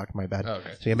target lock. My bad. Oh,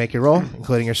 okay. So you make your roll,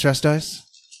 including your stress dice.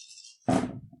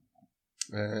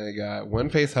 I got 1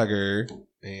 face hugger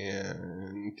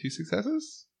and 2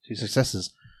 successes. 2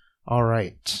 successes. All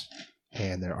right.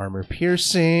 And their armor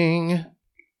piercing.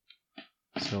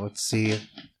 So let's see.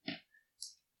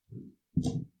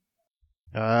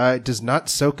 It does not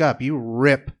soak up. You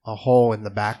rip a hole in the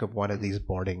back of one of these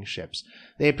boarding ships.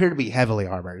 They appear to be heavily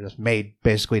armored, just made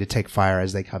basically to take fire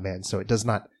as they come in. So it does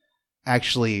not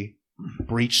actually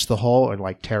breach the hull and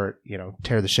like tear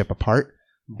the ship apart.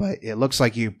 But it looks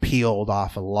like you peeled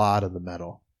off a lot of the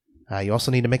metal. You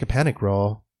also need to make a panic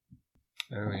roll.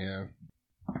 Oh yeah.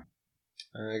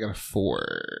 I got a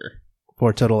 4.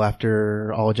 4 total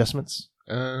after all adjustments.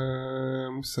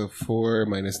 So 4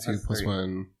 minus 2 plus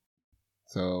 1.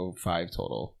 So 5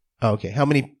 total. Oh, okay.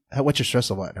 What's your stress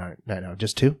level right now?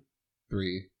 Just 2?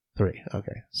 3. 3.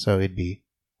 Okay. So it'd be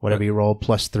whatever you roll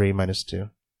plus 3 minus 2.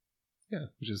 Yeah,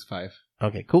 which is 5.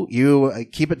 Okay, cool. You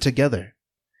keep it together.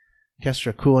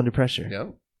 Kestra, cool under pressure.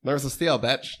 Yep. There's a steel,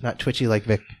 bitch. Not twitchy like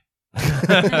Vic. This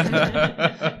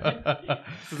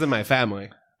is in my family.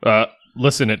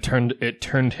 Listen, it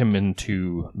turned him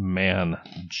into man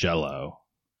jello.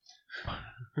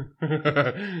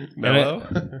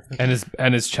 Mellow?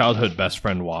 and his childhood best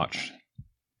friend watched.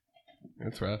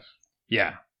 That's rough.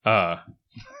 Yeah.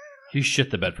 He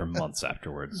shit the bed for months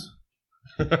afterwards.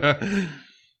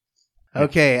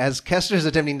 Okay, as Kestra's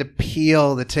attempting to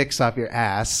peel the ticks off your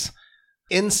ass,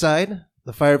 inside,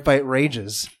 the firefight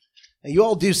rages. And you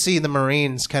all do see the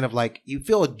Marines kind of like, you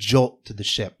feel a jolt to the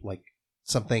ship, like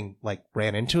something like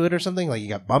ran into it or something, like you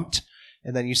got bumped.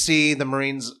 And then you see the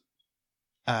Marines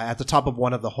at the top of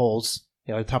one of the holes,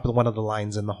 at the top of one of the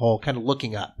lines in the hole, kind of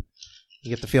looking up. You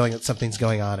get the feeling that something's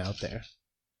going on out there.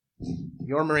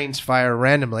 Your Marines fire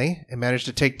randomly and manage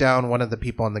to take down one of the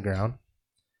people on the ground.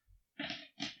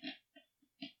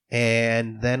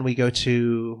 And then we go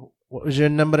to, what was your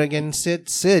number again, Sid?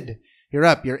 Sid, you're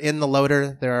up. You're in the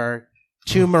loader. There are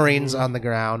 2 Marines on the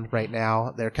ground right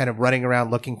now. They're kind of running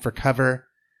around looking for cover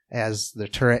as the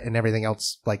turret and everything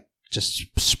else, like, just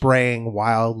spraying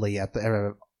wildly at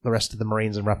the rest of the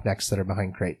Marines and Roughnecks that are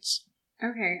behind crates.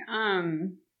 Okay,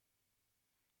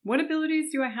 what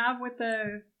abilities do I have with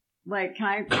the, like,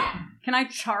 can I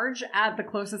charge at the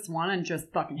closest one and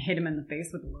just fucking hit him in the face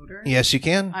with the loader? Yes, you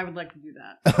can. I would like to do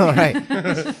that. All right.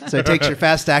 So it takes your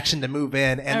fast action to move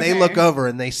in, and they look over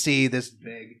and they see this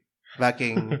big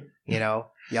fucking,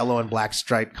 yellow and black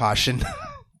striped caution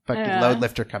fucking load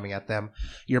lifter coming at them.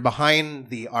 You're behind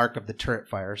the arc of the turret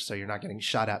fire, so you're not getting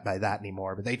shot at by that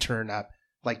anymore, but they turn up,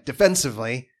 like,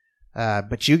 defensively,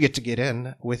 but you get to get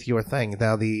in with your thing.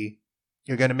 Now,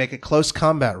 you're going to make a close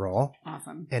combat roll.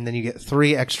 Awesome. And then you get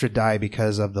 3 extra die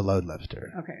because of the load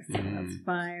lifter. Okay, so that's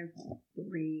 5,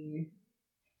 3.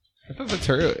 I thought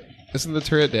isn't the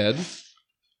turret dead?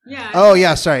 Yeah. Oh,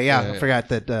 yeah, sorry, yeah. Yeah. I forgot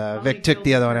that Vic took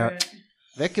the other one out.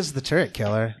 Vic is the turret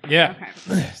killer. Yeah.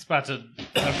 Okay. It's about to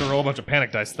have to roll a bunch of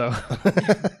panic dice, though.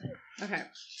 Okay.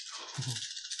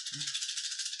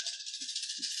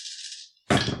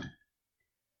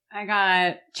 I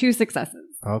got 2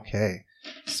 successes. Okay.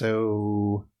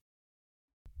 So,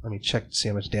 let me check to see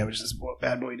how much damage this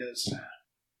bad boy does.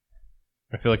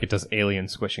 I feel like it does alien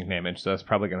squishing damage, so it's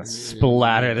probably going to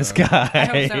splatter this guy. I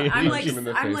hope so. I'm Punch him in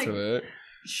the face with it.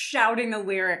 shouting the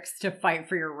lyrics to Fight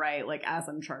for Your Right, like, as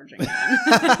I'm charging. All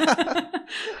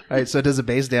right, so it does a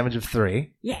base damage of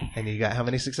 3. Yeah. And you got how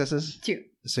many successes? 2.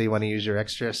 So you want to use your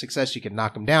extra success. You can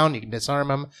knock him down. You can disarm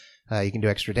him. You can do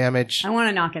extra damage. I want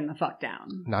to knock him the fuck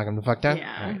down. Knock him the fuck down?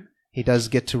 Yeah. All right. He does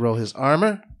get to roll his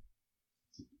armor.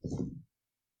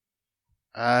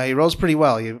 He rolls pretty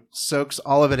well. He soaks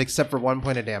all of it except for 1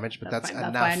 point of damage, but that's fine.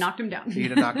 enough That's why I knocked him down. for you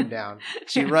to knock him down.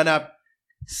 So you run up,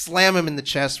 slam him in the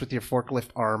chest with your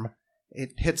forklift arm.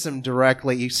 It hits him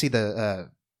directly. You see the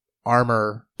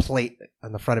armor plate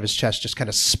on the front of his chest just kind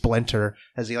of splinter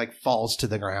as he falls to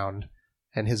the ground,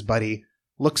 and his buddy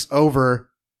looks over,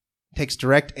 takes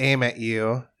direct aim at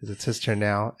you, because it's his turn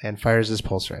now, and fires his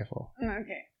pulse rifle.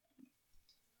 Okay.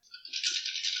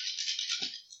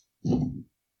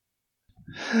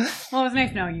 Well, it was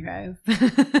nice knowing you guys.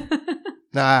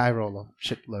 Nah, I rolled a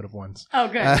shitload of ones. Oh,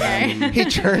 good. Okay. He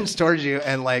turns towards you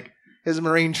and like his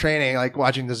marine training, like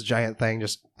watching this giant thing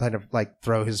just kind of like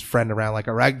throw his friend around like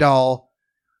a rag doll.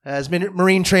 His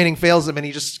marine training fails him and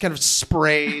he just kind of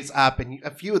sprays up and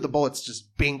a few of the bullets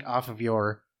just bink off of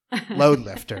your load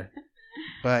lifter.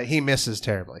 But he misses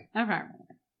terribly. Okay.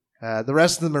 The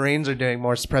rest of the Marines are doing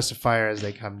more suppressive fire as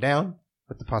they come down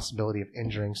with the possibility of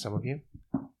injuring some of you.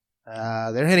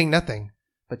 They're hitting nothing,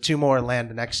 but 2 more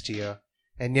land next to you.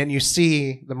 And then you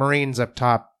see the Marines up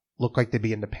top look like they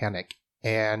begin to panic.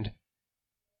 And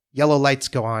yellow lights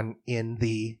go on in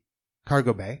the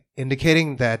cargo bay,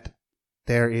 indicating that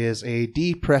there is a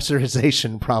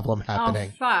depressurization problem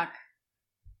happening. Oh, fuck.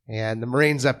 And the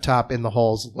Marines up top in the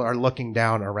holes are looking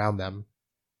down around them.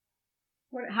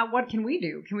 What can we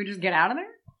do? Can we just get out of there?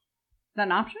 Is that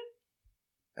an option?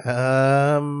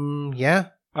 Yeah.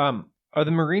 Are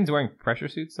the Marines wearing pressure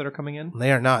suits that are coming in?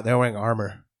 They are not. They're wearing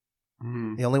armor.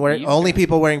 Mm. The only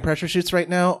people wearing pressure suits right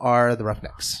now are the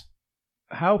Roughnecks.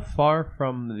 How far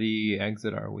from the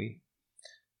exit are we?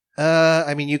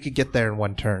 I mean, you could get there in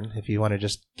 1 turn if you want to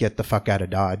just get the fuck out of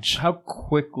Dodge. How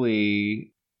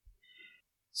quickly...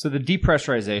 So the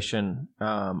depressurization,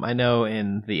 I know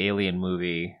in the Alien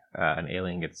movie, an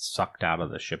alien gets sucked out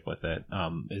of the ship with it.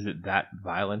 Is it that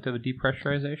violent of a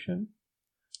depressurization?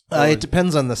 It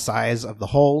depends on the size of the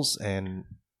holes and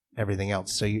everything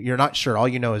else. So you're not sure. All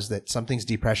you know is that something's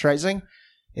depressurizing.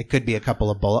 It could be a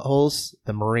couple of bullet holes.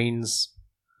 The Marines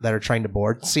that are trying to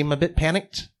board seem a bit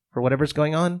panicked for whatever's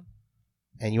going on.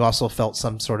 And you also felt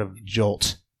some sort of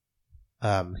jolt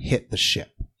hit the ship.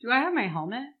 Do I have my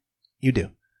helmet? You do.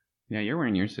 Yeah, you're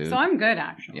wearing your suit. So I'm good,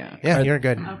 actually. Yeah. Yeah, you're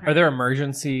good. Okay. Are there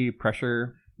emergency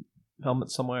pressure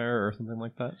helmets somewhere or something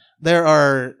like that? There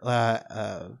are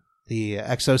the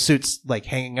exosuits like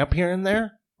hanging up here and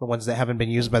there, the ones that haven't been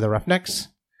used by the Roughnecks.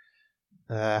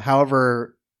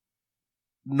 However,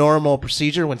 normal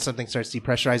procedure when something starts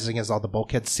depressurizing is all the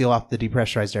bulkheads seal off the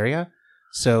depressurized area.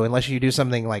 So unless you do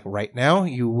something like right now,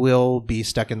 you will be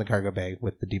stuck in the cargo bay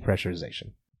with the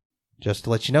depressurization. Just to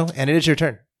let you know, and it is your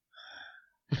turn.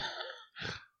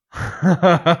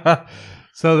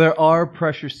 So there are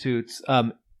pressure suits.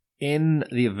 In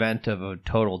the event of a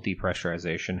total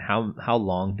depressurization, how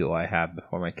long do I have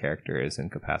before my character is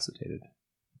incapacitated?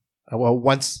 Well,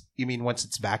 once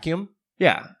it's vacuum,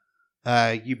 Yeah.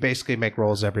 you basically make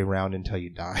rolls every round until you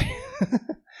die.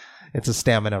 It's a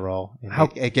stamina roll.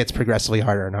 It gets progressively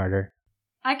harder and harder.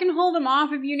 I can hold him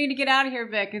off if you need to get out of here,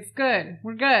 Vic. It's good.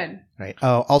 We're good. Right.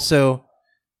 Oh, also,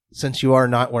 since you are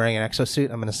not wearing an exosuit,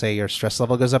 I'm going to say your stress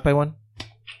level goes up by 1.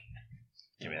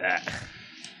 Give me that.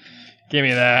 Give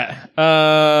me that.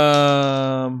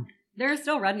 There are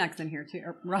still rednecks in here too,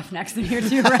 or roughnecks in here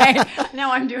too, right?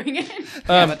 Now I'm doing it.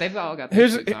 Yeah, but they've all got their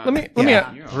Here's suits on. let me.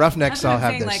 Roughnecks That's what all I'm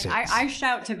have saying. their Like, suits. I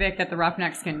shout to Vic that the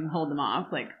roughnecks can hold them off.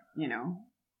 Like, you know.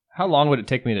 How long would it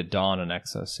take me to don an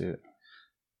exosuit?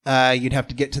 You'd have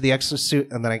to get to the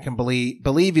exosuit, and then I can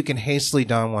believe you can hastily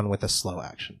don one with a slow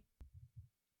action.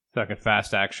 So I can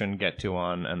fast action, get to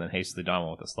one, and then hastily don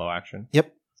one with a slow action?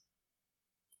 Yep.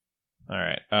 All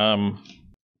right.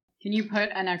 Can you put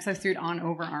an exosuit on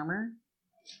over armor?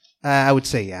 I would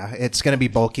say, yeah. It's going to be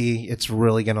bulky. It's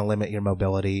really going to limit your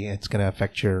mobility. It's going to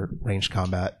affect your ranged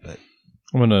combat. But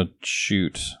I'm going to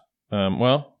shoot.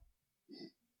 Well...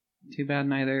 Too bad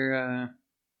neither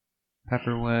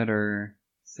Pepperwood or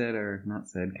Sid or not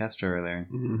Sid, Kester are there.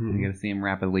 Mm-hmm. You got to see him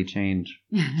rapidly change.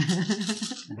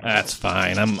 That's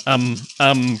fine. I'm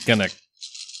gonna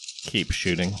keep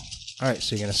shooting. all right,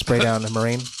 so you're going to spray down a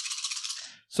Marine.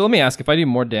 So let me ask: if I do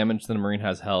more damage than a Marine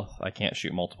has health, I can't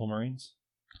shoot multiple Marines?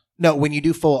 No, when you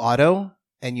do full auto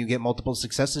and you get multiple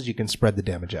successes, you can spread the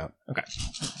damage out. Okay.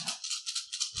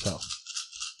 So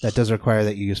that does require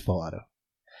that you use full auto.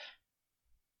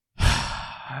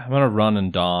 I'm gonna run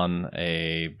and don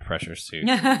a pressure suit.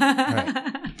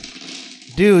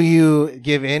 Do you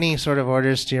give any sort of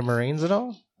orders to your Marines at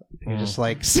all? You're just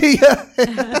like, see ya.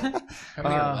 How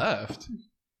many are left?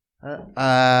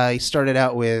 He started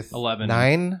out with 11.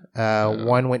 9.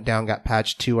 1 went down, got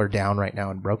patched. 2 are down right now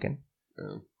and broken.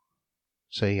 Oh.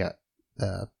 So you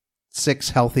got 6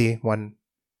 healthy, 1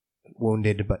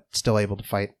 wounded, but still able to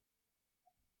fight.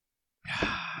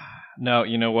 No,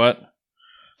 you know what?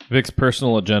 Vic's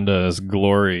personal agenda is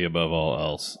glory above all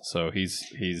else, so he's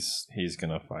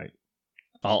gonna fight.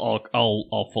 I'll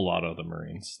full auto the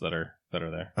Marines that are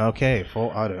there. Okay, full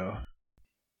auto.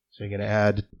 So you're gonna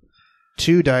add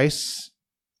 2 dice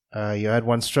You add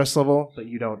 1 stress level, but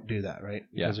you don't do that, right?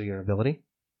 Yeah. Because of your ability.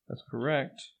 That's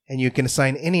correct. And you can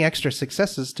assign any extra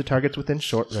successes to targets within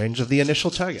short range of the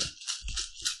initial target.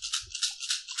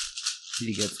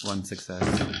 He gets 1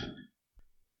 success.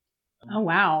 Oh,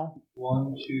 wow.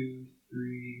 1, 2,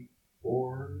 3,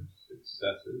 4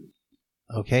 successes.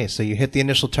 Okay, so you hit the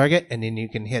initial target, and then you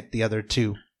can hit the other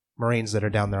 2 Marines that are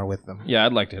down there with them. Yeah,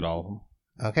 I'd like to hit all of them.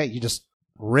 Okay, you just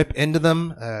rip into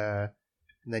them, and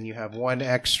then you have 1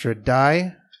 extra die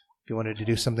if you wanted to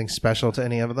do something special to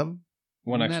any of them.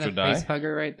 1 Isn't that extra a die. face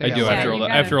hugger right I there. do Yeah, after you all the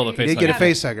gotta- after all the You face. did get a hugger.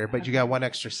 face hugger, but you got 1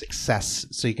 extra success,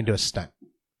 so you can do a stunt.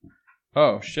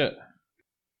 Oh shit!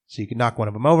 So you can knock one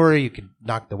of them over, you can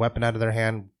knock the weapon out of their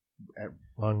hand at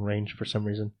long range for some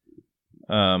reason.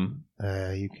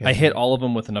 You can. I hit all of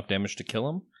them with enough damage to kill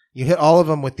them. You hit all of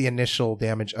them with the initial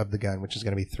damage of the gun, which is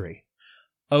going to be 3.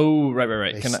 Oh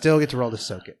right. They Can still get to roll to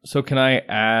soak it. I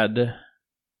add?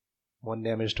 1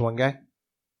 damage to one guy.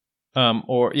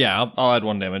 Or yeah, I'll add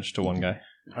 1 damage to one guy.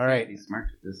 All right. Be smart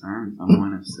to disarm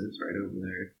someone if Sid's right over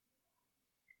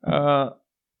there.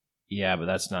 Yeah, but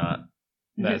that's not.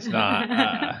 That's not.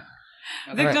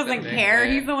 Vic Right. doesn't care.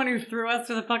 He's the one who threw us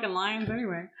to the fucking lions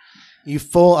anyway. You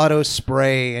full auto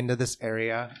spray into this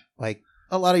area. Like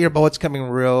a lot of your bullets coming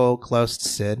real close to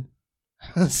Sid.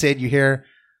 Sid, you hear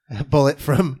a bullet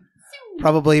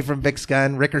probably from Vic's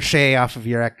gun ricochet off of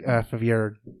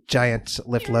your giant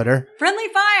lift loader. Friendly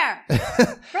fire!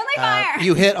 Friendly fire!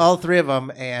 You hit all 3 of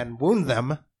them and wound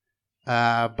them,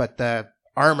 but the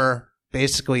armor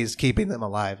basically is keeping them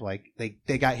alive. Like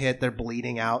they got hit, they're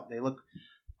bleeding out. They look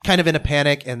kind of in a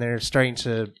panic, and they're starting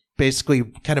to basically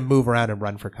kind of move around and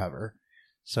run for cover.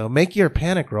 So make your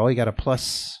panic roll. You got a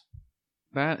plus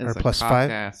That is Or a plus 5?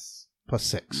 cock-ass. plus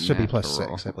 6. Should be plus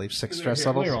Natural. 6, I believe. 6 stress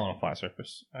levels. You're on a flat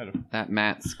surface. That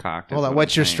Matt's cocked. Hold is on, what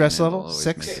what's I'm your saying, stress and level? it'll always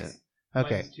 6? make it.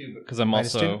 Okay. Because I'm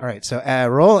Minus 2. also. All right, so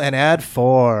roll and add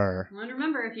 4. And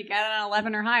remember, if you get an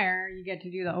 11 or higher, you get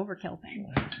to do the overkill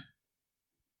thing.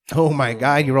 Oh my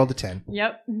god, you rolled a 10.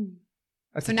 Yep.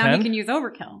 That's So a now 10? he can use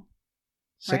overkill.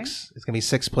 6. It's going to be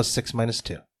 6 plus 6 minus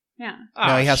 2. Yeah.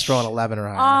 No, he has to roll an 11 or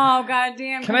higher. Oh,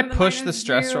 goddamn. Can I push the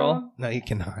stress roll? No, you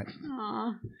cannot.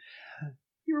 Aw.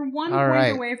 You were 1 All point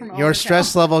right. away from Your overkill.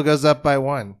 stress level goes up by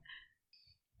 1.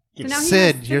 So now he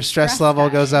Sid, has your 6 stress level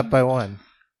die. goes up by 1.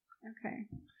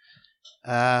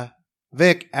 Okay.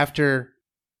 Vic, after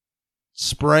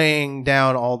spraying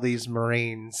down all these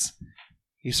Marines,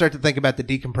 you start to think about the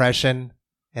decompression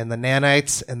and the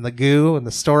nanites and the goo and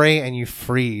the story, and you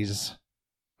freeze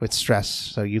with stress.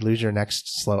 So you lose your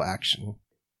next slow action.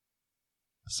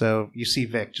 So you see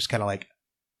Vic just kind of like,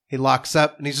 he locks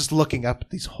up and he's just looking up at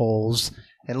these holes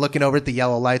and looking over at the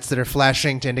yellow lights that are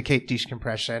flashing to indicate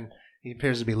decompression. He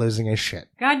appears to be losing his shit.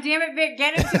 God damn it, Vic,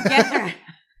 get it together.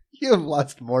 You have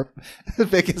lost more.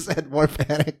 Vic has had more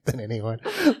panic than anyone.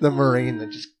 The Marine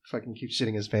that just fucking keeps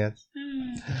shitting his pants.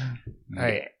 All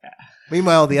right.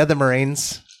 Meanwhile, the other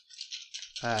Marines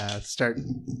start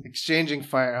exchanging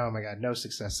fire. Oh my god, no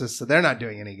successes. So they're not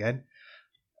doing any good.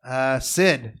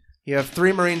 Sid, you have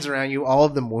 3 Marines around you, all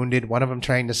of them wounded, one of them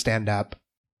trying to stand up,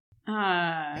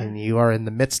 and you are in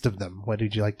the midst of them. What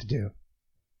would you like to do?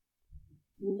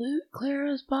 Loot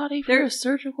Clara's body for a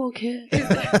surgical kit.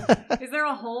 Is there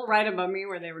a hole right above me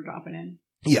where they were dropping in?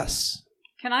 Yes.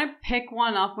 Can I pick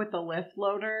one up with the lift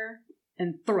loader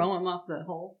and throw him off the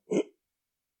hole?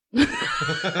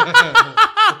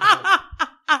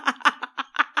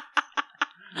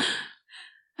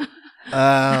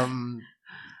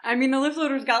 I mean, the lift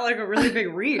loader's got like a really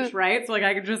big reach, right? So like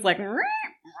I could just like. You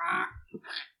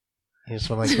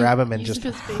just want to like grab him and Use just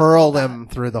his baseball hurl bat. them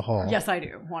through the hole. Yes, I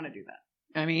do want to do that.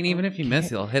 I mean, even if you miss,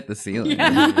 you'll hit the ceiling.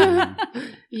 Yeah.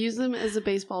 Use them as a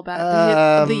baseball bat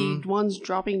to hit the ones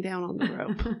dropping down on the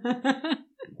rope.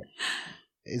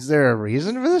 Is there a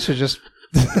reason for this, or just?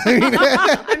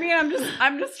 I mean,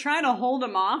 I'm just trying to hold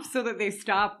them off so that they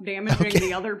stop damaging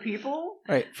the other people. All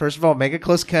right. First of all, make a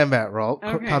close combat roll.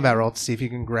 Okay. Combat roll to see if you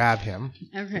can grab him.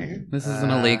 Okay. This is an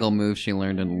illegal move she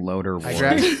learned in Loader War.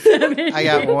 I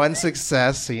got 1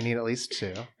 success, so you need at least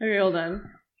 2. Okay, hold on.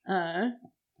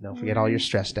 Don't forget all your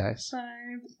stress dice. 5,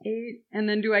 8, and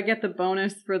then do I get the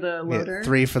bonus for the loader? Yeah,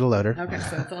 3 for the loader. Okay,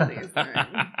 so it's all these. All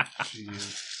right.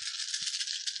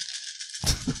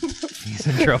 He's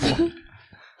in trouble.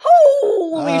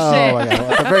 Holy Oh shit! my god!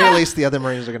 Well, at the very least, the other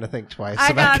Marines are going to think twice I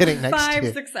about got getting next 5 to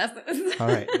you. successes. All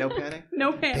right, no panic.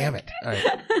 No panic. Damn it! All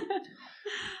right.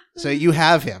 So you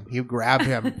have him. You grab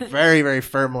him very, very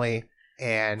firmly,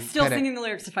 and Still kinda, singing the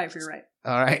lyrics to Fight for Your Right.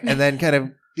 All right, and then kind of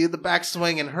do the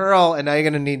backswing and hurl, and now you're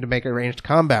going to need to make a ranged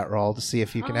combat roll to see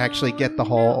if you can actually get the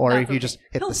hole, or That's if you okay. just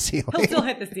hit the ceiling. He'll still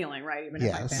hit the ceiling, right? Even if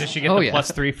I Yes. fail. Does she get Oh, the yeah.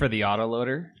 +3 for the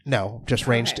autoloader? No, just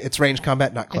ranged. Okay. It's ranged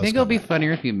combat, not I close think it'll be combat.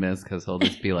 funnier if you miss because he'll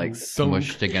just be like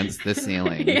smushed against the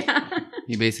ceiling. Yeah.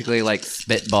 You basically like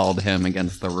spitballed him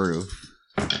against the roof.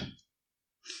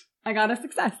 I got a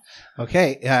success.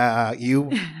 Okay,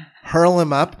 you hurl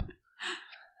him up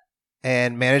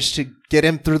and manage to get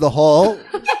him through the hole.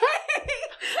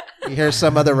 You hear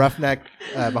some other roughneck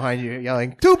behind you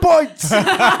yelling, 2 points!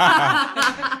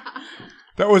 That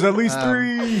was at least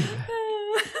 3.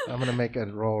 I'm going to make a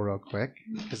roll real quick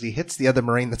because he hits the other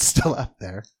Marine that's still up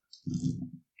there.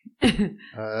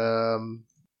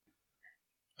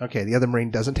 Okay, the other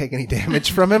Marine doesn't take any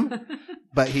damage from him,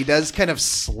 but he does kind of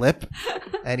slip,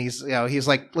 and he's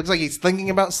like, looks like he's thinking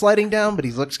about sliding down, but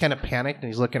he looks kind of panicked, and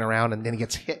he's looking around, and then he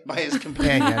gets hit by his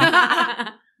companion.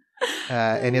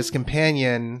 And his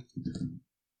companion,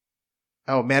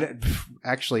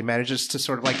 actually manages to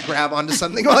sort of like grab onto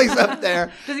something while he's up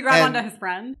there. Does he grab And- onto his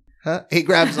friend? Huh? He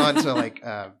grabs onto like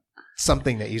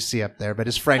something that you see up there, but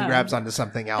his friend Oh. grabs onto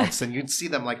something else, and you can see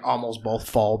them like almost both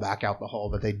fall back out the hole,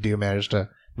 but they do manage to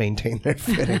maintain their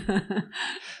footing.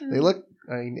 They look,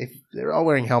 I mean, if they're all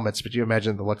wearing helmets, but you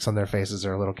imagine the looks on their faces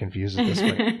are a little confused at this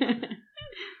point.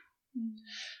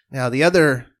 Now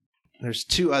there's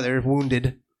 2 other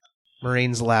wounded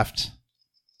Marines left,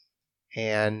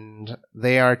 and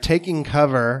they are taking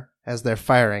cover as they're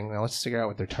firing. Now let's figure out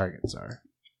what their targets are.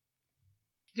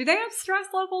 Do they have stress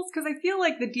levels? Because I feel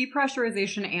like the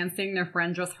depressurization and seeing their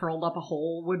friend just hurled up a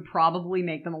hole would probably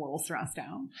make them a little stressed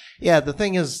out. Yeah, the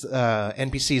thing is,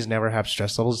 NPCs never have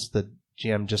stress levels. The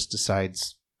GM just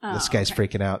decides this guy's okay.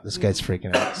 freaking out, this guy's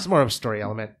freaking out. It's more of a story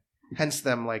element, hence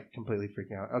them like completely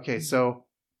freaking out. Okay, so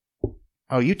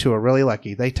you 2 are really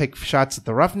lucky. They take shots at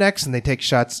the Roughnecks and they take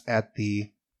shots at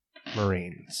the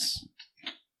Marines.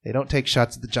 They don't take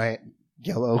shots at the giant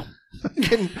yellow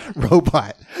fucking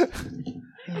robot.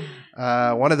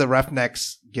 One of the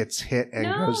Roughnecks gets hit and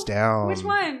No, goes down. Which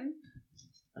one?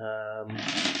 I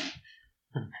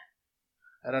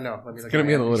don't know. Let me It's look going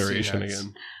to at be an my NPC alliteration notes.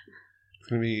 again. It's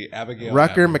going to be Abigail.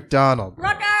 Rucker Abbott. McDonald.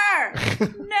 Rucker!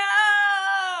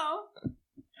 No!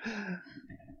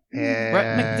 And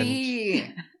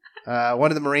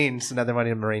one of the Marines, another one of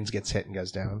the Marines gets hit and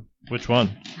goes down. Which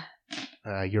one?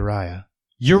 Uriah.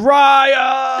 Uriah!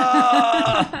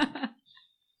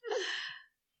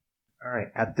 All right.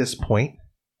 At this point,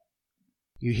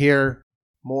 you hear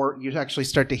more. You actually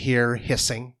start to hear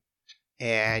hissing,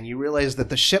 and you realize that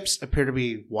the ships appear to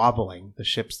be wobbling. The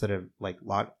ships that have like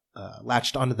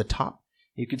latched onto the top.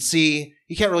 You can see.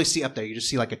 You can't really see up there. You just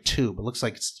see like a tube. It looks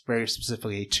like it's very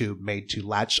specifically a tube made to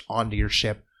latch onto your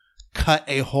ship, cut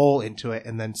a hole into it,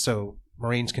 and then so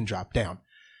Marines can drop down.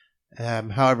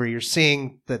 However, you're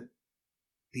seeing that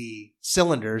the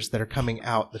cylinders that are coming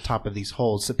out the top of these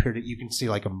holes appear to, you can see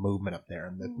like a movement up there,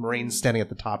 and the Marines standing at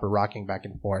the top are rocking back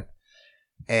and forth,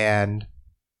 and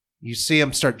you see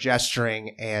them start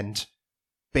gesturing, and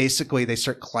basically they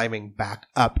start climbing back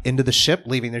up into the ship,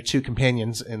 leaving their 2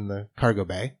 companions in the cargo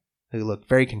bay, who look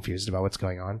very confused about what's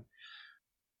going on.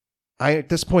 At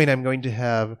this point, I'm going to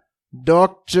have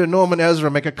Dr. Norman Ezra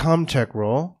make a Comtech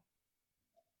roll.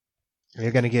 I'm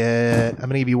going to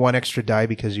give you 1 extra die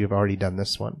because you've already done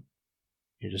this one.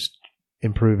 You're just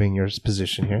improving your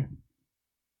position here.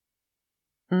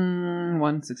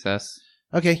 1 success.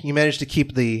 Okay, you managed to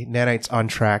keep the nanites on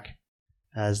track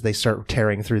as they start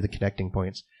tearing through the connecting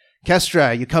points.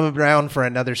 Kestra, you come around for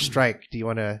another strike. Do you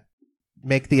want to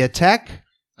make the attack?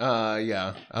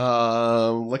 Yeah.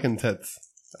 Licking tits.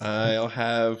 I'll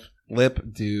have Lip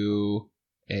do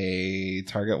a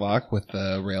target lock with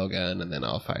the railgun, and then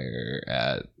I'll fire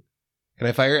at... Can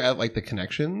I fire at, like, the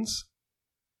connections?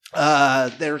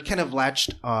 They're kind of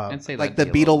latched, I'd say like that'd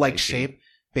the be a little beetle-like dicey. shape.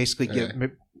 Basically,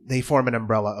 Okay. they form an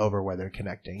umbrella over where they're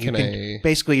connecting. Can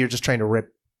Basically, you're just trying to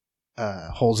rip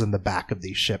holes in the back of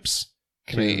these ships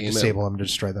Can to I aim disable them, to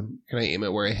destroy them. Can I aim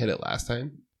it where I hit it last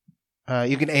time?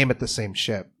 You can aim at the same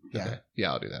ship. Yeah. Okay.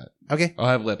 Yeah, I'll do that. Okay. I'll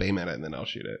have Lip aim at it, and then I'll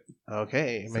shoot it.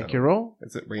 Okay. Make So- your roll.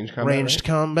 Is it range combat? Ranged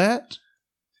combat.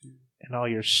 And all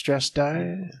your stress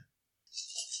die.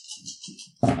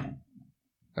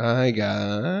 I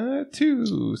got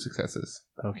 2 successes.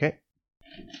 Okay.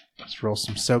 Let's roll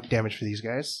some soak damage for these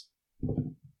guys.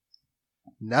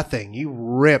 Nothing. You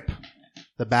rip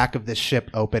the back of this ship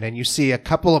open, and you see a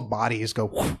couple of bodies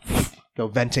go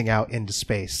venting out into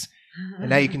space. And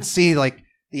now you can see like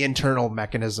the internal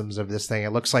mechanisms of this thing.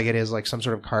 It looks like it is like some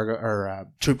sort of cargo or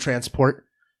troop transport.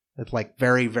 It's like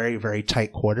very, very, very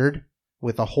tight quartered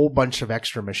with a whole bunch of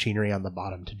extra machinery on the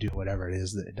bottom to do whatever it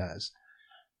is that it does.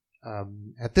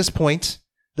 At this point,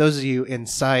 those of you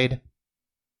inside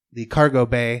the cargo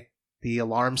bay, the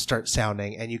alarms start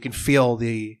sounding, and you can feel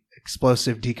the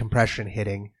explosive decompression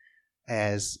hitting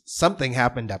as something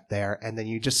happened up there, and then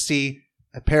you just see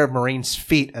a pair of Marines'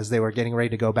 feet as they were getting ready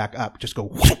to go back up, just go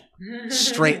whoop,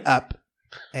 straight up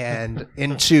and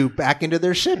back into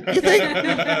their ship, you think?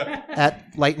 At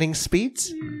lightning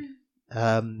speeds.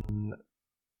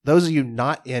 Those of you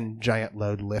not in giant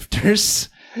load lifters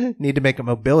need to make a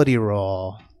mobility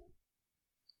roll.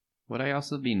 Would I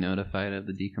also be notified of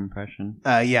the decompression?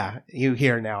 Yeah, you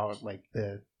hear now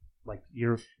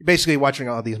you're basically watching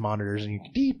all these monitors, and you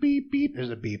beep beep beep.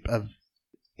 There's a beep of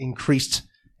increased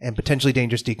and potentially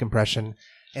dangerous decompression,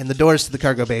 and the doors to the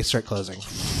cargo bay start closing.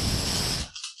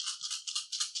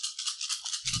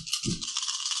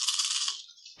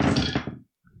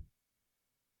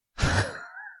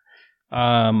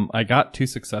 I got 2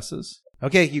 successes.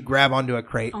 Okay, you grab onto a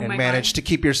crate Oh and my manage God. to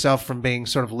keep yourself from being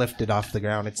sort of lifted off the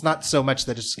ground. It's not so much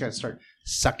that it's going to start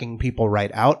sucking people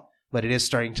right out, but it is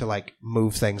starting to like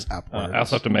move things upwards. I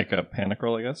also have to make a panic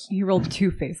roll, I guess. You rolled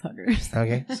 2 face huggers.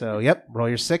 Okay, so yep, roll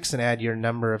your 6 and add your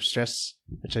number of stress,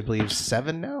 which I believe is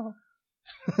 7 now.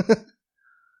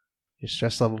 Your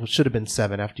stress level should have been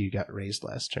 7 after you got raised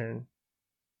last turn.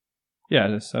 Yeah,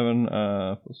 it is 7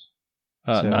 plus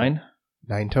 9.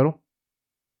 9 total.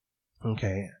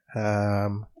 Okay.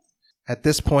 At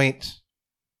this point,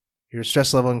 your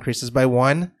stress level increases by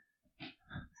 1.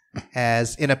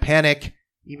 As in a panic,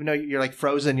 even though you're like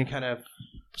frozen, you kind of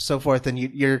so forth, and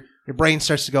your brain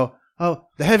starts to go, "Oh,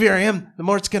 the heavier I am, the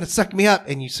more it's gonna suck me up."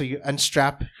 And you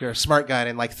unstrap your smart gun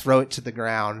and like throw it to the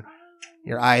ground.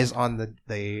 Your eyes on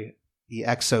the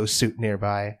exo suit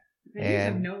nearby. You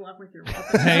have And- no luck with your weapons.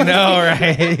 I know,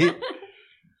 right?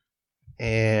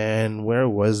 And where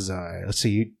was I? Let's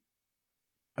see.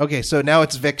 Okay, so now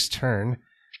it's Vic's turn.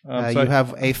 So You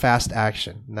have a fast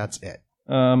action, and that's it.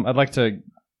 I'd like to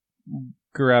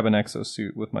grab an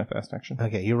exosuit with my fast action.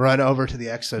 Okay, you run over to the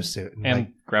exosuit.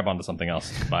 And grab onto something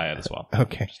else by it as well.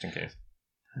 Okay. Just in case.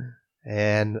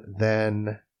 And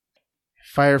then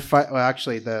firefight. Well,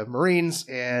 actually, the Marines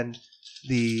and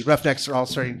the Roughnecks are all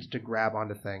starting to grab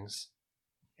onto things,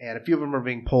 and a few of them are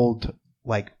being pulled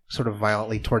like sort of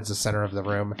violently towards the center of the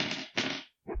room.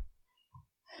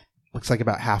 Looks like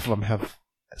about half of them have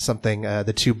something.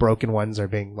 The 2 broken ones are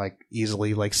being like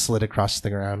easily like slid across the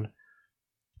ground.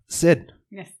 Sid,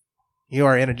 Yes. you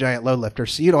are in a giant load lifter,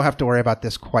 so you don't have to worry about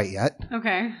this quite yet.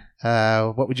 Okay.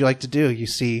 What would you like to do? You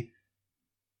see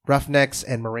Roughnecks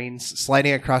and Marines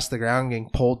sliding across the ground, getting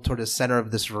pulled toward the center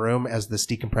of this room as this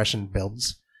decompression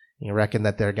builds. You reckon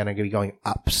that they're going to be going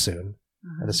up soon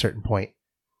at a certain point.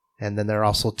 And then there are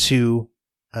also 2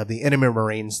 of the enemy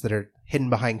Marines that are hidden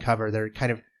behind cover. They're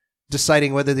kind of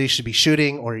deciding whether they should be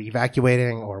shooting or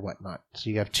evacuating or whatnot. So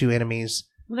you have 2 enemies.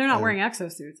 Well, they're not wearing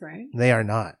exosuits, right? They are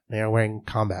not. They are wearing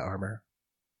combat armor.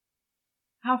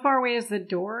 How far away is the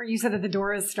door? You said that the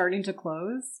door is starting to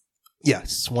close.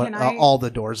 Yes, Can I- all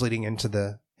the doors leading into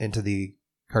the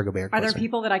cargo bay are Are there closing.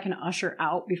 people that I can usher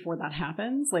out before that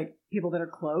happens? Like people that are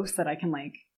close that I can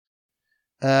like.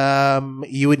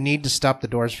 You would need to stop the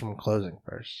doors from closing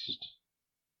first.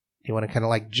 You want to kind of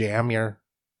like jam your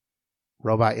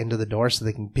robot into the door so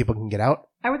people can get out?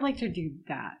 I would like to do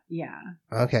that. Yeah.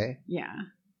 Okay. Yeah.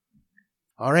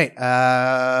 All right.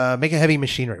 Make a heavy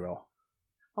machinery roll.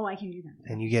 Oh, I can do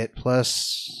that. And you get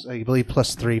I believe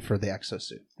 +3 for the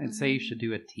exosuit. I'd say you should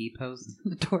do a T pose.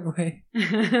 The doorway.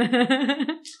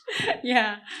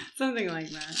 Yeah, something like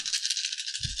that.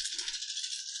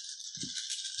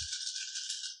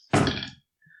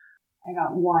 I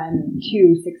got 1,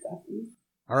 2 successes.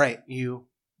 All right. You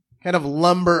kind of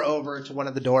lumber over to one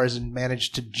of the doors and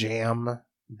manage to jam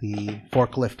the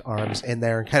forklift arms in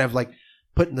there and kind of like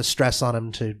putting the stress on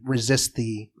them to resist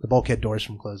the bulkhead doors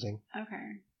from closing. Okay.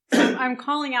 So I'm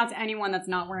calling out to anyone that's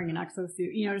not wearing an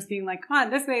exosuit, just being like, come on,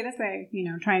 this way,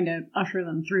 trying to usher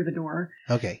them through the door.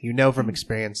 Okay, you know from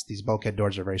experience these bulkhead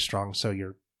doors are very strong, so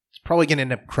you're probably going to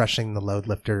end up crushing the load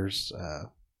lifters'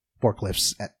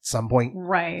 forklifts at some point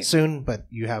Right. soon, but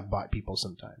you have bought people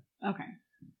some time. Okay.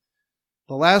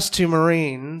 The last 2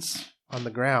 Marines on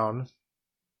the ground,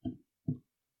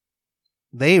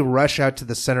 they rush out to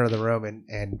the center of the room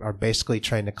and are basically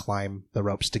trying to climb the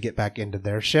ropes to get back into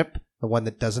their ship, the one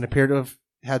that doesn't appear to have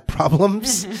had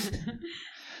problems.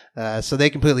 So they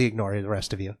completely ignore the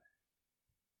rest of you.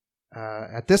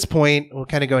 At this point, we'll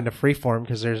kind of go into freeform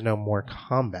because there's no more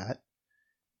combat.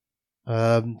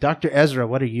 Dr. Ezra,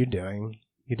 what are you doing?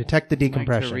 You detect the I'd like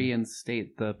decompression. to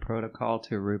reinstate the protocol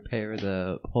to repair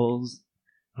the holes.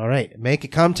 All right, make a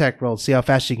contact roll. See how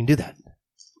fast you can do that.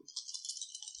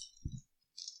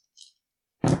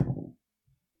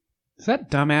 Is that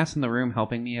dumbass in the room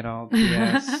helping me at all?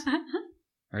 Yes.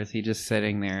 Or is he just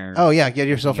sitting there? Oh yeah, get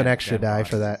yourself an Yeah, extra dead die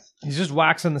for that. bodies? He's just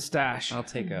waxing the stash. I'll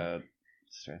take a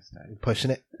stress die.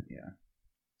 Pushing it. Yeah.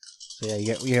 So yeah,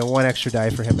 you get 1 extra die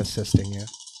for him assisting you.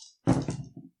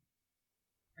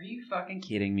 Are you fucking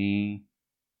kidding me?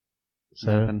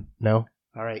 So Nothing. no.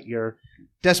 All right, you're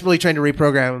desperately trying to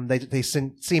reprogram them. They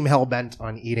seem hell bent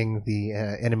on eating the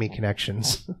enemy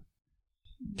connections.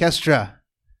 Kestra,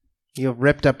 you've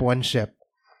ripped up 1 ship.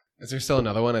 Is there still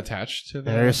another one attached to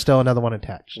that? There is still another one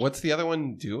attached. What's the other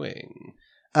one doing?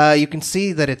 You can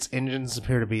see that its engines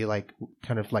appear to be like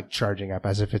kind of like charging up,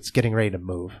 as if it's getting ready to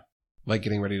move. Like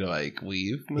getting ready to like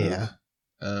leave? Move?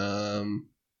 Yeah.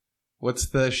 What's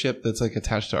the ship that's like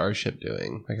attached to our ship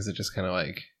doing? Like, is it just kind of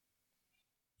like?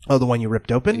 Oh, the one you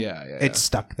ripped open? Yeah. It's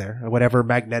stuck there. Whatever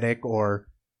magnetic or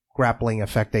grappling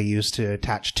effect they use to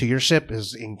attach to your ship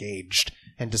is engaged.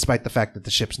 And despite the fact that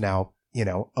the ship's now,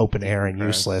 open air and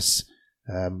useless,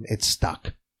 it's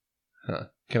stuck. Huh.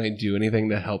 Can I do anything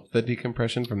to help the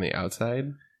decompression from the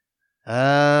outside?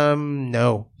 No.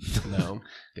 No.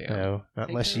 Damn. No. Not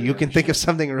unless you can think of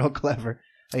something real clever.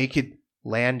 You could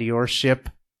land your ship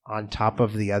on top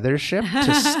of the other ship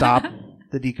to stop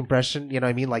the decompression. You know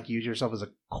what I mean? Like use yourself as a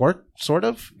cork, sort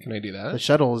of. Can I do The that?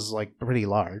 shuttle is like pretty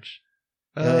large.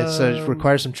 It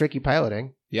requires some tricky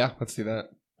piloting. Yeah, let's do that.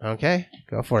 Okay,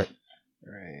 go for it.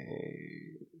 Right.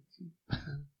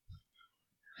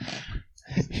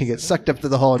 You get sucked up to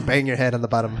the hole and bang your head on the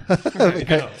bottom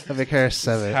of Icarus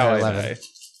 7 How or I 11.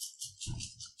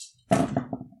 die.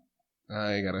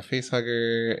 I got a face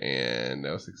hugger and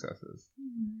no successes.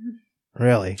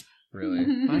 Really? Really?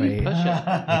 Why don't you push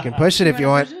it? You can push it if you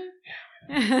want.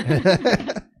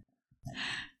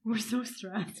 We're so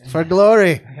stressed. For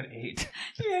glory. I got 8.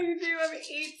 Yeah, you do have 8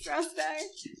 stress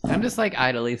dice. I'm just like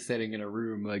idly sitting in a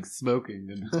room, like smoking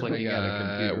and clicking at a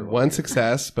computer. One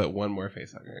success, but 1 more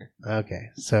face hugger. Okay,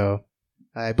 so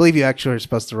I believe you actually are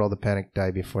supposed to roll the panic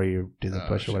die before you do the Oh,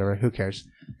 push or shit. whatever. Who cares?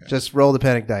 Okay. Just roll the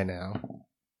panic die now.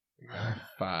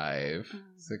 5,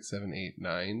 6, 7, 8,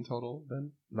 9 total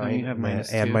then? you have and -2.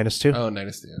 -2. Oh,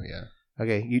 -2, yeah.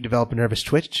 Okay, you develop a nervous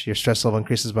twitch. Your stress level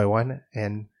increases by 1,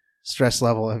 and stress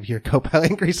level of your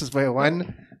co-pilot increases by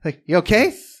 1. Like, you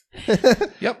okay?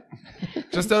 Yep.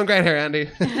 Just doing great here, Andy.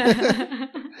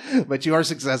 But you are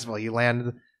successful. You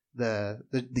land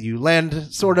you land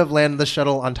the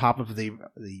shuttle on top of the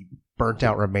burnt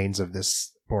out remains of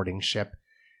this boarding ship,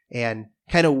 and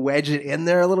kind of wedge it in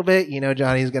there a little bit.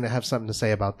 Johnny's going to have something to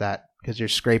say about that because you're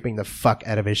scraping the fuck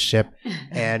out of his ship,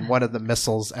 and one of the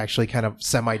missiles actually kind of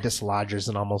semi-dislodges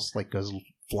and almost like goes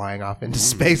flying off into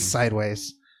space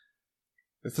sideways.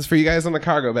 This is for you guys on the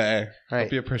cargo bay. Right.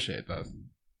 Hope you appreciate this.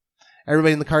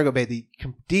 Everybody in the cargo bay, the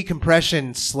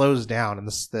decompression slows down, and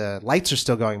the lights are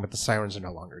still going, but the sirens are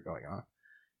no longer going off.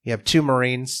 You have 2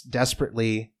 Marines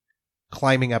desperately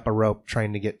climbing up a rope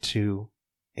trying to get to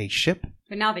a ship.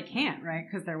 But now they can't, right?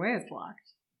 Because their way is blocked.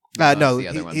 No, the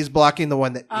other one. he's blocking the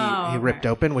one that Oh, he ripped okay.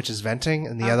 open, which is venting,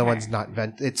 and the other Okay. one's not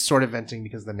It's sort of venting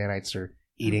because the nanites are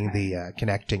eating Okay. the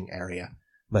connecting area,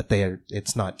 but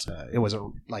it's not. It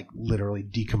wasn't like literally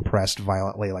decompressed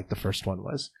violently like the first one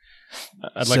was.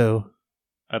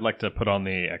 I'd like to put on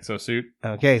the exosuit,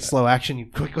 Okay, slow action. You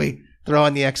quickly throw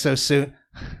on the exosuit.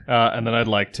 and then I'd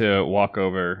like to walk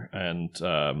over and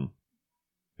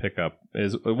pick up.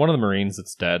 Is one of the Marines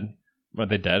that's dead? Are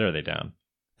they dead or are they down?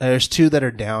 There's 2 that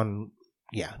are down.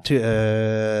 Yeah, 2.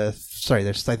 Sorry,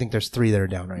 I think there's 3 that are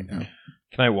down right now.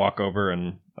 Can I walk over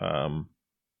and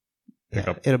pick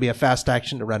Yeah, up? it'll be a fast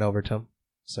action to run over to him.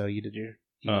 So you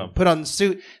Oh. put on the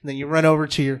suit, and then you run over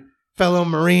to your fellow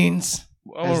Marines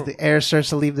as the air starts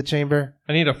to leave the chamber.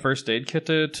 I need a first aid kit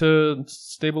to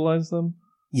stabilize them.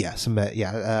 Yeah,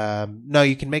 no,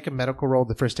 you can make a medical roll.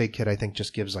 The first aid kit, I think,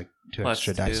 just gives like 2 Plus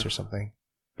extra dice 2. or something.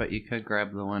 But you could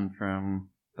grab the one from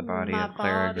the body My of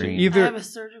Clara body. Green. Either- I have a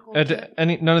surgical kit.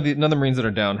 None of the Marines that are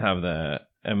down have the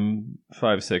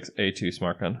M56A2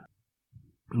 smart gun.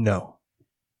 No.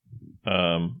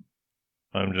 I'm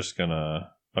just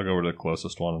I'll go over to the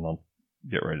closest one and I'll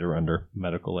get ready to render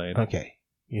medical aid. Okay.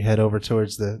 You head over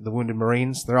towards the wounded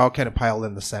Marines. They're all kind of piled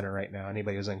in the center right now.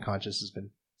 Anybody who's unconscious has been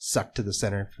sucked to the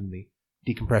center from the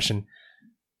decompression.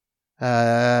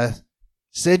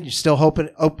 Sid, you're still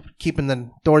keeping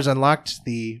the doors unlocked.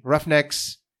 The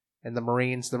Roughnecks and the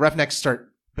Marines. The Roughnecks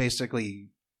start basically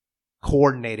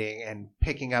coordinating and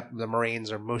picking up the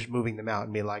Marines or moving them out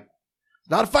and being like,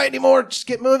 not a fight anymore. Just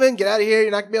get moving. Get out of here.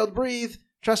 You're not going to be able to breathe.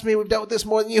 Trust me, we've dealt with this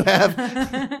more than you have.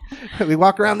 We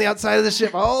walk around the outside of the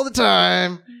ship all the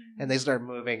time. And they start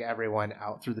moving everyone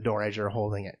out through the door as you're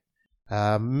holding it.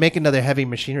 Make another heavy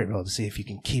machinery roll to see if you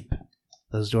can keep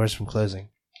those doors from closing.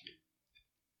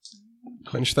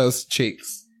 Clench those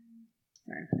cheeks.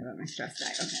 Sorry, I forgot about my stress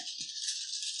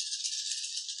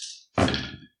die. Okay.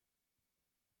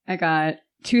 I got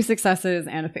 2 successes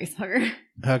and a face hugger.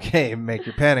 Okay, make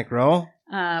your panic roll.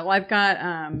 Well, I've got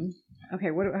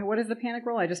okay. What is the panic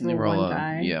roll? I just You roll roll 1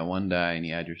 die. Yeah, 1 die, and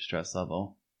you add your stress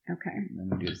level. Okay.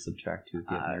 And then you do subtract 2 if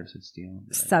you have Nerves of Steel.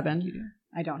 7.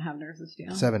 I don't have Nerves of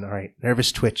Steel. 7. All right.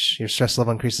 Nervous twitch. Your stress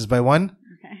level increases by 1.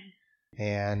 Okay.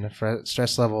 And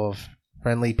stress level of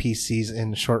friendly PCs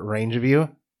in short range of you.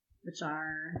 Which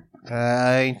are.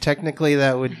 Technically,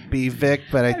 that would be Vic,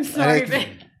 but I'm sorry, Vic.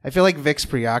 I feel like Vic's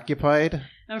preoccupied.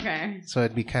 Okay. So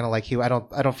it'd be kind of like you. I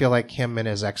don't feel like him in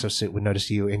his exosuit would notice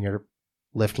you in your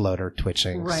lift loader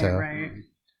twitching. Right. So. Right.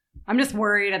 I'm just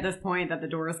worried at this point that the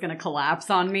door is going to collapse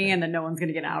on me and that no one's going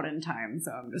to get out in time.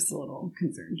 So I'm just a little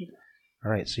concerned.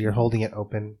 All right. So you're holding it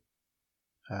open.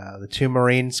 The 2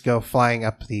 Marines go flying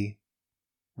up the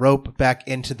rope back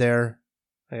into their.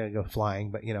 I gotta go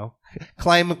flying, but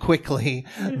climb quickly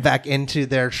back into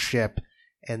their ship,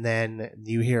 and then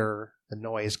you hear the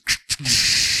noise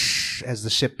as the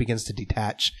ship begins to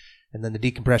detach, and then the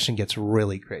decompression gets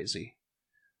really crazy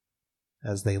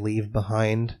as they leave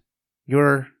behind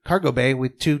your cargo bay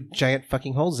with 2 giant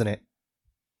fucking holes in it.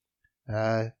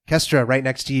 Kestra, right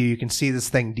next to you, you can see this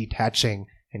thing detaching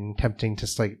and attempting to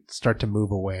start to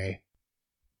move away.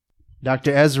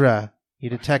 Dr. Ezra, you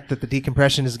detect that the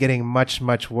decompression is getting much,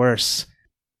 much worse.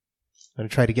 I'm going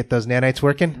to try to get those nanites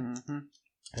working. Mm-hmm.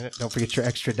 And don't forget your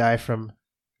extra die from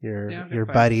your fine.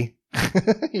 buddy.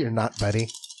 Your not buddy.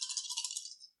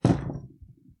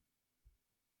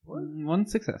 1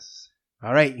 success.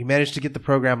 All right, you managed to get the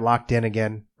program locked in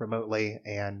again remotely,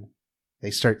 and they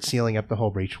start sealing up the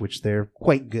hull breach, which they're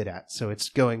quite good at, so it's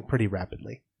going pretty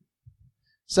rapidly.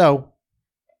 So,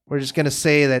 we're just going to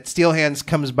say that Steel Hands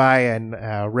comes by and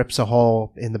rips a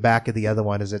hole in the back of the other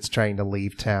one as it's trying to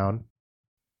leave town.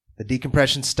 The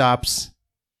decompression stops.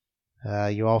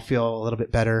 You all feel a little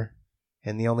bit better,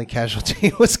 and the only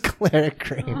casualty was Clara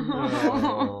Crane,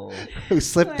 who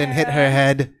slipped and hit her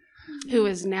head. Who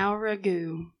is now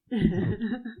Ragu.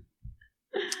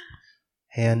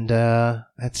 And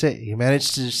that's it. You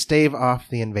managed to stave off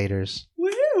the invaders.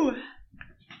 Woo!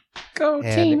 Go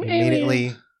And team immediately,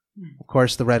 alien. of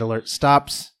course, the red alert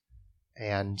stops,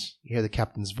 and you hear the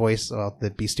captain's voice. Well,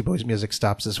 the Beastie Boys music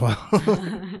stops as well.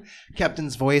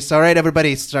 Captain's voice. All right,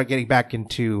 everybody, start getting back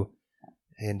into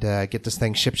and get this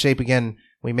thing shipshape again.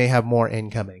 We may have more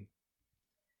incoming.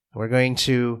 We're going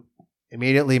to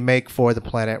immediately make for the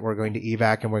planet. We're going to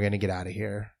evac, and we're going to get out of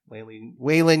here.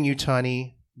 Wayland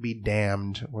Yutani, be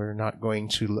damned. I'm not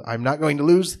going to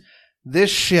lose this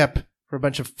ship for a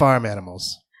bunch of farm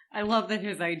animals. I love that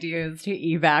his idea is to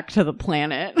evac to the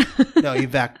planet. No,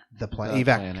 evac the planet. The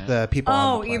Evac planet. the people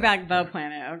on the planet. Evac the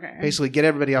planet. Okay. Basically, get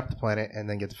everybody off the planet and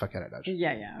then get the fuck out of Dodge.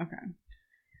 Yeah, okay.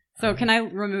 So can I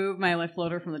remove my lift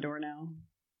loader from the door now?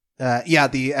 Once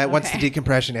the Okay.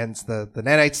 decompression ends, the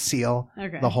nanites seal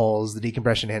Okay. the holes, the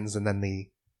decompression ends, and then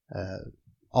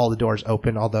all the doors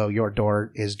open, although your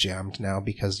door is jammed now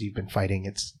because you've been fighting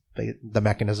the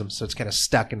mechanism, so it's kind of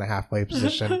stuck in the halfway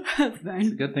position. That's nice.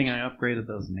 It's a good thing I upgraded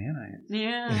those nanites.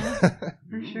 Yeah,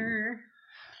 for sure.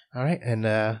 All right, and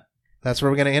that's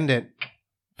where we're going to end it.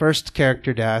 First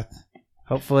character death.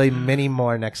 Hopefully many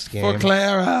more next game. For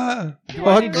Clara!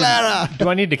 For Clara! Do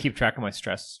I need to keep track of my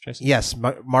stress, Jason? Yes,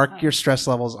 mark your stress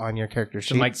levels on your character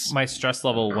So sheets. my stress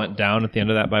level went down at the end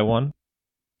of that by 1.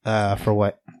 For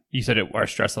what? You said our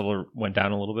stress level went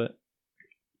down a little bit.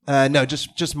 No,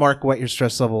 just mark what your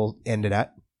stress level ended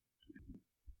at,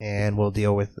 and we'll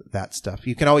deal with that stuff.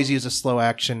 You can always use a slow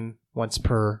action once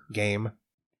per game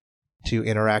to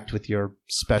interact with your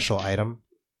special item,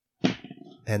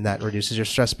 and that reduces your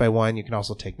stress by 1. You can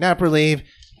also take nap relief.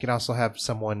 You can also have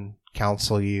someone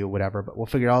counsel you, whatever, but we'll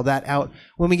figure all that out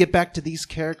when we get back to these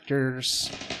characters.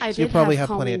 I So you did probably have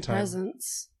have plenty of calming time.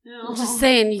 presence. I'm just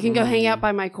saying, you can go hang out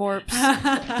by my corpse.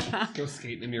 Go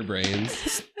skating in your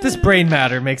brains. This brain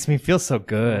matter makes me feel so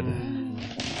good.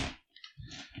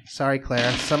 Sorry,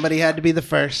 Claire. Somebody had to be the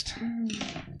first.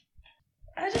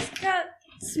 I just got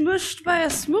smushed by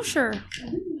a smoosher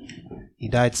You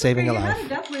died saving a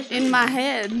life. in my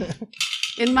head.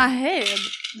 In my head.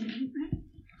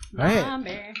 All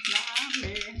right.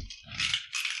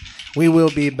 We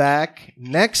will be back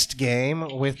next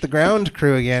game with the ground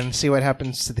crew again. See what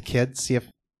happens to the kids. See if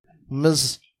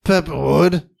Ms.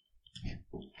 Pepperwood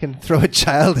can throw a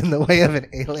child in the way of an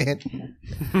alien.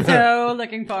 So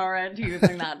looking forward to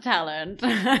using that talent.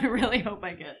 I really hope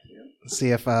I get to. See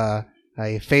if a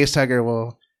facehugger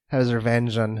will have his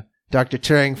revenge on Dr.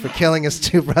 Turing for killing his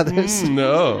 2 brothers.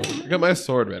 No. I got my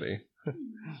sword ready.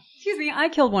 me, I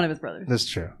killed one of his brothers. That's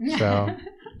true. So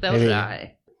They'll Maybe.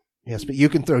 die. yes, but you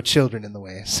can throw children in the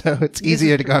way, so it's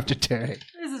easier to go after Terry.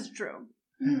 This is true.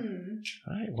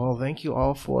 All right. Well, thank you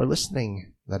all for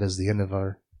listening. That is the end of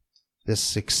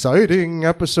this exciting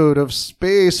episode of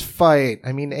Space Fight.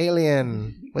 I mean,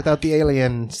 Alien, without the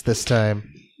aliens this time.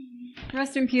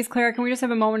 Rest in peace, Clara. Can we just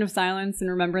have a moment of silence in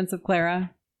remembrance of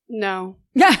Clara? No.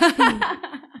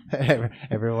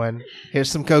 Everyone,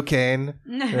 here's some cocaine.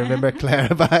 Remember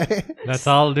Clara by. Let's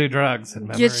all do drugs. In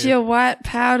memory Get your white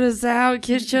powders out.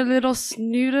 Get your little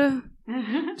snooter.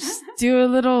 Just do a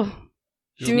little.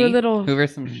 Hoover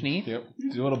some schneef. Yep.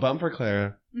 Do a little bump for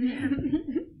Clara.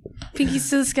 Pinkies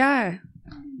to the sky.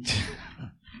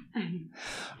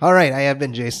 All right, I have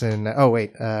been Jason. Oh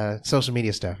wait, social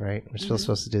media stuff, right? We're still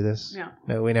supposed to do this. Yeah.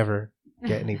 No, we never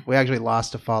get any. We actually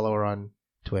lost a follower on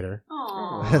Twitter.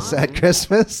 Aww. At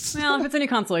Christmas. Well, if it's any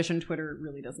consolation, Twitter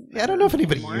really doesn't matter. Yeah, I don't know if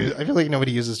anybody anymore. uses. I feel like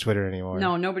nobody uses Twitter anymore.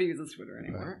 No, nobody uses Twitter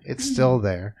anymore. It's still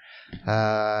there.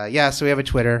 Yeah, so we have a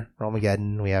Twitter,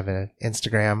 Romageddon. We have an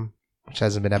Instagram, which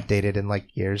hasn't been updated in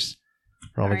like years.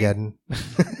 Romageddon.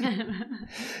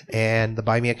 And the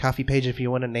Buy Me a Coffee page if you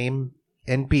want to name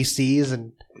NPCs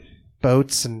and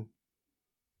boats and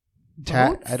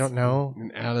Boats? I don't know.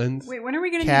 And Allen's. Wait, when are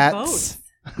we going to do Cats.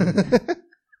 boats?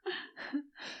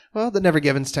 Well, the Never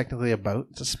Given's technically a boat.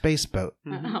 It's a space boat.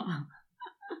 Oh.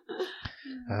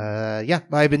 Yeah,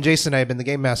 I've been Jason. I've been the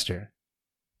Game Master.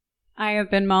 I have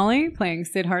been Molly, playing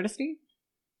Sid Hardesty.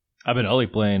 I've been Ollie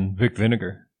playing Vic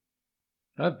Vinegar.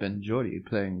 I've been Geordie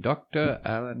playing Dr.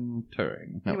 Alan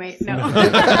Turing. No. Wait, no.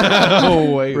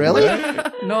 Oh, wait. Really?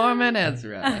 what? Norman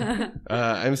Ezra.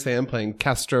 I'm Sam playing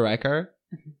Castro Riker.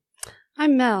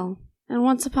 I'm Mel, and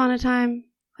once upon a time,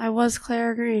 I was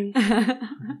Clara Green.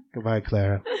 Goodbye,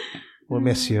 Clara. We'll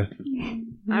miss you.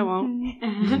 I won't.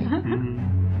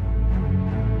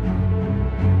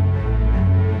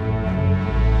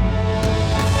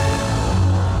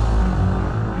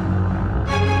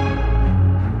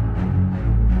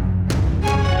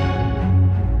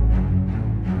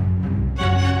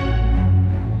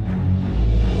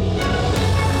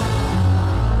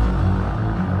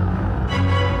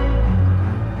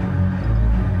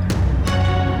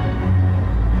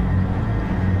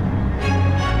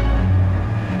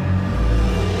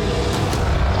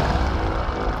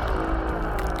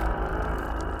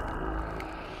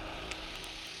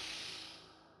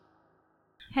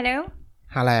 Hello?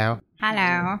 Hello.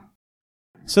 Hello.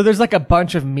 So there's like a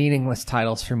bunch of meaningless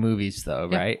titles for movies, though,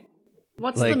 right?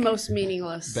 What's Like- the most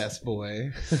meaningless? Best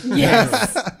boy.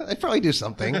 Yes. I'd probably do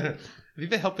something. Have you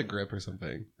been help the grip or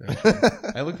something?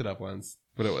 I looked it up once,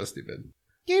 but it was stupid.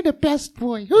 You're the best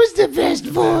boy. Who's the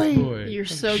best boy? Boy. You're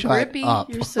so Shut grippy.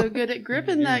 up. You're so good at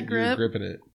gripping that You're grip. gripping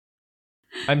it.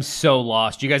 I'm so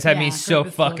lost. You guys had me Yeah, so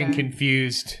grip is so fucking good.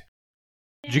 confused.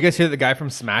 Did you guys hear that the guy from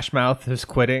Smash Mouth is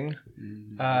quitting?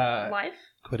 Life?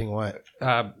 Quitting what?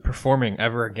 Performing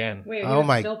ever again. Wait, Oh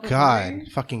my god.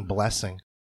 Fucking blessing.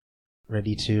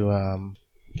 Ready to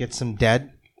get some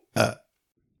dead?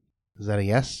 Is that a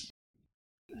yes?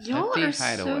 Y'all Empty are so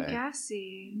hideaway.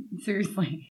 gassy.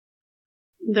 Seriously.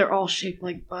 They're all shaped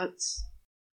like butts.